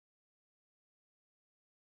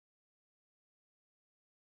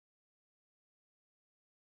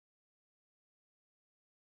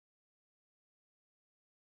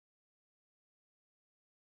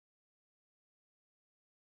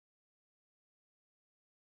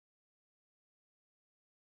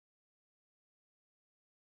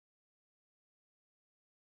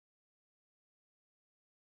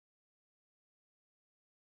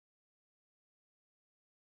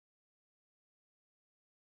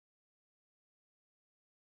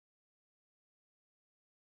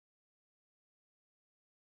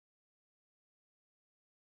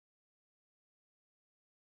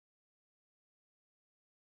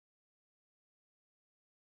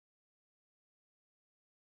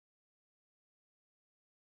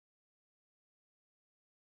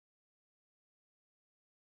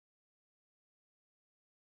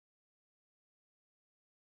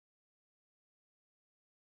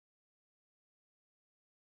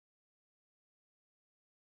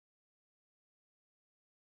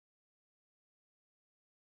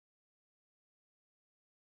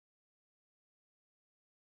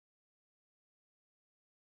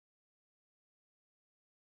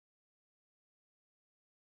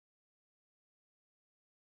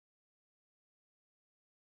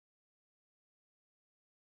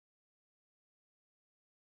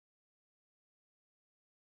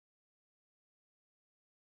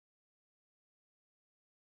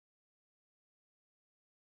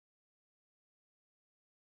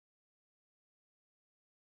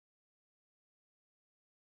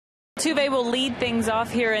 Altuve will lead things off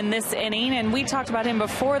here in this inning, and we talked about him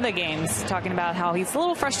before the games, talking about how he's a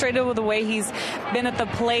little frustrated with the way he's been at the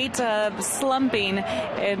plate, slumping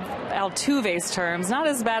in Altuve's terms. Not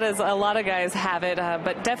as bad as a lot of guys have it,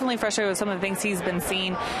 but definitely frustrated with some of the things he's been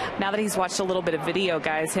seeing. Now that he's watched a little bit of video,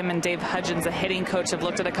 guys, him and Dave Hudgens, a hitting coach, have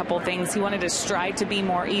looked at a couple of things. He wanted to strive to be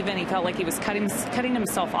more even. He felt like he was cutting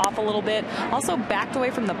himself off a little bit. Also backed away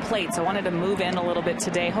from the plate, so wanted to move in a little bit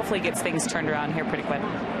today. Hopefully gets things turned around here pretty quick.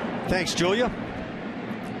 Thanks, Julia.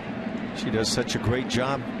 She does such a great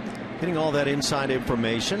job getting all that inside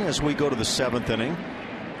information as we go to the 7th inning.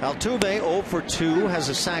 Altuve 0 for 2, has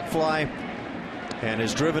a sac fly, and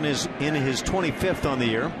has driven in his 25th on the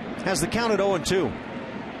year. Has the count at 0-2.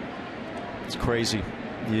 It's crazy.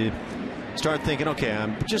 You start thinking, okay,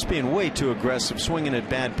 I'm just being way too aggressive, swinging at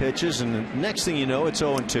bad pitches, and the next thing you know, it's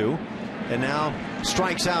 0-2. And now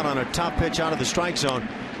strikes out on a top pitch out of the strike zone.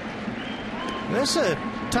 That's a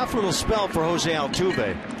tough little spell for Jose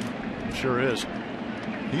Altuve. Sure is.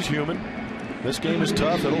 He's human. This game is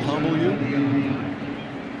tough. It'll humble you.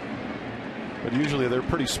 But usually they're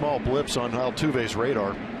pretty small blips on Altuve's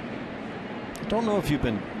radar. I don't know if you've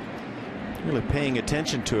been really paying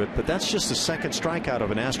attention to it, but that's just the second strikeout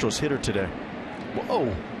of an Astros hitter today.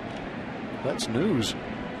 Whoa. That's news.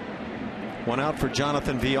 One out for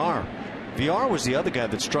Jonathan Villar. Villar was the other guy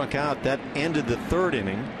that struck out. That ended the third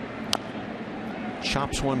inning.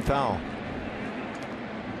 Chops one foul.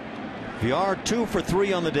 Villar 2 for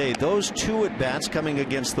 3 on the day. Those 2 at bats coming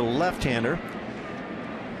against the left-hander.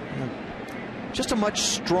 Just a much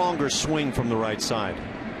stronger swing from the right side.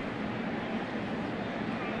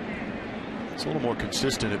 It's a little more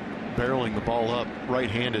consistent at barreling the ball up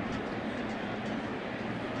right-handed.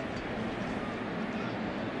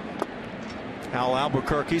 Al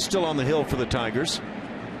Albuquerque still on the hill for the Tigers.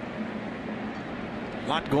 A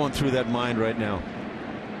lot going through that mind right now.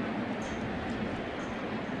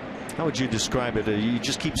 How would you describe it? You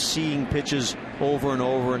just keep seeing pitches over and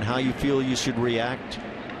over, and how you feel you should react?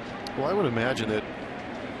 Well, I would imagine that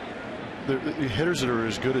the hitters that are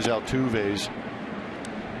as good as Altuve's,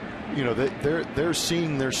 you know, they're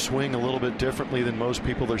seeing their swing a little bit differently than most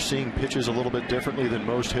people. They're seeing pitches a little bit differently than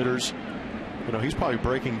most hitters. You know, he's probably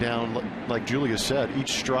breaking down, like Julia said,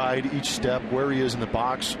 each stride, each step, where he is in the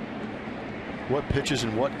box, what pitches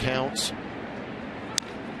and what counts.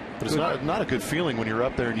 But it's not a good feeling when you're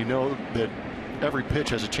up there and you know that every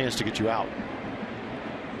pitch has a chance to get you out.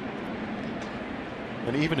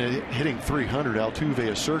 And even hitting 300, Altuve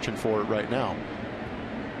is searching for it right now.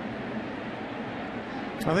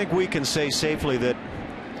 I think we can say safely that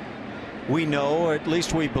we know, or at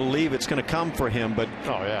least we believe, it's going to come for him. But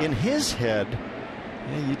in his head,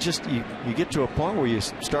 you get to a point where you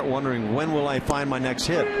start wondering, when will I find my next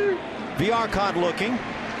hit? Villar caught looking.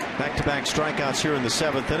 Back-to-back strikeouts here in the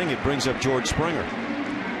 7th inning. It brings up George Springer.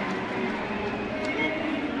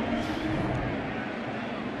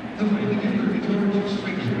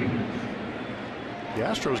 The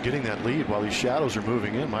Astros getting that lead while these shadows are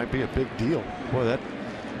moving in might be a big deal. Boy,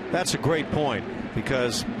 that's a great point,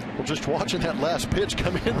 because just watching that last pitch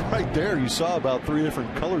come in right there, you saw about 3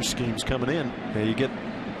 different color schemes coming in. Yeah, you get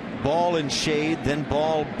ball in shade, then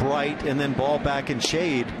ball bright, and then ball back in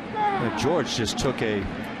shade. George just took a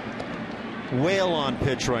whale-on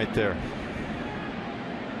pitch right there.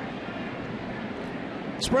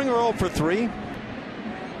 Springer 0 for 3.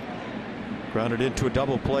 Grounded into a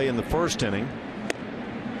double play in the 1st inning.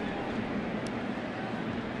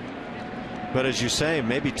 But as you say,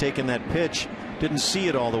 maybe taking that pitch, didn't see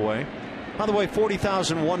it all the way. By the way,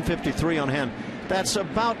 40,153 on hand. That's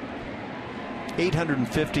about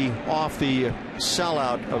 850 off the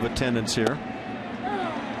sellout of attendance here.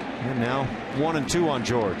 And now 1-2 on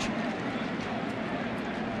George.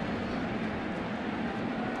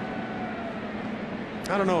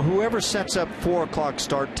 I don't know, whoever sets up 4 o'clock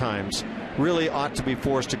start times really ought to be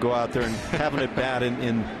forced to go out there and have an at bat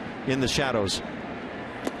in the shadows.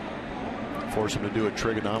 Force him to do a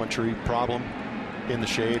trigonometry problem in the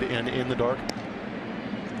shade and in the dark.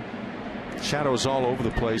 Shadows all over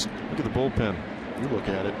the place. Look at the bullpen. You look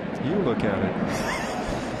at it. You look at it.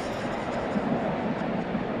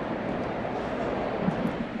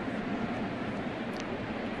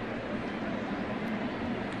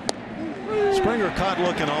 Springer caught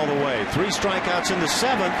looking all the way. 3 strikeouts in the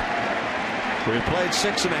 7th. We played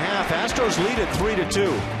 6.5. Astros lead at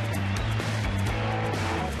 3-2.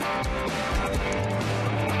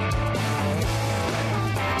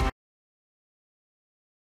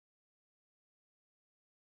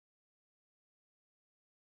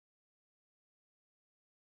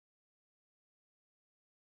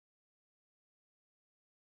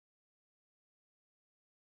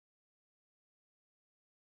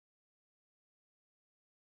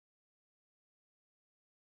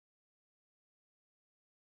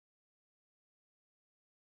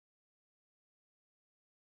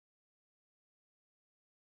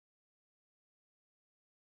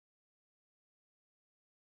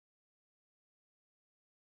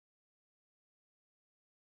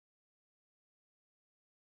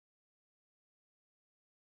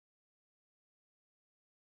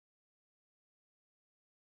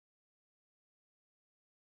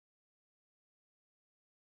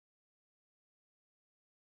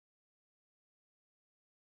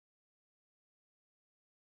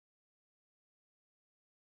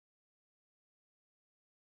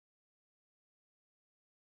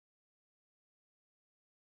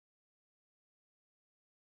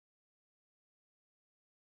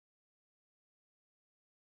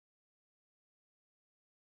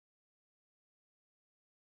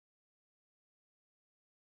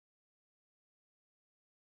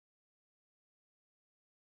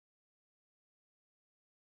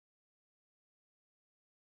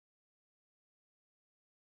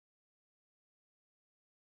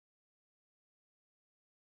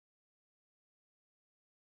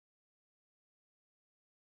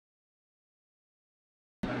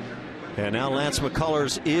 And now Lance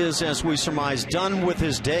McCullers is, as we surmise, done with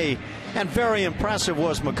his day. And very impressive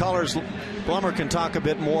was McCullers. Blummer can talk a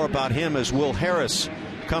bit more about him as Will Harris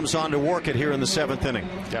comes on to work it here in the 7th inning.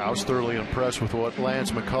 Yeah, I was thoroughly impressed with what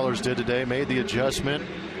Lance McCullers did today. Made the adjustment.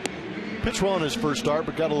 Pitched well in his first start,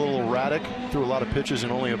 but got a little erratic. Threw a lot of pitches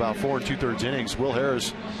in only about 4 2/3 innings. Will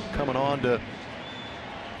Harris coming on to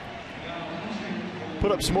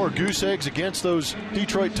put up some more goose eggs against those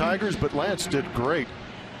Detroit Tigers, but Lance did great.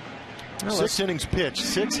 6 innings pitched,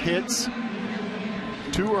 6 hits,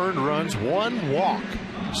 2 earned runs, 1 walk,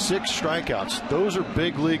 6 strikeouts. Those are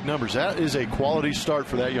big league numbers. That is a quality start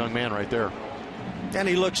for that young man right there. And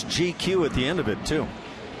he looks GQ at the end of it, too.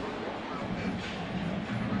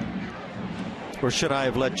 Or should I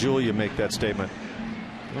have let Julia make that statement?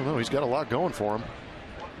 I don't know. He's got a lot going for him.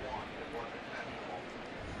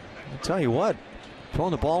 I'll tell you what,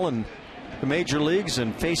 throwing the ball in the major leagues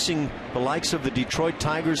and facing the likes of the Detroit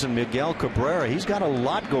Tigers and Miguel Cabrera, he's got a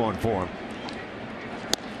lot going for him.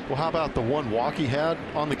 Well, how about the 1 walk he had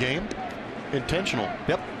on the game? Intentional.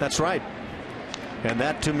 Yep, that's right. And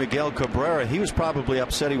that to Miguel Cabrera, he was probably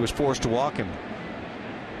upset he was forced to walk him.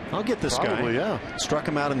 I'll get this probably, guy. Yeah. Struck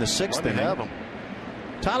him out in the 6th inning. Have him.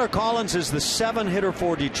 Tyler Collins is the 7 hitter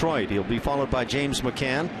for Detroit. He'll be followed by James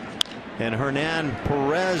McCann and Hernan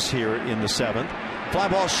Perez here in the 7th. Fly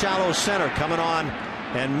ball shallow center, coming on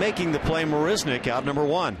and making the play. Marisnick out number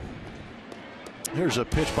 1. Here's a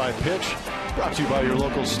pitch by pitch brought to you by your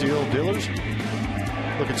local steel dealers.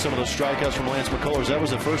 Look at some of those strikeouts from Lance McCullers. That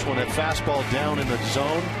was the first one. That fastball down in the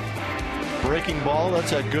zone. Breaking ball.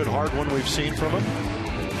 That's a good hard one we've seen from him.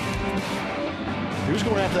 He was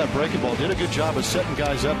going after that breaking ball. Did a good job of setting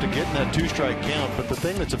guys up to get in that 2-strike count. But the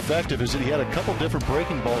thing that's effective is that he had a couple different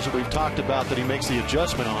breaking balls that we've talked about that he makes the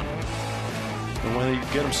adjustment on. And when you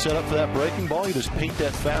get him set up for that breaking ball, you just paint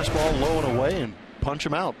that fastball low and away and punch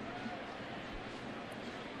him out.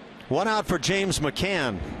 1 out for James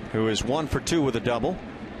McCann, who is 1 for 2 with a double.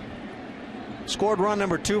 Scored run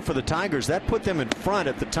number 2 for the Tigers. That put them in front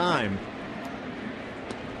at the time.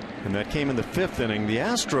 And that came in the 5th inning. The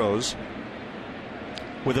Astros,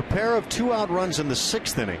 with a pair of 2-out runs in the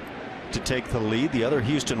 6th inning to take the lead. The other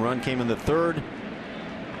Houston run came in the 3rd.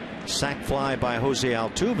 Sac fly by Jose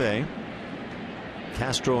Altuve.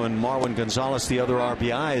 Castro and Marwin Gonzalez the other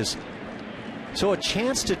RBIs. So a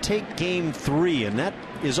chance to take game 3, and that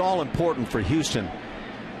is all important for Houston.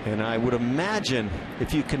 And I would imagine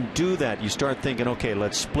if you can do that, you start thinking, okay,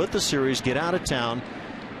 let's split the series, get out of town,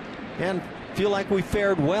 and feel like we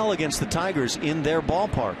fared well against the Tigers in their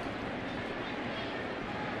ballpark.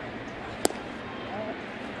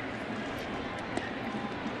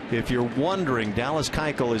 If you're wondering, Dallas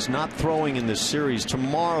Keuchel is not throwing in this series.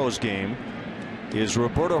 Tomorrow's game is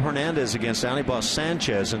Roberto Hernandez against Anibal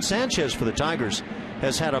Sanchez, and Sanchez for the Tigers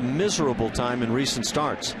has had a miserable time in recent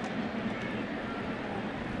starts.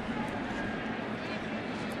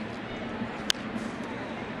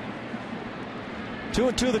 Two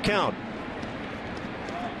and 2 the count.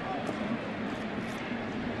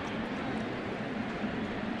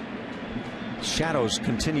 Shadows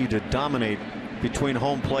continue to dominate between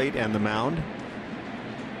home plate and the mound.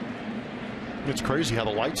 It's crazy how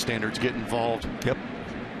the light standards get involved. Yep.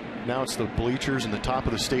 Now it's the bleachers and the top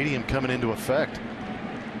of the stadium coming into effect.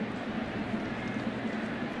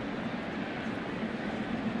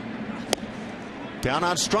 Down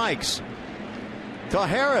on strikes. To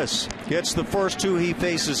Harris. Gets the first 2 he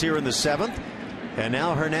faces here in the 7th. And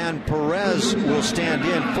now Hernan Perez will stand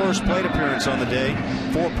in. First plate appearance on the day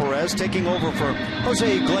for Perez, taking over for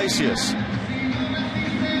Jose Iglesias.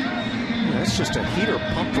 That's just a heater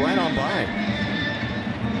pumped right on by.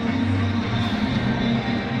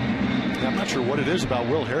 I'm not sure what it is about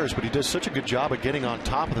Will Harris, but he does such a good job of getting on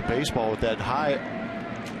top of the baseball with that high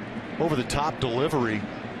over-the-top delivery.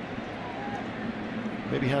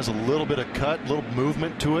 Maybe has a little bit of cut, a little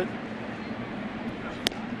movement to it.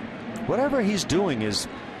 Whatever he's doing is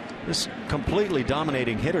completely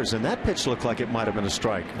dominating hitters, and that pitch looked like it might have been a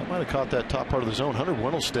strike. That might have caught that top part of the zone. Hunter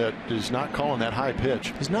Wendelstedt is not calling that high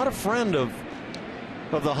pitch. He's not a friend of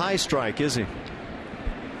the high strike, is he?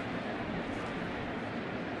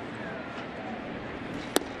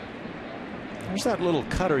 There's that little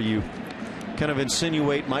cutter you kind of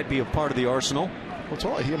insinuate might be a part of the arsenal. Well, it's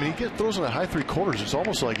all, I mean, he throws in the high 3/4. It's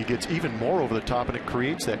almost like he gets even more over the top, and it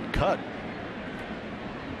creates that cut.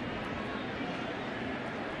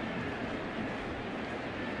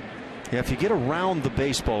 Yeah, if you get around the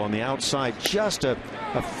baseball on the outside just a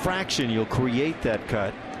fraction, you'll create that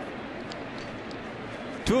cut.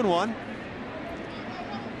 2-1.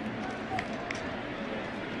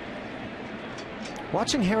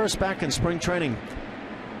 Watching Harris back in spring training,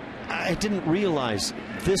 I didn't realize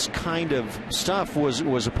this kind of stuff was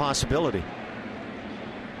a possibility.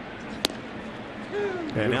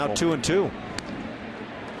 And now 2-2.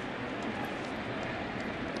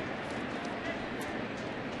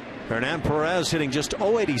 Hernan Perez hitting just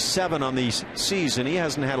 .087 on the season. He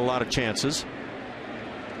hasn't had a lot of chances.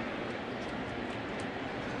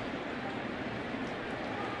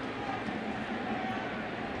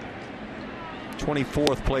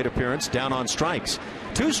 '24th plate appearance, down on strikes.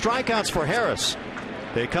 2 strikeouts for Harris.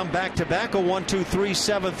 They come back to back, a 1-2-3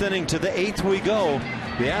 7th inning. To the 8th we go.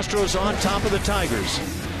 The Astros on top of the Tigers.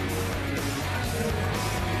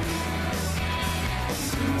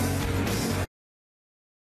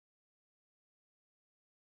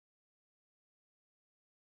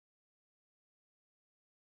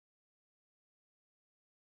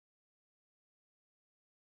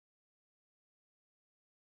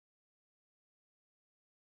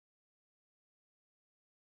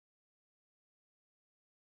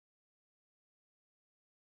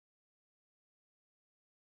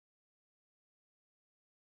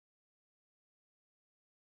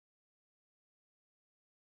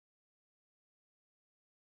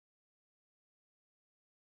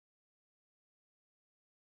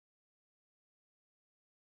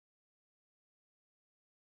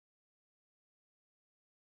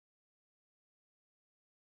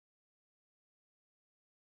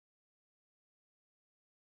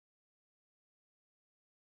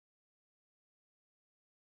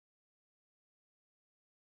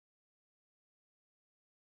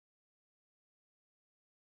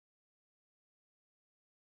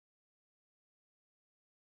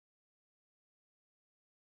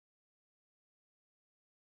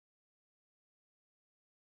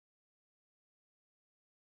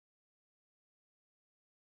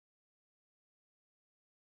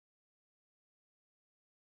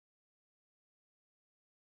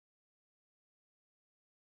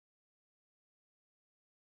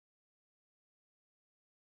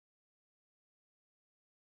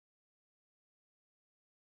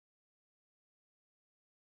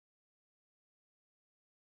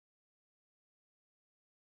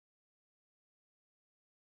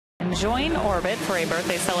 Join Orbit for a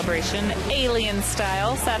birthday celebration, alien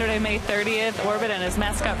style. Saturday, May 30th, Orbit and his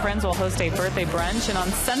mascot friends will host a birthday brunch. And on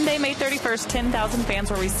Sunday, May 31st, 10,000 fans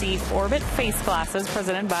will receive Orbit face glasses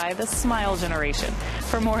presented by the Smile Generation.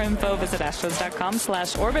 For more info, visit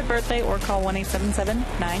astros.com/Orbit birthday or call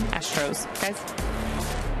 1-877-9-ASTROS. Guys.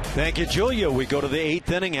 Thank you, Julia. We go to the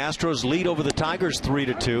 8th inning. Astros lead over the Tigers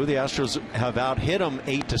 3-2. The Astros have out-hit them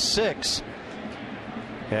 8-6.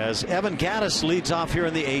 As Evan Gattis leads off here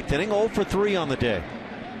in the 8th inning, 0 for 3 on the day.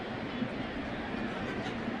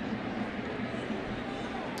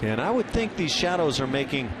 And I would think these shadows are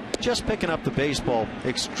making just picking up the baseball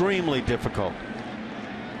extremely difficult.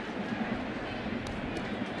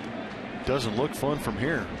 Doesn't look fun from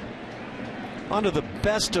here. Under the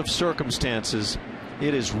best of circumstances,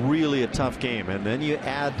 it is really a tough game. And then you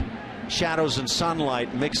add shadows and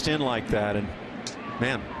sunlight mixed in like that, and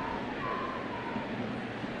man.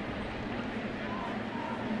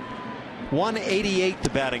 188 the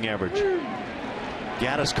batting average.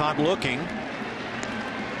 Gattis caught looking.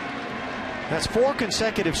 That's 4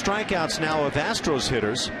 consecutive strikeouts now of Astros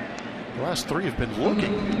hitters. The last 3 have been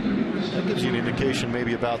looking. That gives you an indication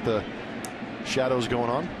maybe about the shadows going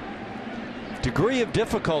on. Degree of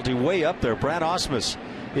difficulty way up there. Brad Ausmus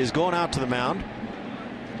is going out to the mound.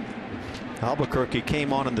 Albuquerque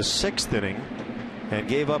came on in the 6th inning and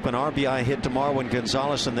gave up an RBI hit to Marwin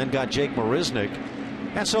Gonzalez and then got Jake Marisnick.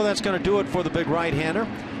 And so that's going to do it for the big right-hander.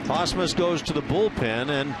 Ausmus goes to the bullpen,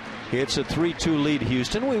 and it's a 3-2 lead,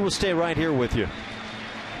 Houston. We will stay right here with you.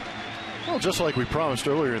 Well, just like we promised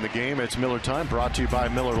earlier in the game, it's Miller time, brought to you by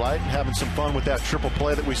Miller Lite. Having some fun with that triple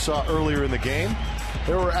play that we saw earlier in the game.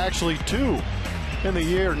 There were actually 2 in the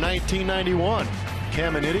year 1991.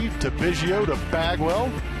 Caminiti to Biggio to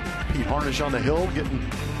Bagwell. Pete Harnish on the hill getting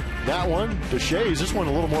that one. Deshays, this one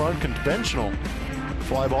a little more unconventional.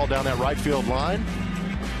 Fly ball down that right field line.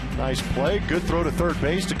 Nice play. Good throw to third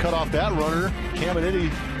base to cut off that runner. Caminiti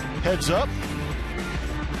heads up.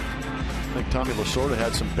 I think Tommy Lasorda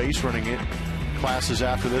had some base running classes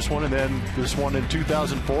after this one, and then this one in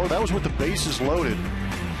 2004. That was with the bases loaded.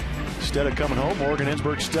 Instead of coming home, Morgan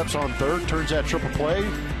Ensberg steps on third, turns that triple play,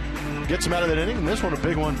 gets him out of that inning, and this one a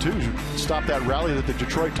big one too. Stop that rally that the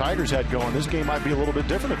Detroit Tigers had going. This game might be a little bit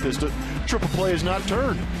different if this triple play is not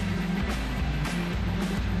turned.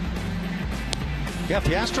 Yeah, if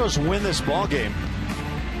the Astros win this ball game,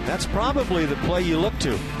 that's probably the play you look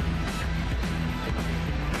to.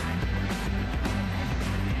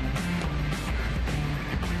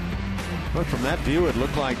 But from that view, it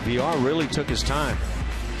looked like VR really took his time.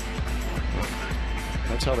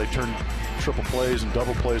 That's how they turn triple plays and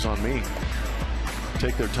double plays on me.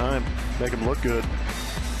 Take their time, make them look good.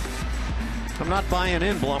 I'm not buying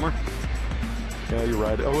in, Blummer. Yeah, you're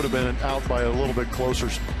right. It would have been out by a little bit closer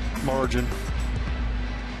margin.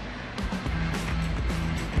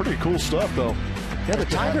 Pretty cool stuff, though. Yeah, the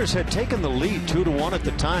Tigers had taken the lead 2-1 at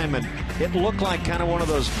the time, and it looked like kind of one of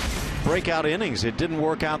those breakout innings. It didn't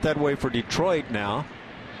work out that way for Detroit now.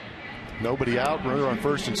 Nobody out, runner on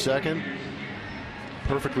first and second.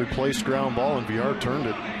 Perfectly placed ground ball, and VR turned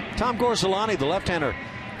it. Tom Gorzelani, the left-hander,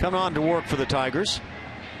 coming on to work for the Tigers.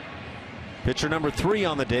 Pitcher number 3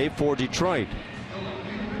 on the day for Detroit.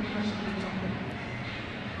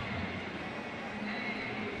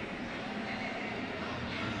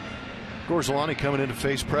 Gorzelani coming in to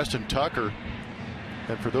face Preston Tucker.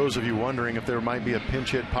 And for those of you wondering if there might be a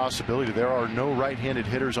pinch hit possibility, there are no right-handed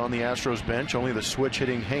hitters on the Astros bench, only the switch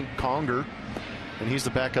hitting Hank Conger, and he's the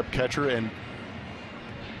backup catcher and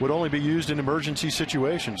would only be used in emergency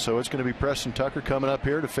situations. So it's going to be Preston Tucker coming up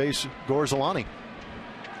here to face Gorzelani.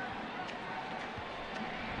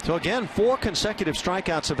 So again, 4 consecutive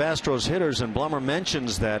strikeouts of Astros hitters, and Blummer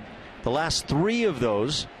mentions that the last 3 of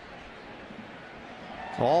those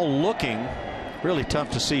all looking really tough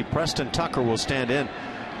to see. Preston Tucker will stand in.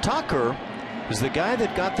 Tucker is the guy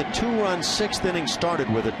that got the 2-run 6th inning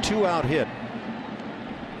started with a 2-out hit.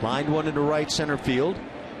 Lined one into right center field.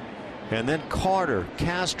 And then Carter,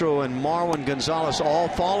 Castro, and Marwin Gonzalez all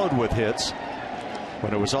followed with hits.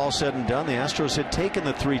 When it was all said and done, the Astros had taken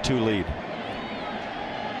the 3-2 lead.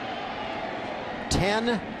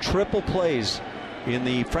 10 triple plays in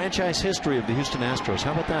the franchise history of the Houston Astros.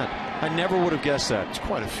 How about that? I never would have guessed that. It's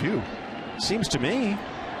quite a few. Seems to me.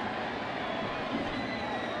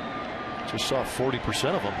 Just saw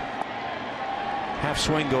 40% of them. Half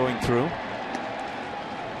swing going through.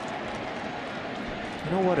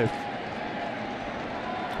 You know what?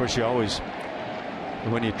 Of course, you always,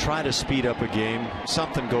 when you try to speed up a game,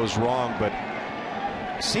 something goes wrong, but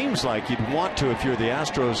it seems like you'd want to, if you're the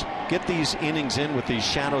Astros, get these innings in with these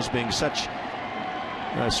shadows being such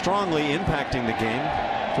strongly impacting the game.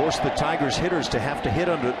 Force the Tigers hitters to have to hit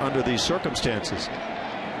under these circumstances.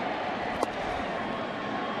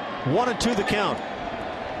 1-2 the count.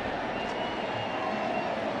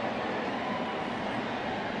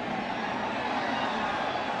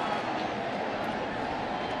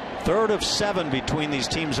 Third of 7 between these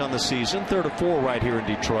teams on the season. Third of 4 right here in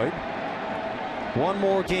Detroit. One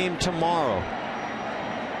more game tomorrow.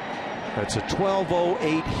 That's a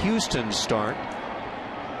 12:08 Houston start.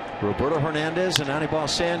 Roberto Hernandez and Anibal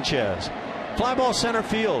Sanchez. Fly ball center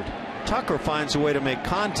field. Tucker finds a way to make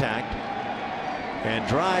contact and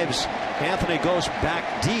drives Anthony Ghost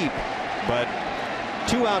back deep, but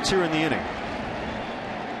 2 outs here in the inning.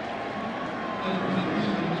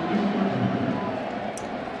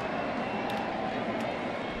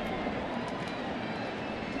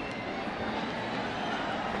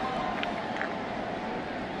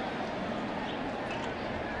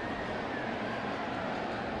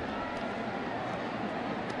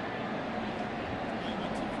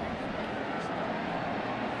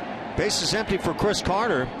 Base is empty for Chris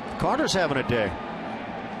Carter. Carter's having a day.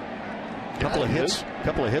 Couple of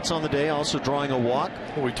hits on the day, also drawing a walk.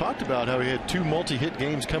 Well, we talked about how he had 2 multi-hit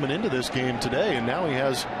games coming into this game today, and now he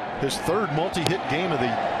has his 3rd multi-hit game of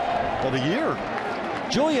the year.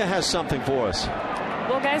 Julia has something for us.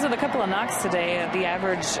 Well, guys, with a couple of knocks today, the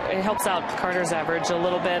average, it helps out Carter's average a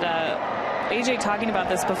little bit. AJ talking about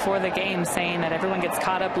this before the game, saying that everyone gets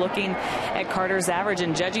caught up looking at Carter's average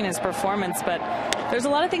and judging his performance, but there's a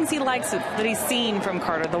lot of things he likes that he's seen from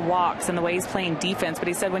Carter, the walks and the way he's playing defense. But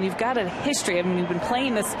he said when you've got a history, I mean, you've been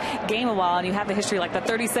playing this game a while and you have the history like the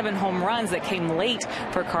 37 home runs that came late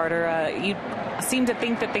for Carter, you seem to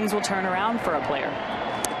think that things will turn around for a player.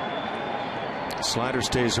 Slider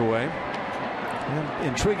stays away. And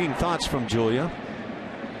intriguing thoughts from Julia.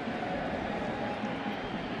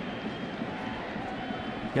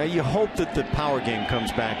 Yeah, you hope that the power game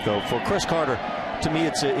comes back, though. For Chris Carter, to me,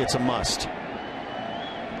 it's a must.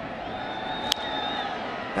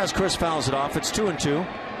 As Chris fouls it off, it's 2-2.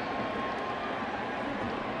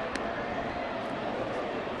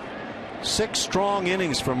 Six strong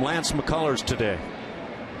innings from Lance McCullers today.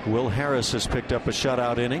 Will Harris has picked up a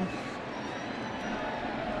shutout inning.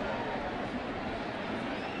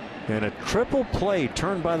 And a triple play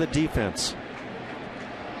turned by the defense.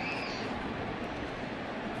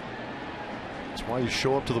 That's why you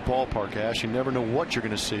show up to the ballpark, Ash. You never know what you're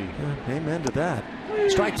going to see. Yeah, amen to that.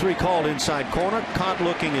 Strike 3 called inside corner. Caught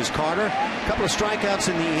looking is Carter. A couple of strikeouts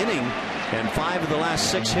in the inning And 5 of the last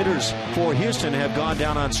 6 hitters for Houston have gone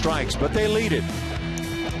down on strikes, but they lead it.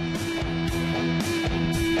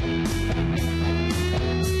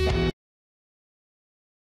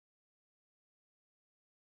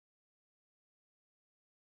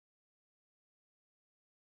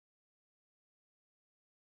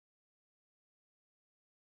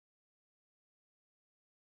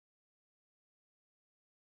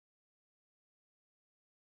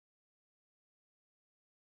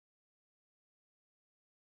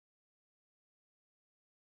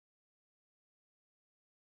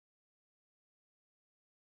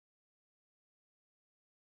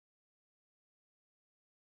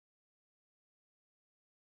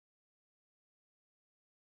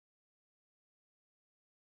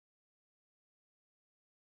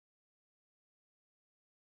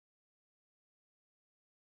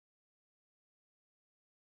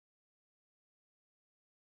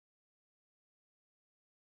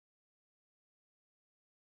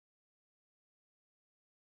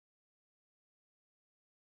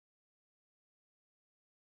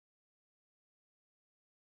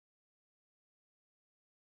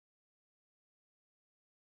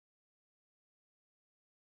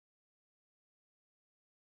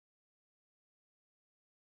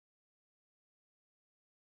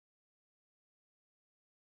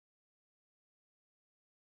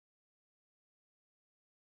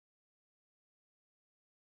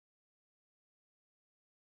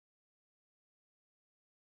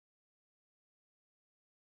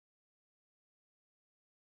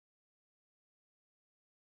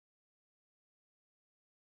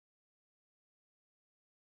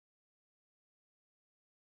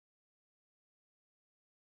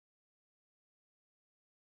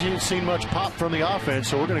 He hasn't seen much pop from the offense,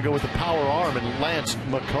 so we're going to go with the power arm and Lance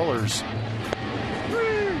McCullers.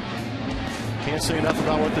 Can't say enough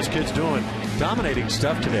about what this kid's doing. Dominating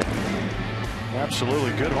stuff today.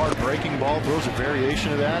 Absolutely. Good hard breaking ball. Throws a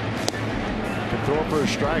variation of that. Can throw it for a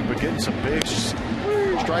strike, but getting some big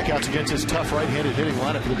strikeouts against his tough right-handed hitting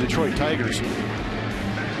lineup for the Detroit Tigers.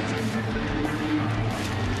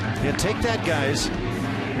 Yeah, take that, guys.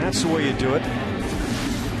 That's the way you do it.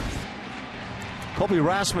 Colby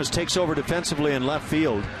Rasmus takes over defensively in left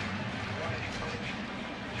field.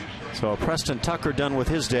 So Preston Tucker done with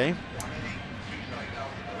his day.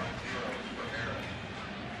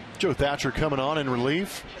 Joe Thatcher coming on in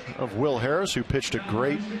relief of Will Harris, who pitched a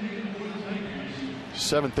great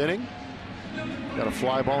 7th inning. Got a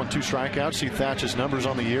fly ball and 2 strikeouts. See Thatcher's numbers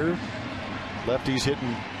on the year. Lefties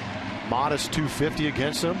hitting modest 250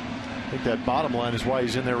 against him. I think that bottom line is why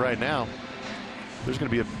he's in there right now. There's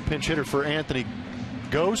going to be a pinch hitter for Anthony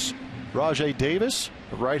Gose. Rajai Davis,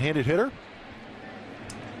 a right-handed hitter.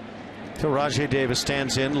 So Rajai Davis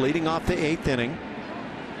stands in, leading off the 8th inning.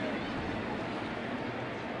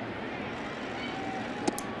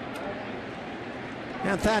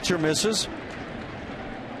 And Thatcher misses.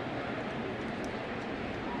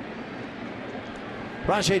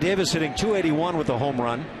 Rajai Davis hitting .281 with a home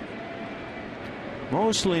run.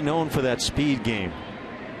 Mostly known for that speed game.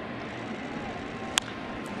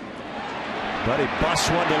 But he busts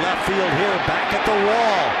one to left field here, back at the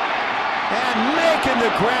wall. And making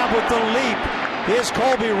the grab with the leap is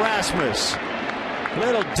Colby Rasmus.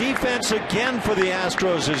 Little defense again for the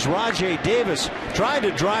Astros as Rajai Davis tried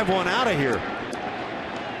to drive one out of here.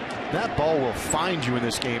 That ball will find you in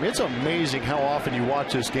this game. It's amazing how often you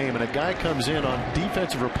watch this game and a guy comes in on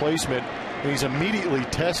defensive replacement and he's immediately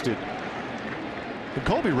tested. And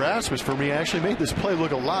Colby Rasmus, for me, actually made this play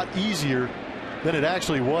look a lot easier than it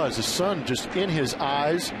actually was. The sun just in his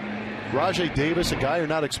eyes. Rajai Davis, a guy you're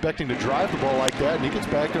not expecting to drive the ball like that, and he gets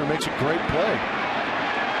back there and makes a great play.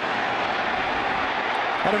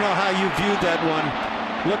 I don't know how you viewed that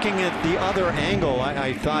one. Looking at the other angle,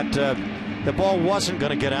 I thought the ball wasn't going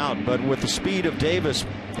to get out, but with the speed of Davis,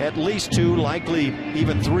 at least 2, likely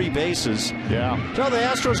even 3 bases. Yeah. So the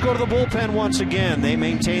Astros go to the bullpen once again. They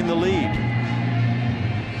maintain the lead.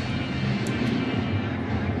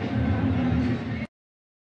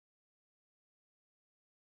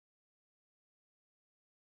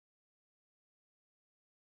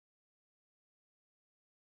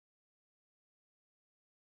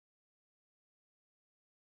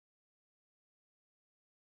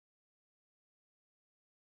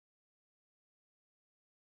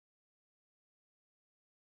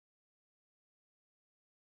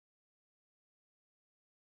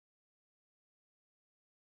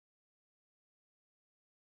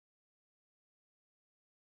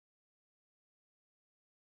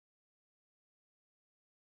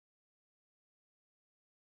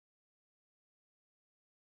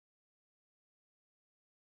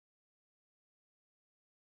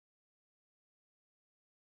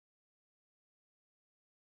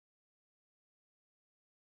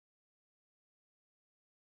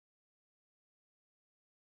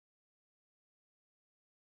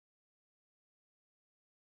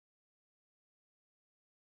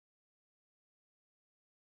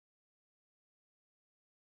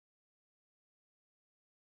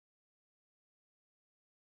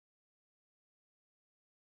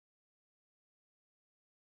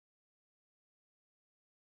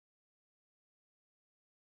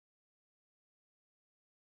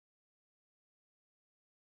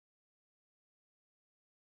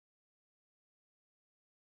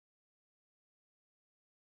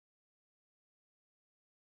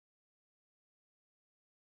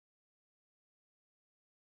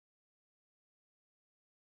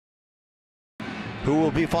 who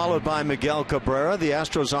will be followed by Miguel Cabrera. The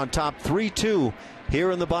Astros on top 3-2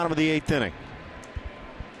 here in the bottom of the 8th inning.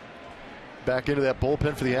 Back into that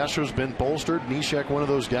bullpen for the Astros, been bolstered. Neshek, one of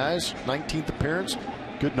those guys, 19th appearance.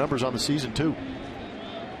 Good numbers on the season, too.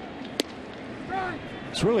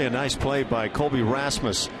 It's really a nice play by Colby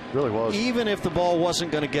Rasmus. Really was. Even if the ball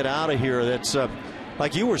wasn't going to get out of here, that's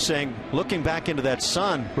like you were saying, looking back into that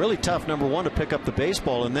sun, really tough, number one, to pick up the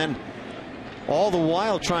baseball, and then all the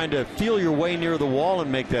while trying to feel your way near the wall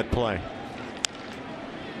and make that play.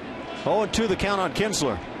 0-2 the count on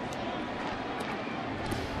Kinsler.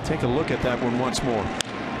 Take a look at that one once more.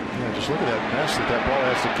 Yeah, just look at that mess that ball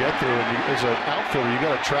has to get through. And as an outfielder, you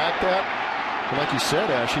got to track that. And like you said,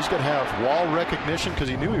 Ash, he's going to have wall recognition because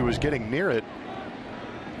he knew he was getting near it.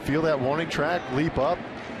 Feel that warning track, leap up,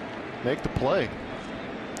 make the play.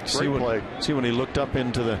 Great play. See when he looked up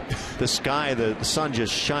into the sky, the sun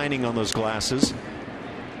just shining on those glasses.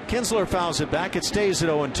 Kinsler fouls it back. It stays at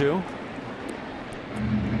 0-2.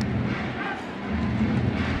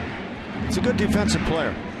 It's a good defensive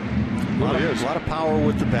player. A lot of power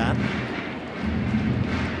with the bat.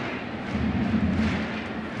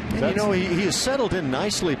 And you know, he has settled in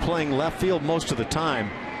nicely playing left field most of the time,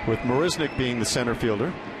 with Marisnick being the center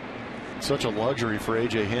fielder. Such a luxury for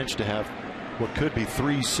A.J. Hinch to have what could be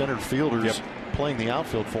 3 center fielders playing the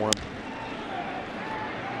outfield for him.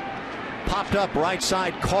 Popped up right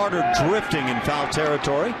side, Carter drifting in foul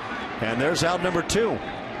territory. And there's out number 2.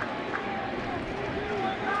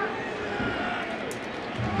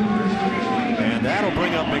 And that'll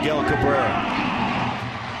bring up Miguel Cabrera.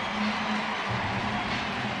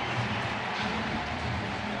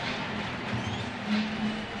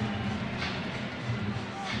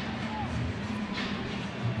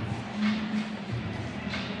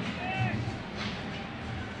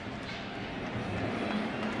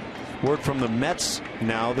 Word from the Mets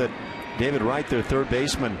now that David Wright, their third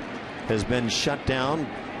baseman, has been shut down,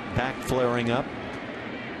 back flaring up.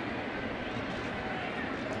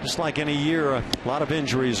 Just like any year, a lot of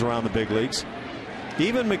injuries around the big leagues.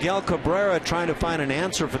 Even Miguel Cabrera trying to find an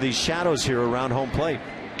answer for these shadows here around home plate.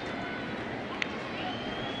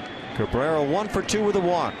 Cabrera 1 for 2 with a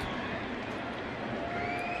walk.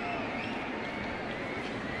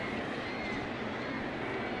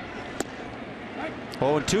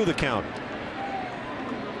 Oh, and 2 the count.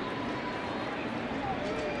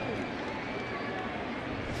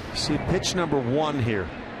 See pitch number 1 here.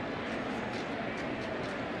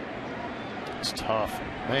 It's tough.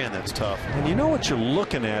 Man, that's tough. And you know what you're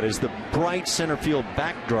looking at is the bright center field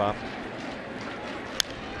backdrop.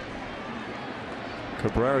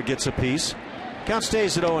 Cabrera gets a piece. Count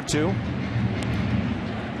stays at 0-2.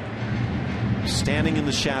 Standing in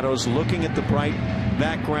the shadows, looking at the bright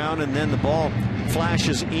background, and then the ball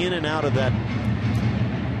flashes in and out of that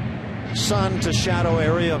sun to shadow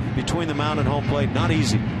area between the mound and home plate. Not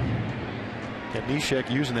easy. And Neshek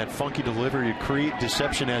using that funky delivery to create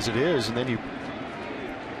deception as it is, and then you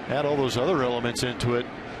add all those other elements into it.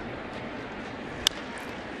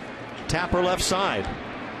 Tapper left side.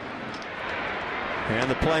 And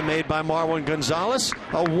the play made by Marwin Gonzalez.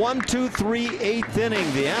 A 1-2-3 8th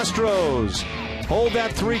inning. The Astros hold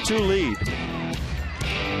that 3-2 lead.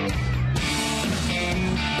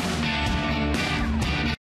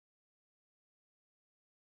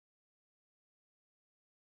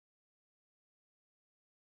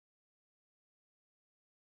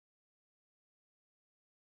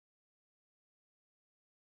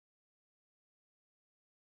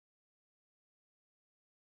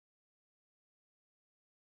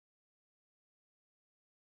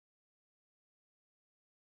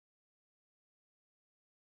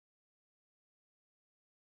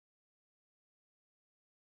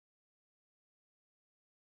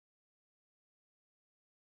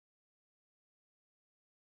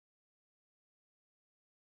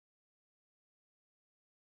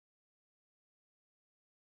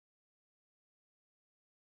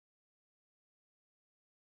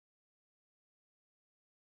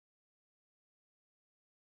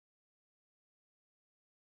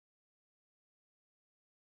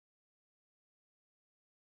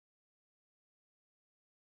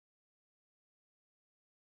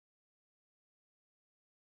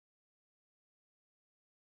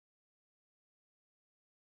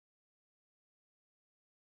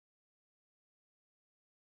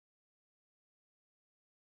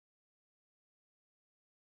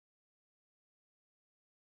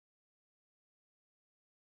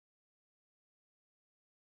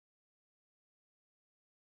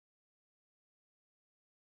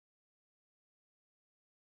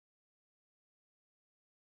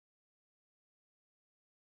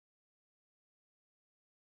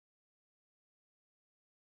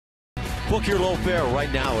 Book your low fare right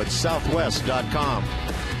now at southwest.com.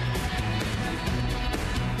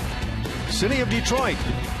 City of Detroit.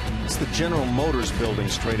 It's the General Motors building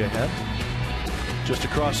straight ahead. Just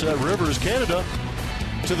across that river is Canada.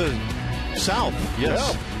 To the south.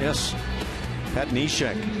 Yes. Yeah. Yes. Pat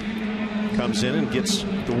Neshek comes in and gets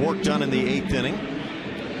the work done in the 8th inning.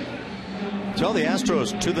 So the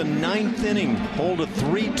Astros to the 9th inning hold a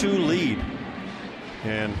 3-2 lead.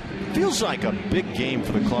 And feels like a big game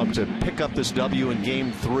for the club to pick up this W in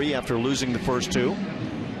Game 3 after losing the first 2.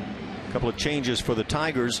 A couple of changes for the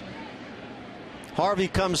Tigers. Harvey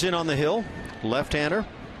comes in on the hill, left-hander.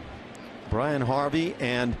 Brian Harvey,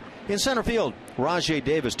 and in center field, Rajai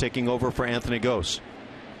Davis taking over for Anthony Gose.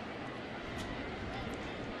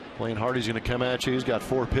 Blaine Hardy's going to come at you. He's got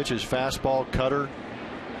 4 pitches: fastball, cutter,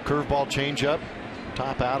 curveball, changeup.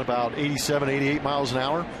 Top out about 87, 88 miles an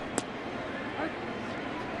hour.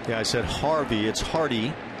 Yeah, I said Harvey. It's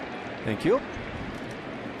Hardy. Thank you.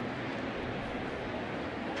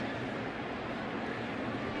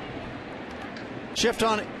 Shift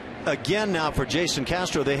on again now for Jason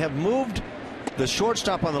Castro. They have moved the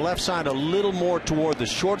shortstop on the left side a little more toward the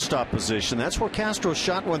shortstop position. That's where Castro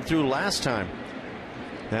shot one through last time.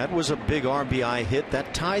 That was a big RBI hit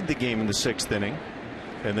that tied the game in the 6th inning.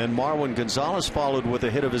 And then Marwin Gonzalez followed with a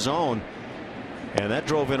hit of his own. And that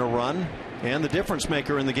drove in a run and the difference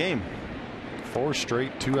maker in the game. 4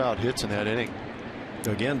 straight 2-out hits in that inning.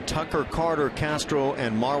 Again, Tucker, Carter, Castro,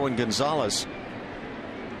 and Marwin Gonzalez.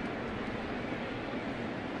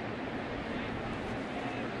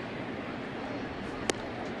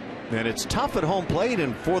 And it's tough at home plate,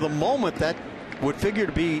 and for the moment that would figure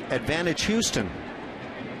to be advantage Houston.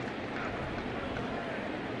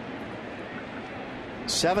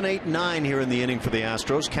 7, 8, 9 here in the inning for the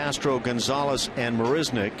Astros. Castro, Gonzalez, and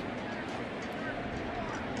Marisnick.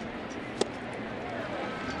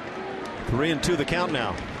 3-2 the count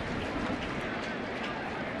now.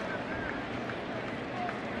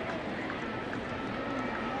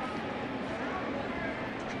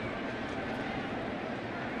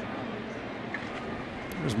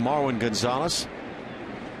 There's Marwin Gonzalez.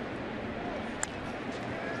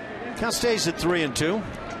 Count stays at 3-2.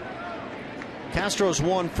 Castro's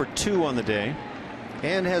 1 for 2 on the day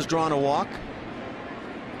and has drawn a walk.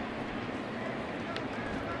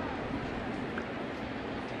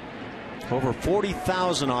 Over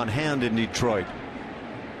 40,000 on hand in Detroit.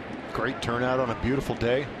 Great turnout on a beautiful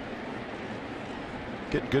day.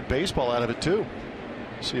 Getting good baseball out of it too.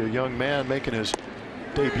 See a young man making his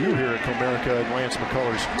debut here at Comerica and Lance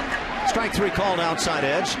McCullers. Strike 3 called outside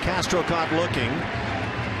edge. Castro caught looking.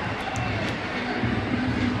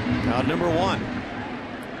 Out number 1.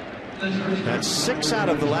 That's 6 out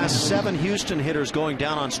of the last 7 Houston hitters going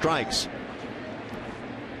down on strikes.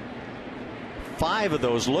 5 of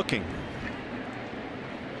those looking.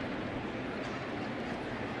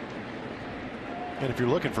 And if you're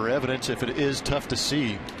looking for evidence, if it is tough to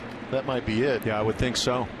see, that might be it. Yeah, I would think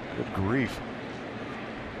so. Good grief.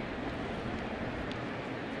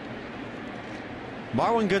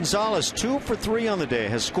 Marwin Gonzalez 2 for 3 on the day,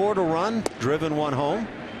 has scored a run, driven 1 home.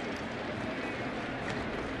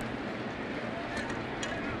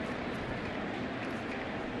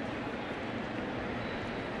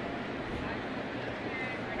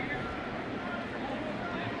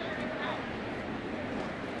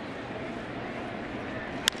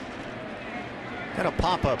 And a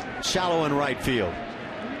pop-up shallow in right field.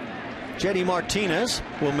 JD Martinez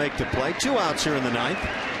will make the play. 2 outs here in the 9th.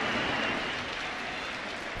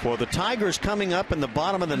 For the Tigers coming up in the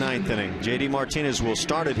bottom of the 9th inning. JD Martinez will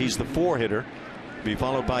start it. He's the 4 hitter. Be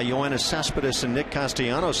followed by Yoenis Cespedes and Nick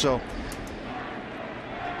Castellanos. So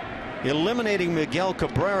eliminating Miguel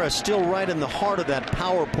Cabrera, still right in the heart of that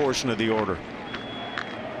power portion of the order.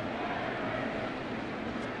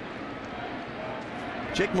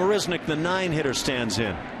 Jake Marisnick, the 9 hitter, stands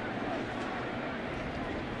in.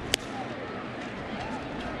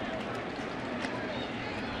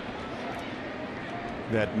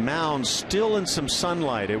 That mound still in some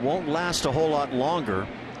sunlight. It won't last a whole lot longer.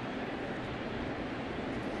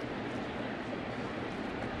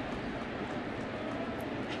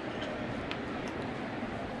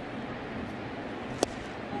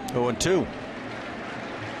 Oh, and 2.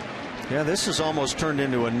 Yeah, this has almost turned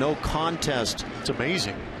into a no contest. It's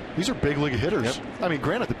amazing. These are big league hitters. Yep. I mean,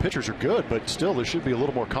 granted, the pitchers are good, but still there should be a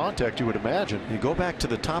little more contact, you would imagine. You go back to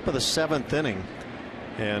the top of the 7th inning,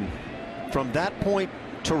 and from that point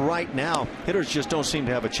to right now, hitters just don't seem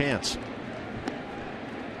to have a chance.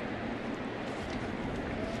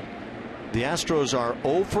 The Astros are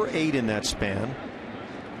 0 for 8 in that span.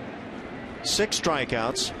 6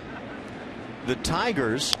 strikeouts. The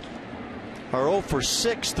Tigers are 0 for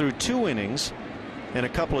 6 through 2 innings and a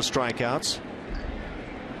couple of strikeouts.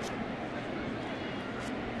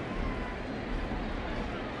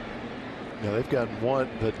 Yeah, they've gotten one.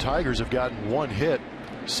 The Tigers have gotten 1 hit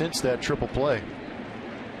since that triple play.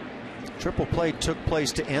 Triple play took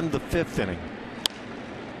place to end the 5th inning.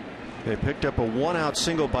 They picked up a 1-out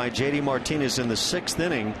single by J.D. Martinez in the 6th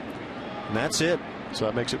inning, and that's it. So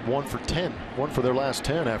that makes it 1 for 10. 1 for their last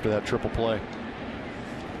 10 after that triple play.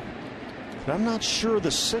 But I'm not sure the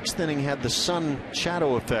 6th inning had the sun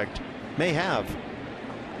shadow effect. May have.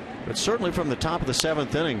 But certainly from the top of the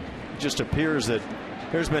 7th inning, it just appears that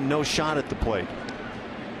there's been no shot at the plate.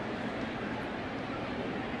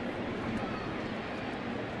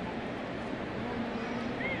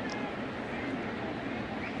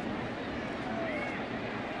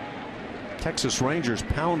 Texas Rangers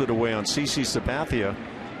pounded away on CC Sabathia.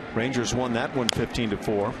 Rangers won that one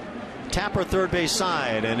 15-4. Tapper third base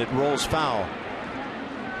side, and it rolls foul.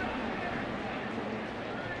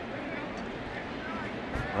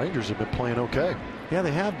 Rangers have been playing okay. Yeah,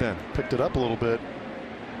 they have been. Picked it up a little bit.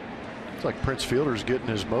 It's like Prince Fielder's getting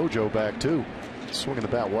his mojo back too. Swinging the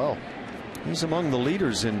bat well. He's among the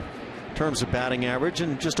leaders in terms of batting average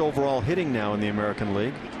and just overall hitting now in the American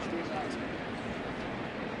League.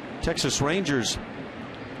 Texas Rangers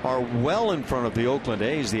are well in front of the Oakland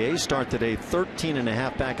A's. The A's start today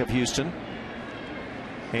 13.5 back of Houston.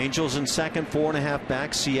 Angels in second, 4.5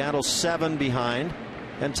 back. Seattle 7 behind,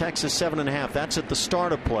 and Texas 7.5. That's at the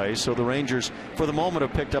start of play. So the Rangers, for the moment,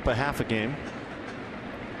 have picked up a half a game.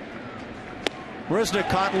 Risnick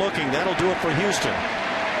caught looking. That'll do it for Houston.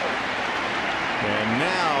 And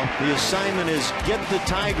now the assignment is get the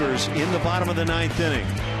Tigers in the bottom of the 9th inning.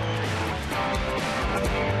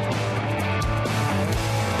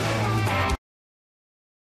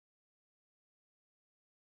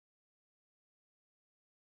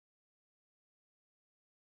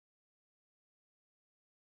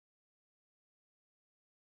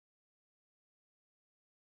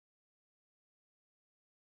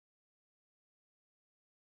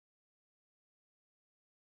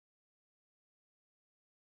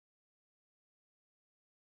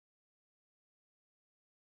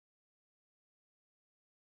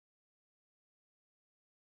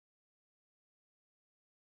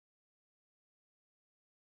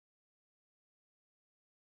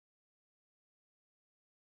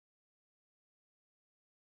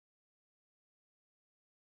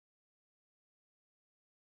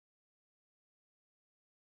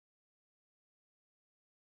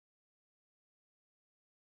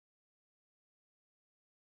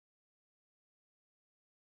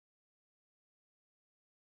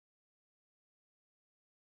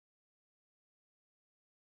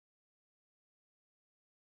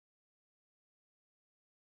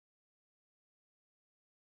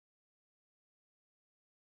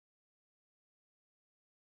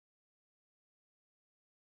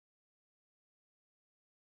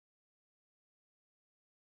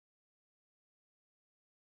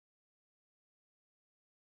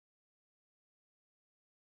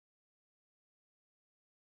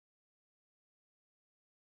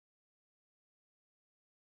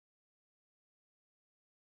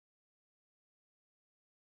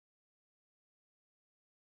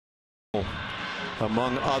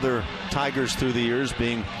 Among other Tigers through the years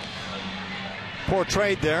being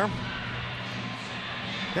portrayed there.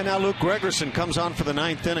 And now Luke Gregerson comes on for the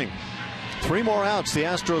 9th inning. 3 more outs the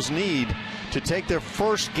Astros need to take their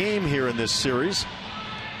first game here in this series.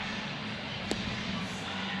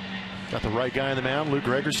 Got the right guy on the mound, Luke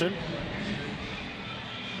Gregerson.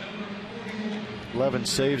 11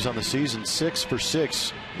 saves on the season, 6 for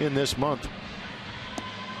 6 in this month.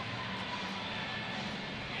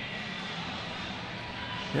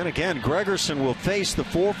 And again, Gregerson will face the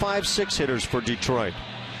 4, 5, 6 hitters for Detroit.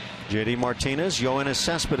 J.D. Martinez, Yoenis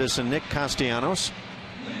Cespedes, and Nick Castellanos.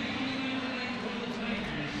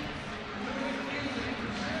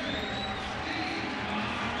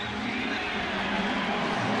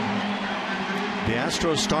 The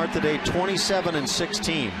Astros start the day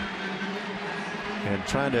 27-16 and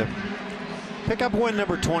trying to pick up win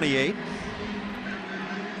number 28.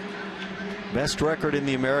 Best record in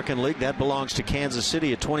the American League. That belongs to Kansas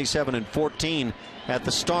City at 27-14 at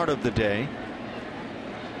the start of the day.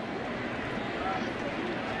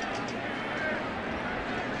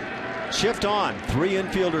 Shift on. 3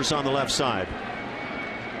 infielders on the left side.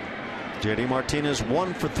 J.D. Martinez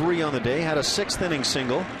 1 for 3 on the day. Had a 6th inning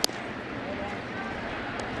single.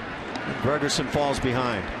 And Gregerson falls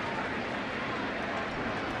behind.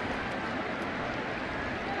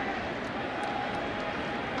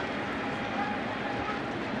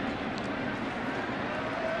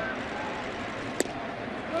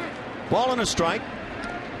 Ball and a strike.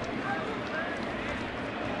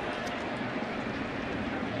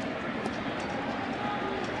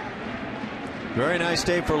 Very nice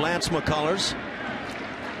day for Lance McCullers.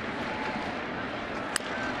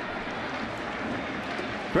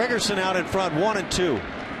 Gregerson out in front, 1-2.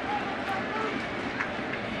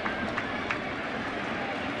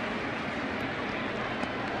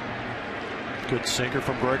 Good sinker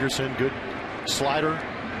from Gregerson. Good slider.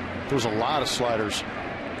 There's a lot of sliders.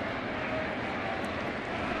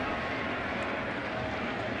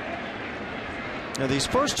 Now these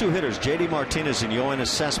first two hitters, J.D. Martinez and Yoenis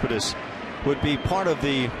Cespedes, would be part of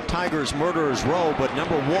the Tigers' murderer's row, but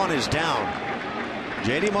number one is down.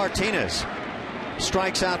 J.D. Martinez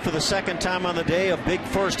strikes out for the second time on the day. A big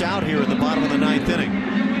first out here in the bottom of the ninth inning.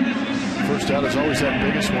 First out is always that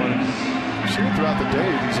biggest one. You've seen it throughout the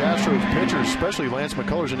day. These Astros pitchers, especially Lance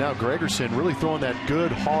McCullers and now Gregerson, really throwing that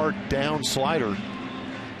good, hard down slider.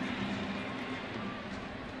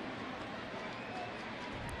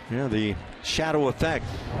 Yeah, the shadow effect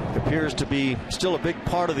appears to be still a big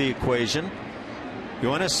part of the equation.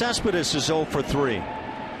 Yoenis Cespedes is 0 for 3.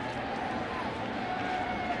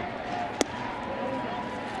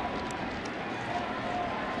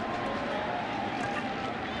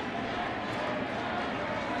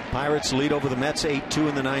 Pirates lead over the Mets 8-2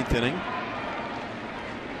 in the ninth inning.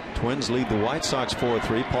 Twins lead the White Sox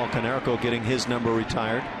 4-3. Paul Konerko getting his number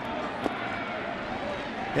retired.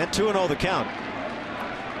 And 2-0 the count.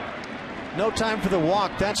 No time for the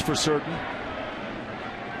walk, that's for certain.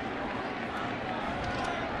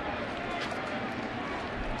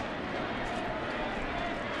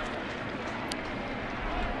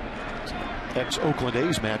 Ex-Oakland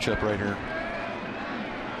A's matchup right here.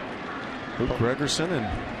 Luke Gregerson and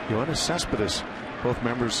Yoenis Cespedes, both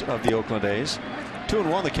members of the Oakland A's.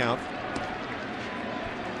 2-1 the count.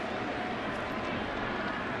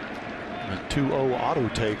 A 2-0 auto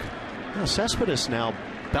take. Now Cespedes now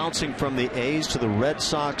bouncing from the A's to the Red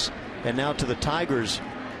Sox and now to the Tigers.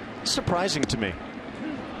 Surprising to me.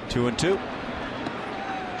 2-2.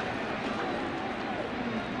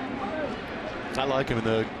 I like him, and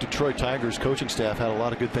the Detroit Tigers coaching staff had a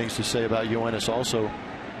lot of good things to say about Yoenis also.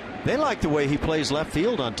 They like the way he plays left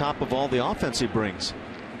field on top of all the offense he brings.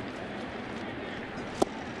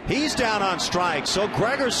 He's down on strike, so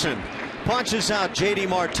Gregerson punches out J.D.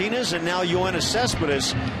 Martinez and now Yoenis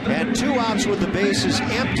Cespedes, and 2 outs with the bases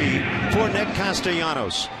empty for Nick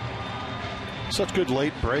Castellanos. Such good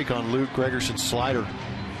late break on Luke Gregerson's slider.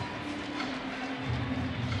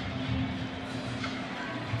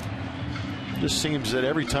 Just seems that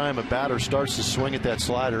every time a batter starts to swing at that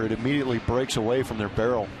slider, it immediately breaks away from their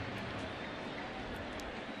barrel.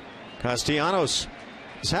 Castellanos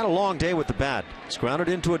has had a long day with the bat. He's grounded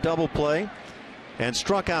into a double play and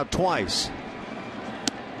struck out twice.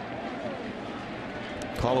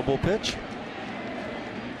 Callable pitch?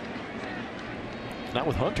 Not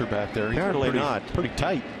with Hunter back there. Apparently not. Pretty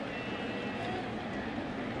tight.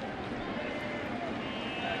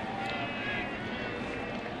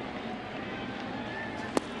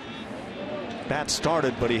 Bat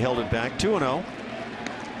started, but he held it back. 2-0.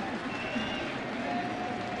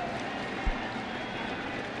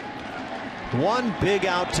 One big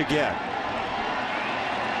out to get.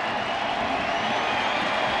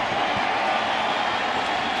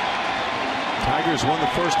 Tigers won the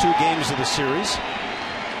first 2 games of the series.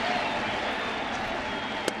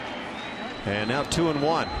 And now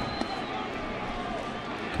 2-1.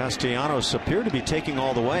 Castellanos appear to be taking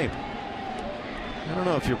all the way. I don't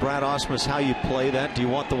know if you're Brad Ausmus how you play that. Do you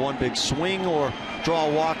want the one big swing or draw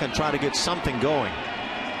a walk and try to get something going?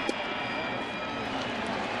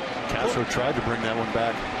 Castro tried to bring that one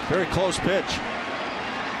back. Very close pitch.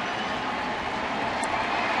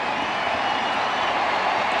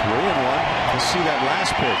 Three and one. Let's see that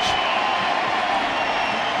last pitch.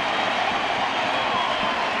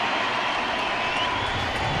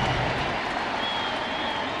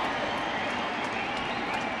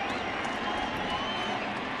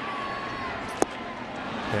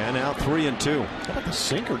 And now 3-2. How about the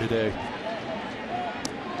sinker today?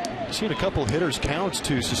 I've seen a couple hitters counts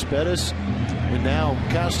to Cespedes and now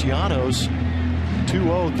Castellanos.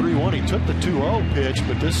 2-0, 3-1. He took the 2-0 pitch,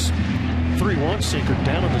 but this 3-1 sinker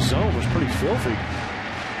down in the zone was pretty filthy.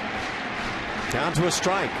 Down to a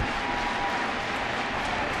strike.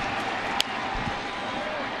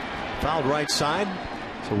 Fouled right side.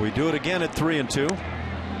 So we do it again at 3-2.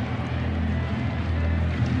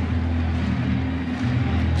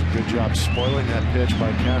 Good job spoiling that pitch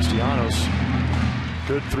by Castellanos.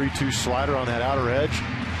 Good 3-2 slider on that outer edge.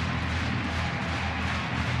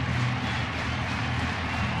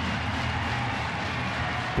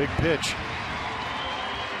 Big pitch.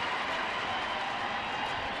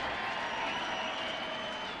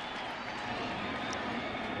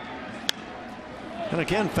 And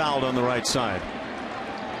again fouled on the right side.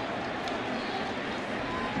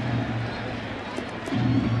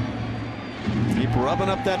 Keep rubbing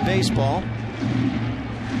up that baseball.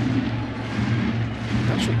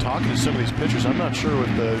 Actually talking to some of these pitchers, I'm not sure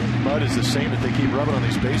if the mud is the same that they keep rubbing on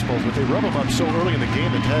these baseballs, but they rub them up so early in the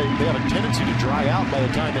game that they have a tendency to dry out by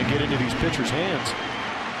the time they get into these pitchers' hands.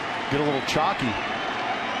 Get a little chalky.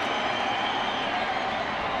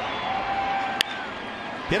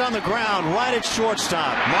 Hit on the ground right at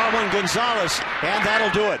shortstop. Marwin Gonzalez, and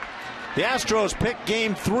that'll do it. The Astros pick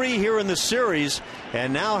game 3 here in the series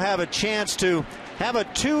and now have a chance to have a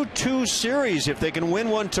 2-2 series if they can win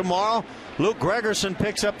one tomorrow. Luke Gregerson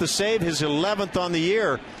picks up the save, his 11th on the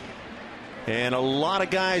year. And a lot of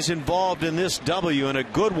guys involved in this W, and a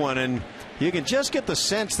good one. And you can just get the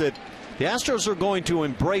sense that the Astros are going to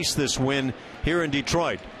embrace this win here in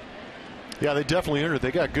Detroit. Yeah, they definitely earned it.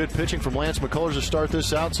 They got good pitching from Lance McCullers to start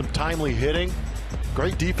this out. Some timely hitting.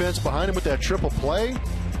 Great defense behind him with that triple play.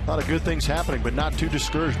 A lot of good things happening, but not too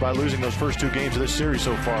discouraged by losing those first 2 games of this series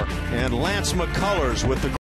so far. And Lance McCullers with the